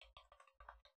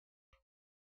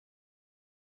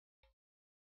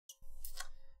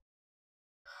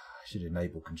 I should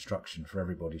enable construction for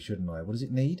everybody, shouldn't I? What does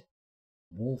it need?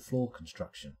 Wall floor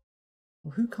construction.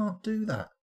 Well, who can't do that?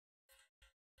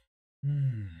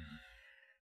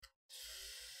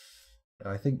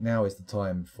 I think now is the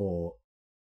time for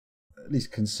at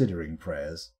least considering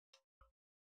prayers.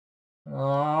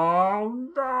 Oh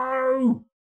no!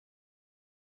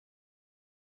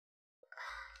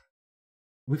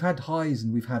 We've had highs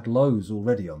and we've had lows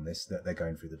already on this, that they're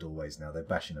going through the doorways now. They're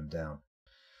bashing them down.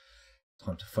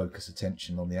 Time to focus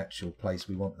attention on the actual place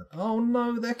we want them. Oh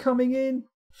no, they're coming in!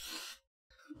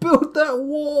 Build that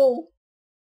wall!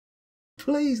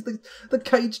 Please, the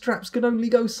cage traps can only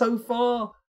go so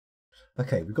far.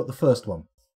 Okay, we've got the first one.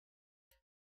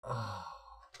 Oh,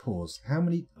 pause.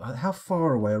 How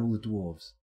far away are all the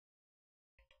dwarves?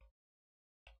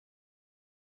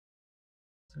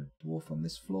 Is there a dwarf on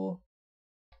this floor?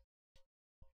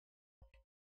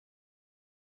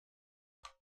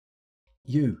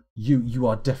 You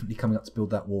are definitely coming up to build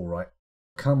that wall, right?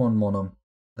 Come on, Monom.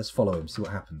 Let's follow him, see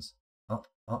what happens. Up,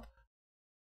 up.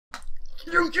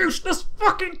 You useless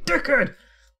fucking dickhead!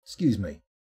 Excuse me.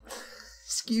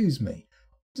 Excuse me.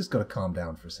 Just got to calm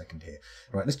down for a second here.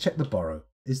 Right, let's check the burrow.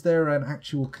 Is there an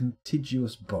actual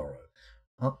contiguous burrow?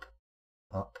 Up,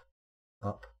 up,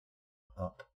 up,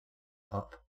 up,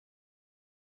 up,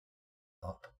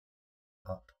 up,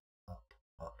 up, up,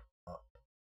 up, up.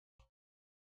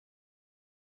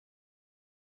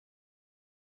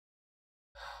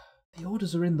 The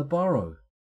orders are in the burrow.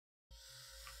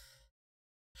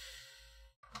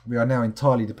 We are now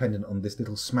entirely dependent on this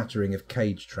little smattering of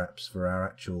cage traps for our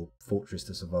actual fortress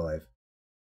to survive.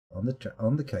 On the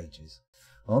cages.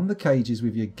 On the cages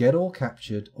with your get all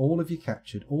captured, all of you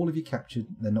captured, all of you captured.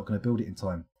 They're not going to build it in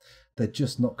time. They're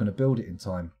just not going to build it in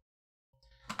time.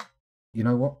 You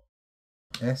know what?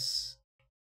 S-A-C?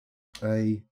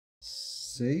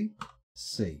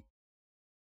 C.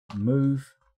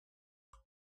 Move.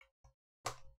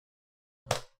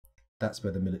 That's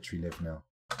where the military live now.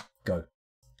 Go.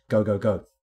 Go, go, go.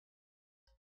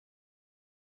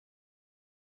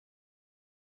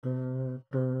 What are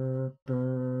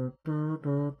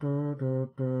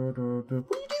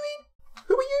you doing?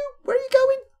 Who are you? Where are you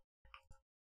going?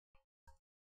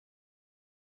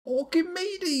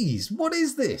 Archimedes! What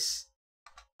is this?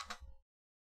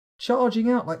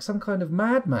 Charging out like some kind of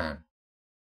madman.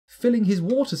 Filling his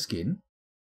water skin.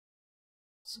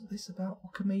 What's all this about,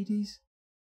 Archimedes?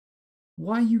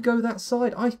 Why you go that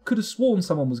side? I could have sworn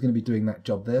someone was going to be doing that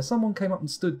job there. Someone came up and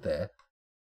stood there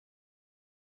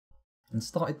and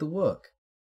started the work.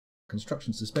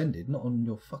 Construction suspended. Not on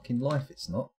your fucking life, it's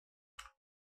not.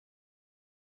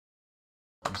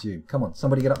 Resume. Come on,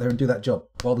 somebody get up there and do that job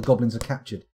while the goblins are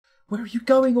captured. Where are you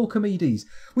going, Archimedes?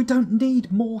 We don't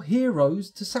need more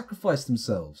heroes to sacrifice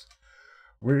themselves.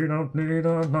 We don't need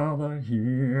another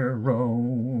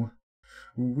hero.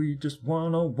 We just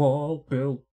want a wall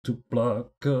built to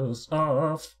block us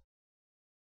off.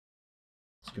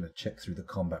 Just going to check through the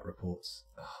combat reports.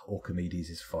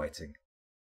 Archimedes is fighting.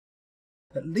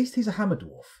 At least he's a hammer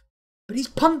dwarf. But he's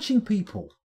punching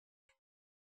people.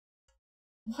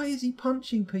 Why is he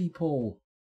punching people?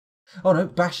 Oh no,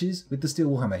 bashes with the steel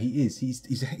warhammer. He is.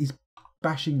 He's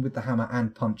bashing with the hammer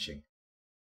and punching.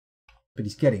 But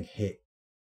he's getting hit.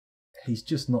 He's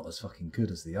just not as fucking good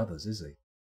as the others, is he?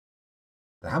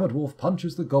 The hammer dwarf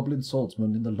punches the goblin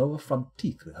swordsman in the lower front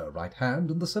teeth with her right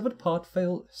hand, and the severed part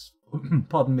sails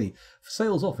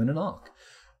off in an arc.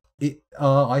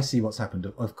 I see what's happened.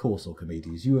 Of course,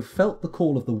 Archimedes. You have felt the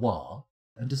call of the War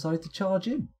and decided to charge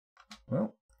in.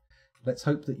 Well, let's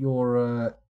hope that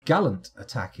your gallant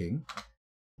attacking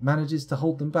manages to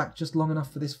hold them back just long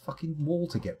enough for this fucking wall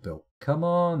to get built. Come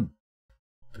on.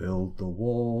 Build the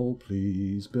wall,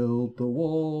 please, build the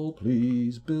wall,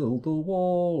 please, build the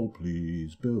wall,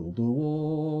 please, build the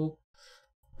wall.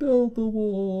 Build the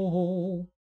wall,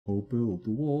 oh build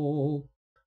the wall,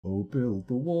 oh build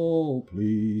the wall,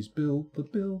 please, build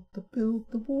the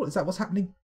wall. Is that what's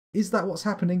happening? Is that what's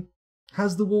happening?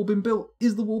 Has the wall been built?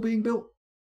 Is the wall being built?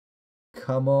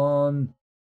 Come on.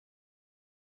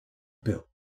 Build,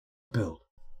 build,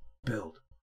 build,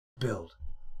 build,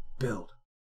 build,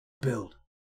 build.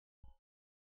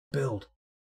 Build,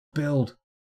 build,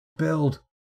 build,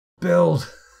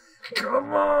 build.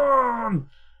 Come on!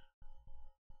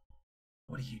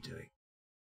 What are you doing?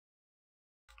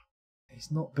 He's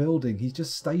not building, he's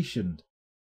just stationed.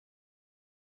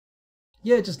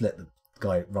 Yeah, just let the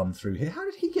guy run through here. How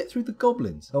did he get through the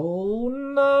goblins? Oh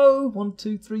no! 1,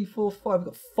 2, 3, 4, 5. We've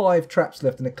got 5 traps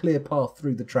left and a clear path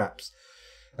through the traps.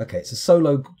 Okay, it's a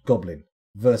solo goblin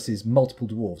versus multiple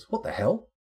dwarves. What the hell?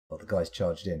 Oh, the guy's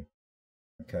charged in.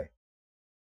 Okay.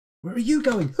 Where are you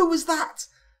going? Who was that?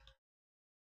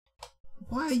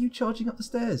 Why are you charging up the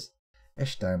stairs?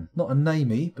 Eshtam. Not a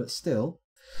namey, but still.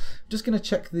 Just going to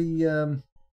check the...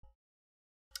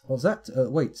 What's that?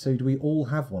 Wait, so do we all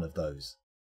have one of those?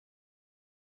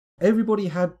 Everybody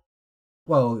had...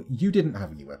 Well, you didn't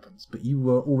have any weapons, but you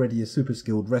were already a super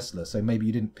skilled wrestler, so maybe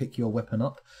you didn't pick your weapon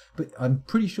up. But I'm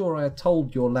pretty sure I had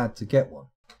told your lad to get one.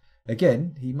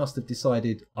 Again, he must have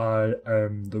decided, I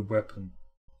am the weapon.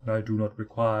 I do not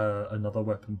require another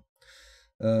weapon.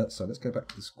 So let's go back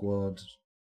to the squad.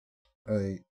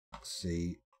 A,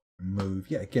 C, move.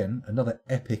 Yet again, another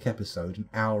epic episode, an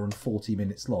hour and 40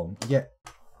 minutes long, yet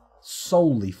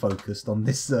solely focused on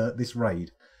this this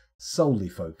raid. Solely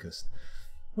focused.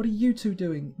 What are you two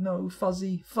doing? No,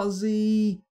 Fuzzy,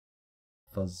 Fuzzy!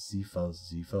 Fuzzy,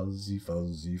 fuzzy, fuzzy,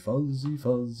 fuzzy, fuzzy,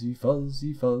 fuzzy,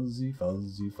 fuzzy, fuzzy, fuzzy,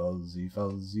 fuzzy, fuzzy,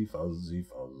 fuzzy, fuzzy,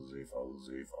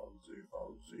 fuzzy,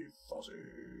 fuzzy, fuzzy.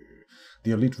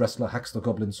 The elite wrestler hacks the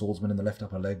goblin swordsman in the left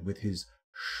upper leg with his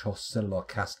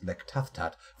Shoselokast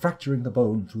Lektathtat, fracturing the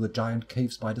bone through the giant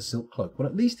cave spider silk cloak. Well,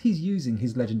 at least he's using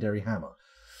his legendary hammer.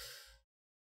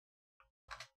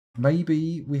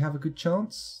 Maybe we have a good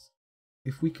chance.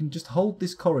 If we can just hold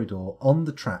this corridor on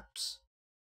the traps,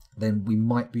 then we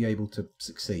might be able to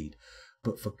succeed.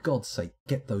 But for God's sake,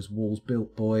 get those walls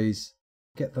built, boys.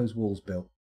 Get those walls built.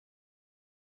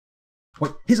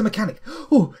 Wait, here's a mechanic.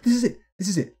 Oh, this is it. This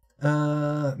is it.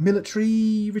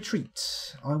 Military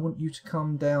retreat. I want you to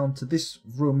come down to this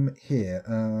room here.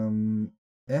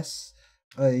 S,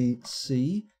 A,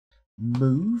 C.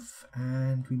 Move.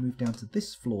 And we move down to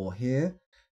this floor here.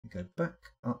 We go back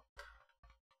up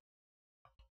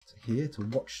to here to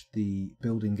watch the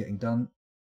building getting done.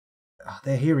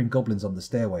 They're hearing goblins on the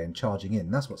stairway and charging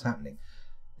in. That's what's happening.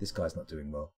 This guy's not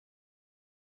doing well.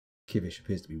 Kivish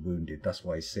appears to be wounded. That's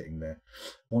why he's sitting there.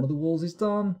 One of the walls is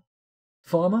done.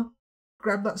 Farmer,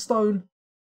 grab that stone.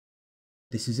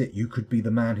 This is it. You could be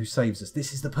the man who saves us.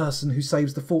 This is the person who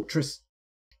saves the fortress.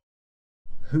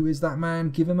 Who is that man?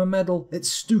 Give him a medal. It's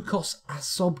Stukos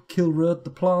Asob Kilrud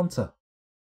the Planter.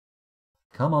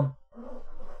 Come on.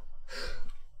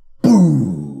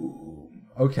 Boom!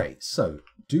 Okay, so...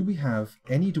 do we have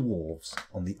any dwarves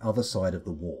on the other side of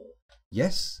the wall?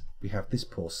 Yes, we have this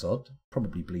poor sod,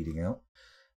 probably bleeding out.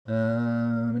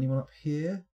 Anyone up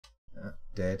here?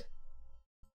 Dead.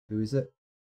 Who is it?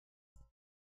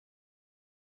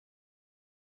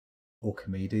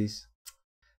 Orchimedes.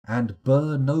 And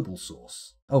Burr Noble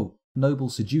Sauce. Oh, Noble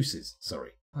Seduces.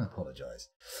 Sorry, I apologise.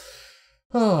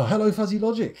 Oh, hello Fuzzy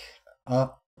Logic.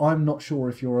 I'm not sure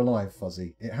if you're alive,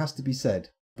 Fuzzy. It has to be said,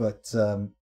 but...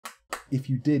 if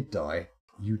you did die,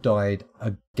 you died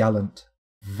a gallant,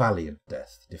 valiant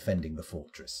death defending the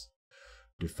fortress.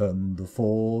 Defend the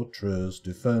fortress,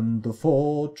 defend the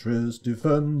fortress,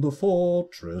 defend the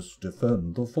fortress,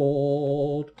 defend the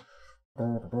fort.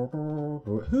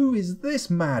 Who is this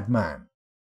madman?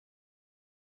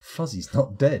 Fuzzy's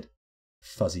not dead.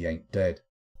 Fuzzy ain't dead.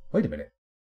 Wait a minute.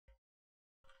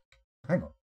 Hang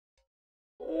on.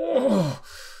 Oh.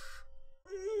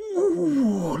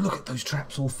 Ooh, look at those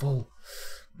traps all full.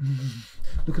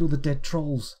 Look at all the dead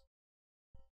trolls.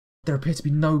 There appear to be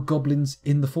no goblins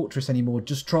in the fortress anymore,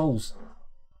 just trolls.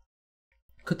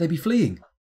 Could they be fleeing?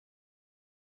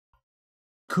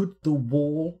 Could the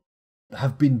wall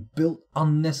have been built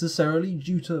unnecessarily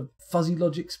due to Fuzzy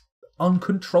Logic's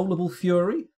uncontrollable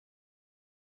fury?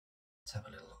 Let's have a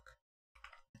little look.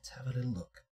 Let's have a little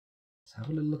look. Let's have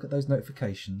a little look at those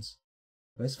notifications.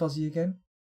 Where's Fuzzy again?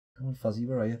 Come on, Fuzzy,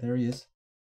 where are you? There he is.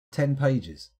 10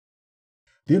 pages.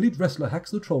 The elite wrestler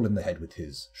hacks the troll in the head with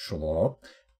his shalom,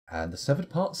 and the severed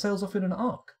part sails off in an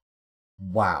arc.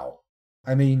 Wow.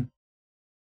 I mean,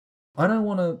 I don't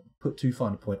want to put too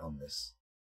fine a point on this,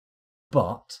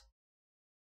 but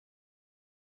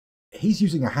he's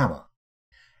using a hammer.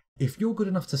 If you're good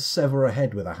enough to sever a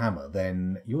head with a hammer,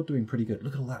 then you're doing pretty good.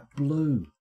 Look at all that blue.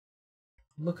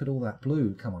 Look at all that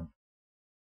blue. Come on.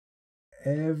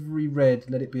 Every red,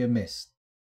 let it be a mist.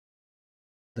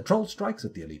 The troll strikes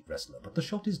at the elite wrestler, but the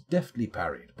shot is deftly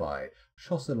parried by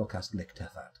Shoselokast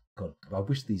Lektethat. God, I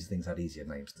wish these things had easier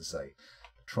names to say.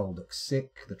 The troll looks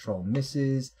sick, the troll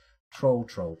misses. Troll,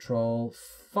 troll, troll.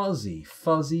 Fuzzy,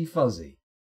 fuzzy, fuzzy.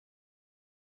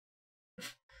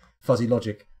 Fuzzy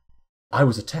Logic. I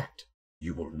was attacked.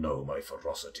 You will know my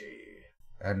ferocity.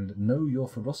 And know your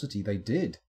ferocity they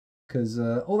did. Because,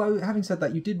 although, having said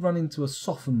that, you did run into a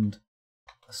softened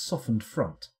a softened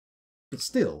front. But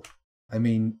still, I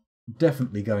mean,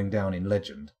 definitely going down in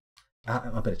legend.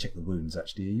 I better check the wounds,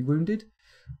 actually. Are you wounded?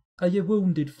 Are you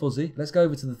wounded, Fuzzy? Let's go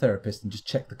over to the therapist and just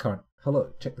check the current...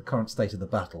 Hello, check the current state of the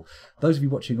battle. Those of you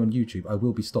watching on YouTube, I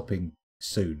will be stopping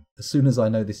soon. As soon as I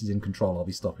know this is in control, I'll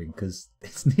be stopping, because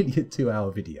it's nearly a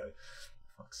 2-hour video.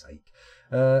 For fuck's sake.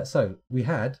 So, we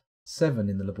had 7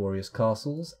 in the laborious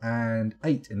castles and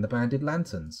 8 in the banded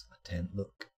lanterns. A tent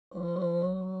look.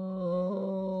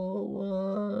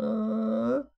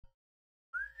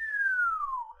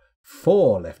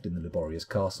 4 left in the laborious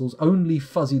castles, only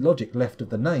fuzzy logic left of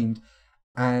the named,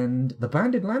 and the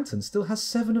banded lantern still has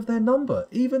 7 of their number,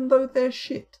 even though they're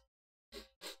shit.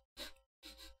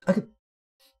 I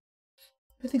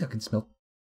think I can smell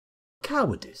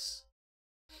cowardice.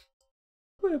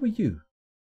 Where were you?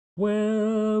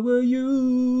 Where were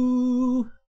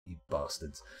you? You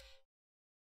bastards.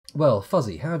 Well,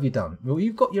 Fuzzy, how have you done? Well,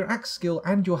 you've got your axe skill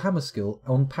and your hammer skill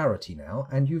on parity now,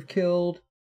 and you've killed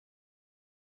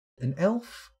an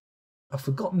elf, a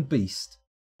forgotten beast,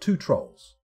 2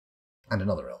 trolls, and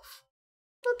another elf.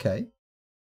 Okay.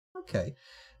 Okay.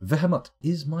 Vehemut,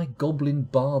 is my goblin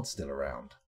bard still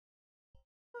around?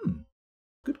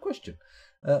 Good question.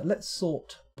 Let's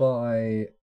sort by...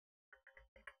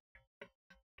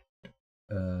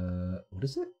 what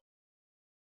is it?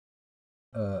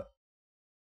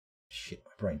 Shit,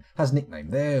 my brain. Has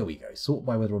nickname. There we go. Sort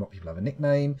by whether or not people have a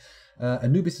nickname.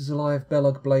 Anubis is alive.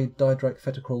 Belug, Blade, Didrake,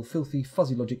 Fetacroll, Filthy,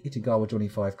 Fuzzy Logic, Itigawa, Johnny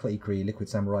 5, Clay Cree, Liquid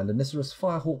Samurai, Lanicerus,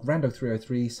 Firehawk, Rando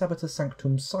 303, Sabater,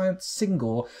 Sanctum, Science,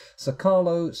 Singor,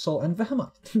 Sakalo, Sol, and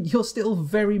Vehemut. You're still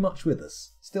very much with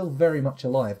us. Still very much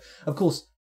alive. Of course,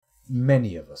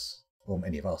 many of us, or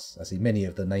many of us, I see many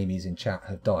of the namies in chat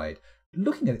have died.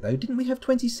 Looking at it though, didn't we have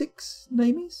 26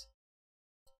 namies?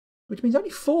 Which means only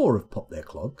 4 have popped their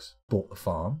clogs, bought the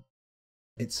farm,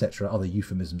 etc. Other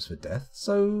euphemisms for death.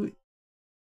 So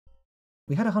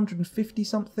we had 150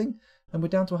 something, and we're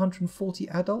down to 140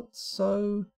 adults.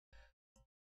 So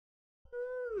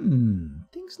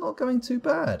things not going too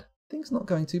bad. Things not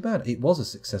going too bad. It was a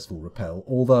successful repel,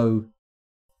 although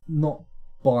not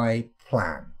by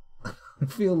plan. I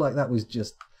feel like that was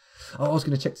just... Oh, I was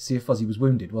going to check to see if Fuzzy was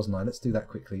wounded, wasn't I? Let's do that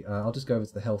quickly. I'll just go over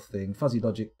to the health thing. Fuzzy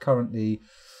Logic currently...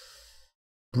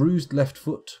 bruised left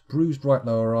foot, bruised right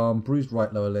lower arm, bruised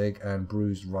right lower leg, and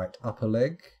bruised right upper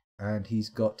leg. And he's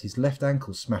got his left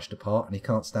ankle smashed apart and he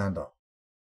can't stand up.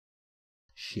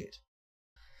 Shit.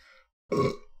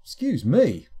 Excuse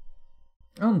me.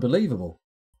 Unbelievable.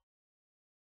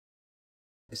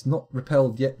 It's not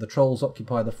repelled yet. The trolls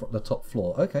occupy the top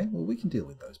floor. Okay, well, we can deal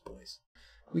with those boys.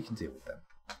 We can deal with them.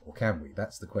 Or can we?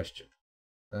 That's the question.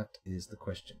 That is the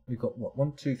question. We've got, what,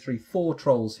 1, 2, 3, 4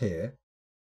 trolls here.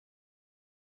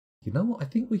 You know what? I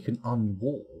think we can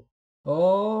unwall.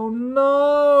 Oh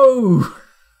no!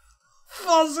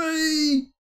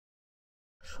 Fuzzy!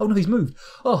 Oh no, he's moved.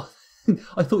 Oh,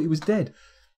 I thought he was dead.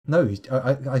 No,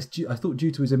 I thought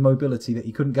due to his immobility that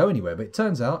he couldn't go anywhere, but it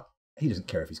turns out he doesn't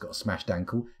care if he's got a smashed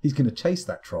ankle. He's going to chase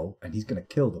that troll and he's going to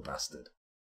kill the bastard.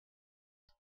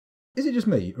 Is it just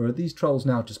me, or are these trolls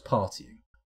now just partying?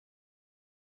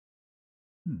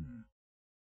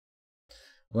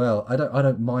 Well, I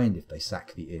don't mind if they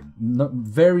sack the inn.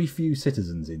 Very few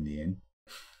citizens in the inn.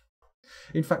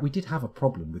 In fact, we did have a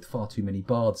problem with far too many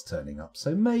bards turning up,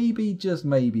 so maybe, just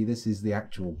maybe, this is the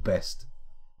actual best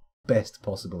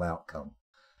possible outcome.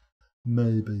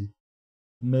 Maybe.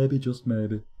 Maybe, just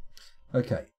maybe.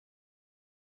 Okay.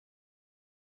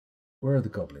 Where are the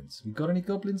goblins? We got any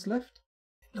goblins left?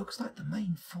 It looks like the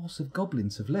main force of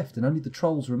goblins have left and only the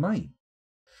trolls remain.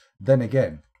 Then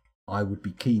again, I would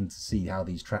be keen to see how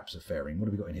these traps are faring. What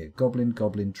have we got in here? Goblin,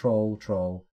 goblin, troll,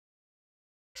 troll.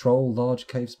 Troll, large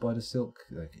cave spider silk.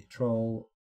 Okay, troll,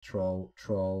 troll,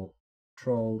 troll,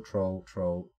 troll, troll,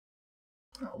 troll.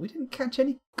 Oh, we didn't catch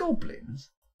any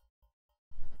goblins.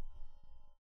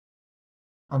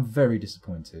 I'm very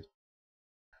disappointed.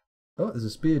 Oh, there's a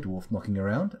spear dwarf knocking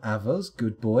around. Avaz,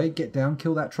 good boy. Get down,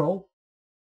 kill that troll.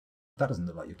 That doesn't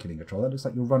look like you're killing a troll. That looks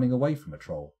like you're running away from a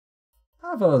troll.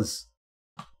 Avaz!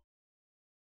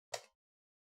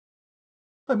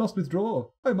 I must withdraw.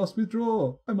 I must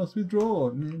withdraw. I must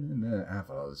withdraw. No,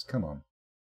 Avaz, come on.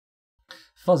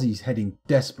 Fuzzy's heading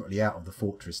desperately out of the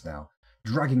fortress now,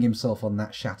 dragging himself on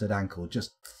that shattered ankle,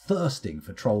 just thirsting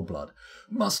for troll blood.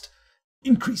 Must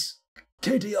increase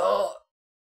KDR.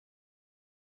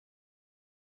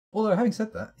 Although, having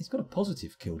said that, he's got a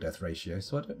positive kill-death ratio,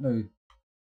 so I don't know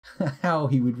how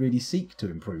he would really seek to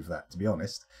improve that, to be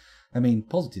honest. I mean,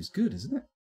 positive's good, isn't it?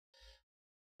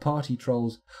 Party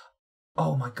trolls...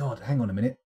 Oh my god, hang on a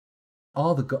minute.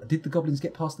 Did the goblins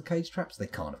get past the cage traps? They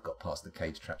can't have got past the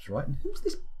cage traps, right? And who's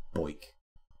this boik?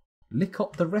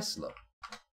 Lickop the wrestler.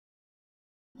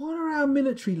 What are our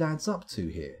military lads up to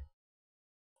here?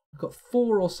 We've got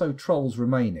 4 or so trolls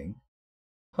remaining.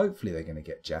 Hopefully they're going to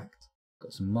get jacked.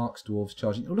 Got some Marks dwarves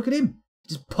charging. Oh, look at him!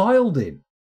 He just piled in.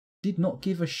 Did not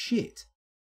give a shit.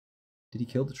 Did he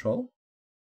kill the troll?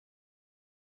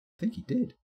 I think he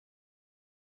did.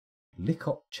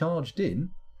 Lickop charged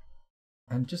in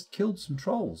and just killed some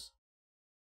trolls.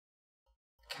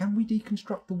 Can we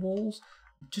deconstruct the walls?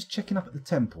 Just checking up at the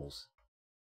temples.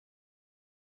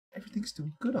 Everything's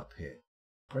still good up here.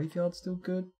 Graveyard's still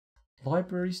good.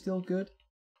 Library's still good.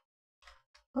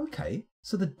 Okay,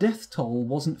 so the death toll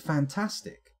wasn't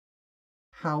fantastic.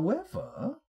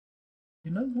 However,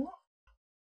 you know what?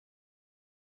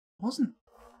 Wasn't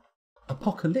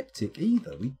apocalyptic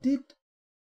either. We did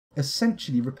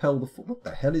essentially repel the... What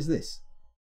the hell is this?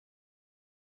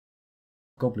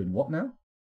 Goblin what now?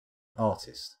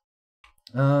 Artist.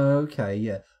 Okay,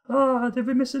 yeah. Oh, did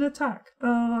we miss an attack?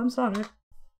 Oh, I'm sorry.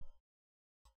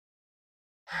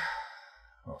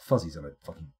 Oh, Fuzzy's on a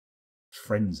fucking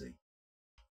frenzy.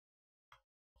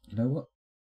 You know what?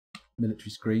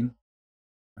 Military screen.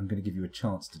 I'm going to give you a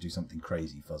chance to do something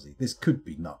crazy, Fuzzy. This could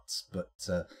be nuts, but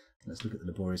let's look at the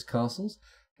laborious castles.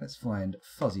 Let's find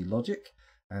Fuzzy logic,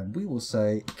 and we will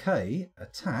say K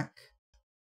attack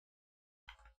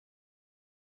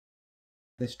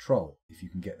this troll if you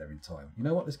can get there in time. You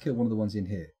know what? Let's kill one of the ones in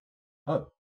here. Oh.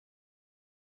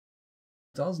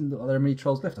 Doesn't look like there are many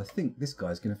trolls left. I think this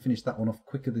guy's going to finish that one off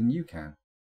quicker than you can.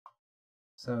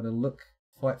 So have a look.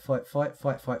 Fight, fight, fight,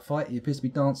 fight, fight, fight. He appears to be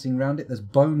dancing around it. There's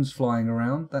bones flying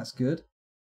around. That's good.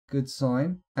 Good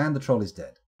sign. And the troll is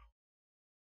dead.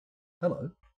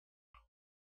 Hello.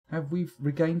 Have we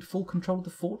regained full control of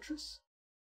the fortress?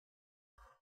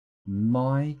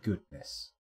 My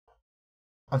goodness.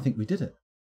 I think we did it.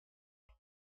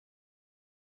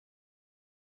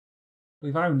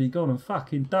 We've only gone and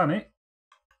fucking done it.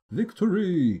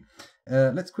 Victory!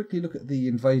 Let's quickly look at the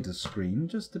invaders screen,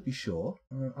 just to be sure.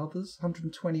 Others,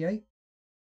 128.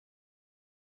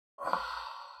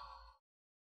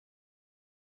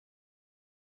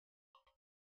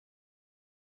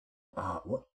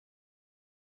 What?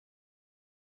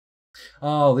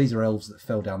 Oh, these are elves that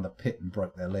fell down the pit and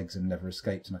broke their legs and never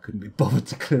escaped, and I couldn't be bothered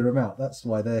to clear them out. That's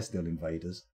why they're still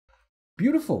invaders.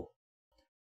 Beautiful.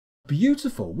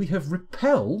 Beautiful. We have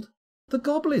repelled the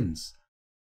goblins.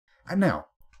 And now,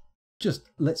 just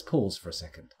let's pause for a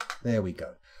second. There we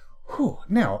go. Whew.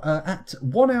 Now, at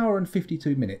 1 hour and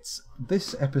 52 minutes,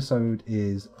 this episode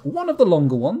is one of the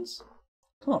longer ones.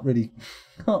 Can't really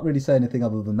say anything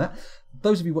other than that.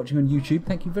 Those of you watching on YouTube,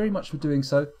 thank you very much for doing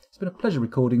so. It's been a pleasure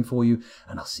recording for you,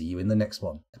 and I'll see you in the next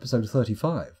one, episode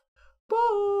 35.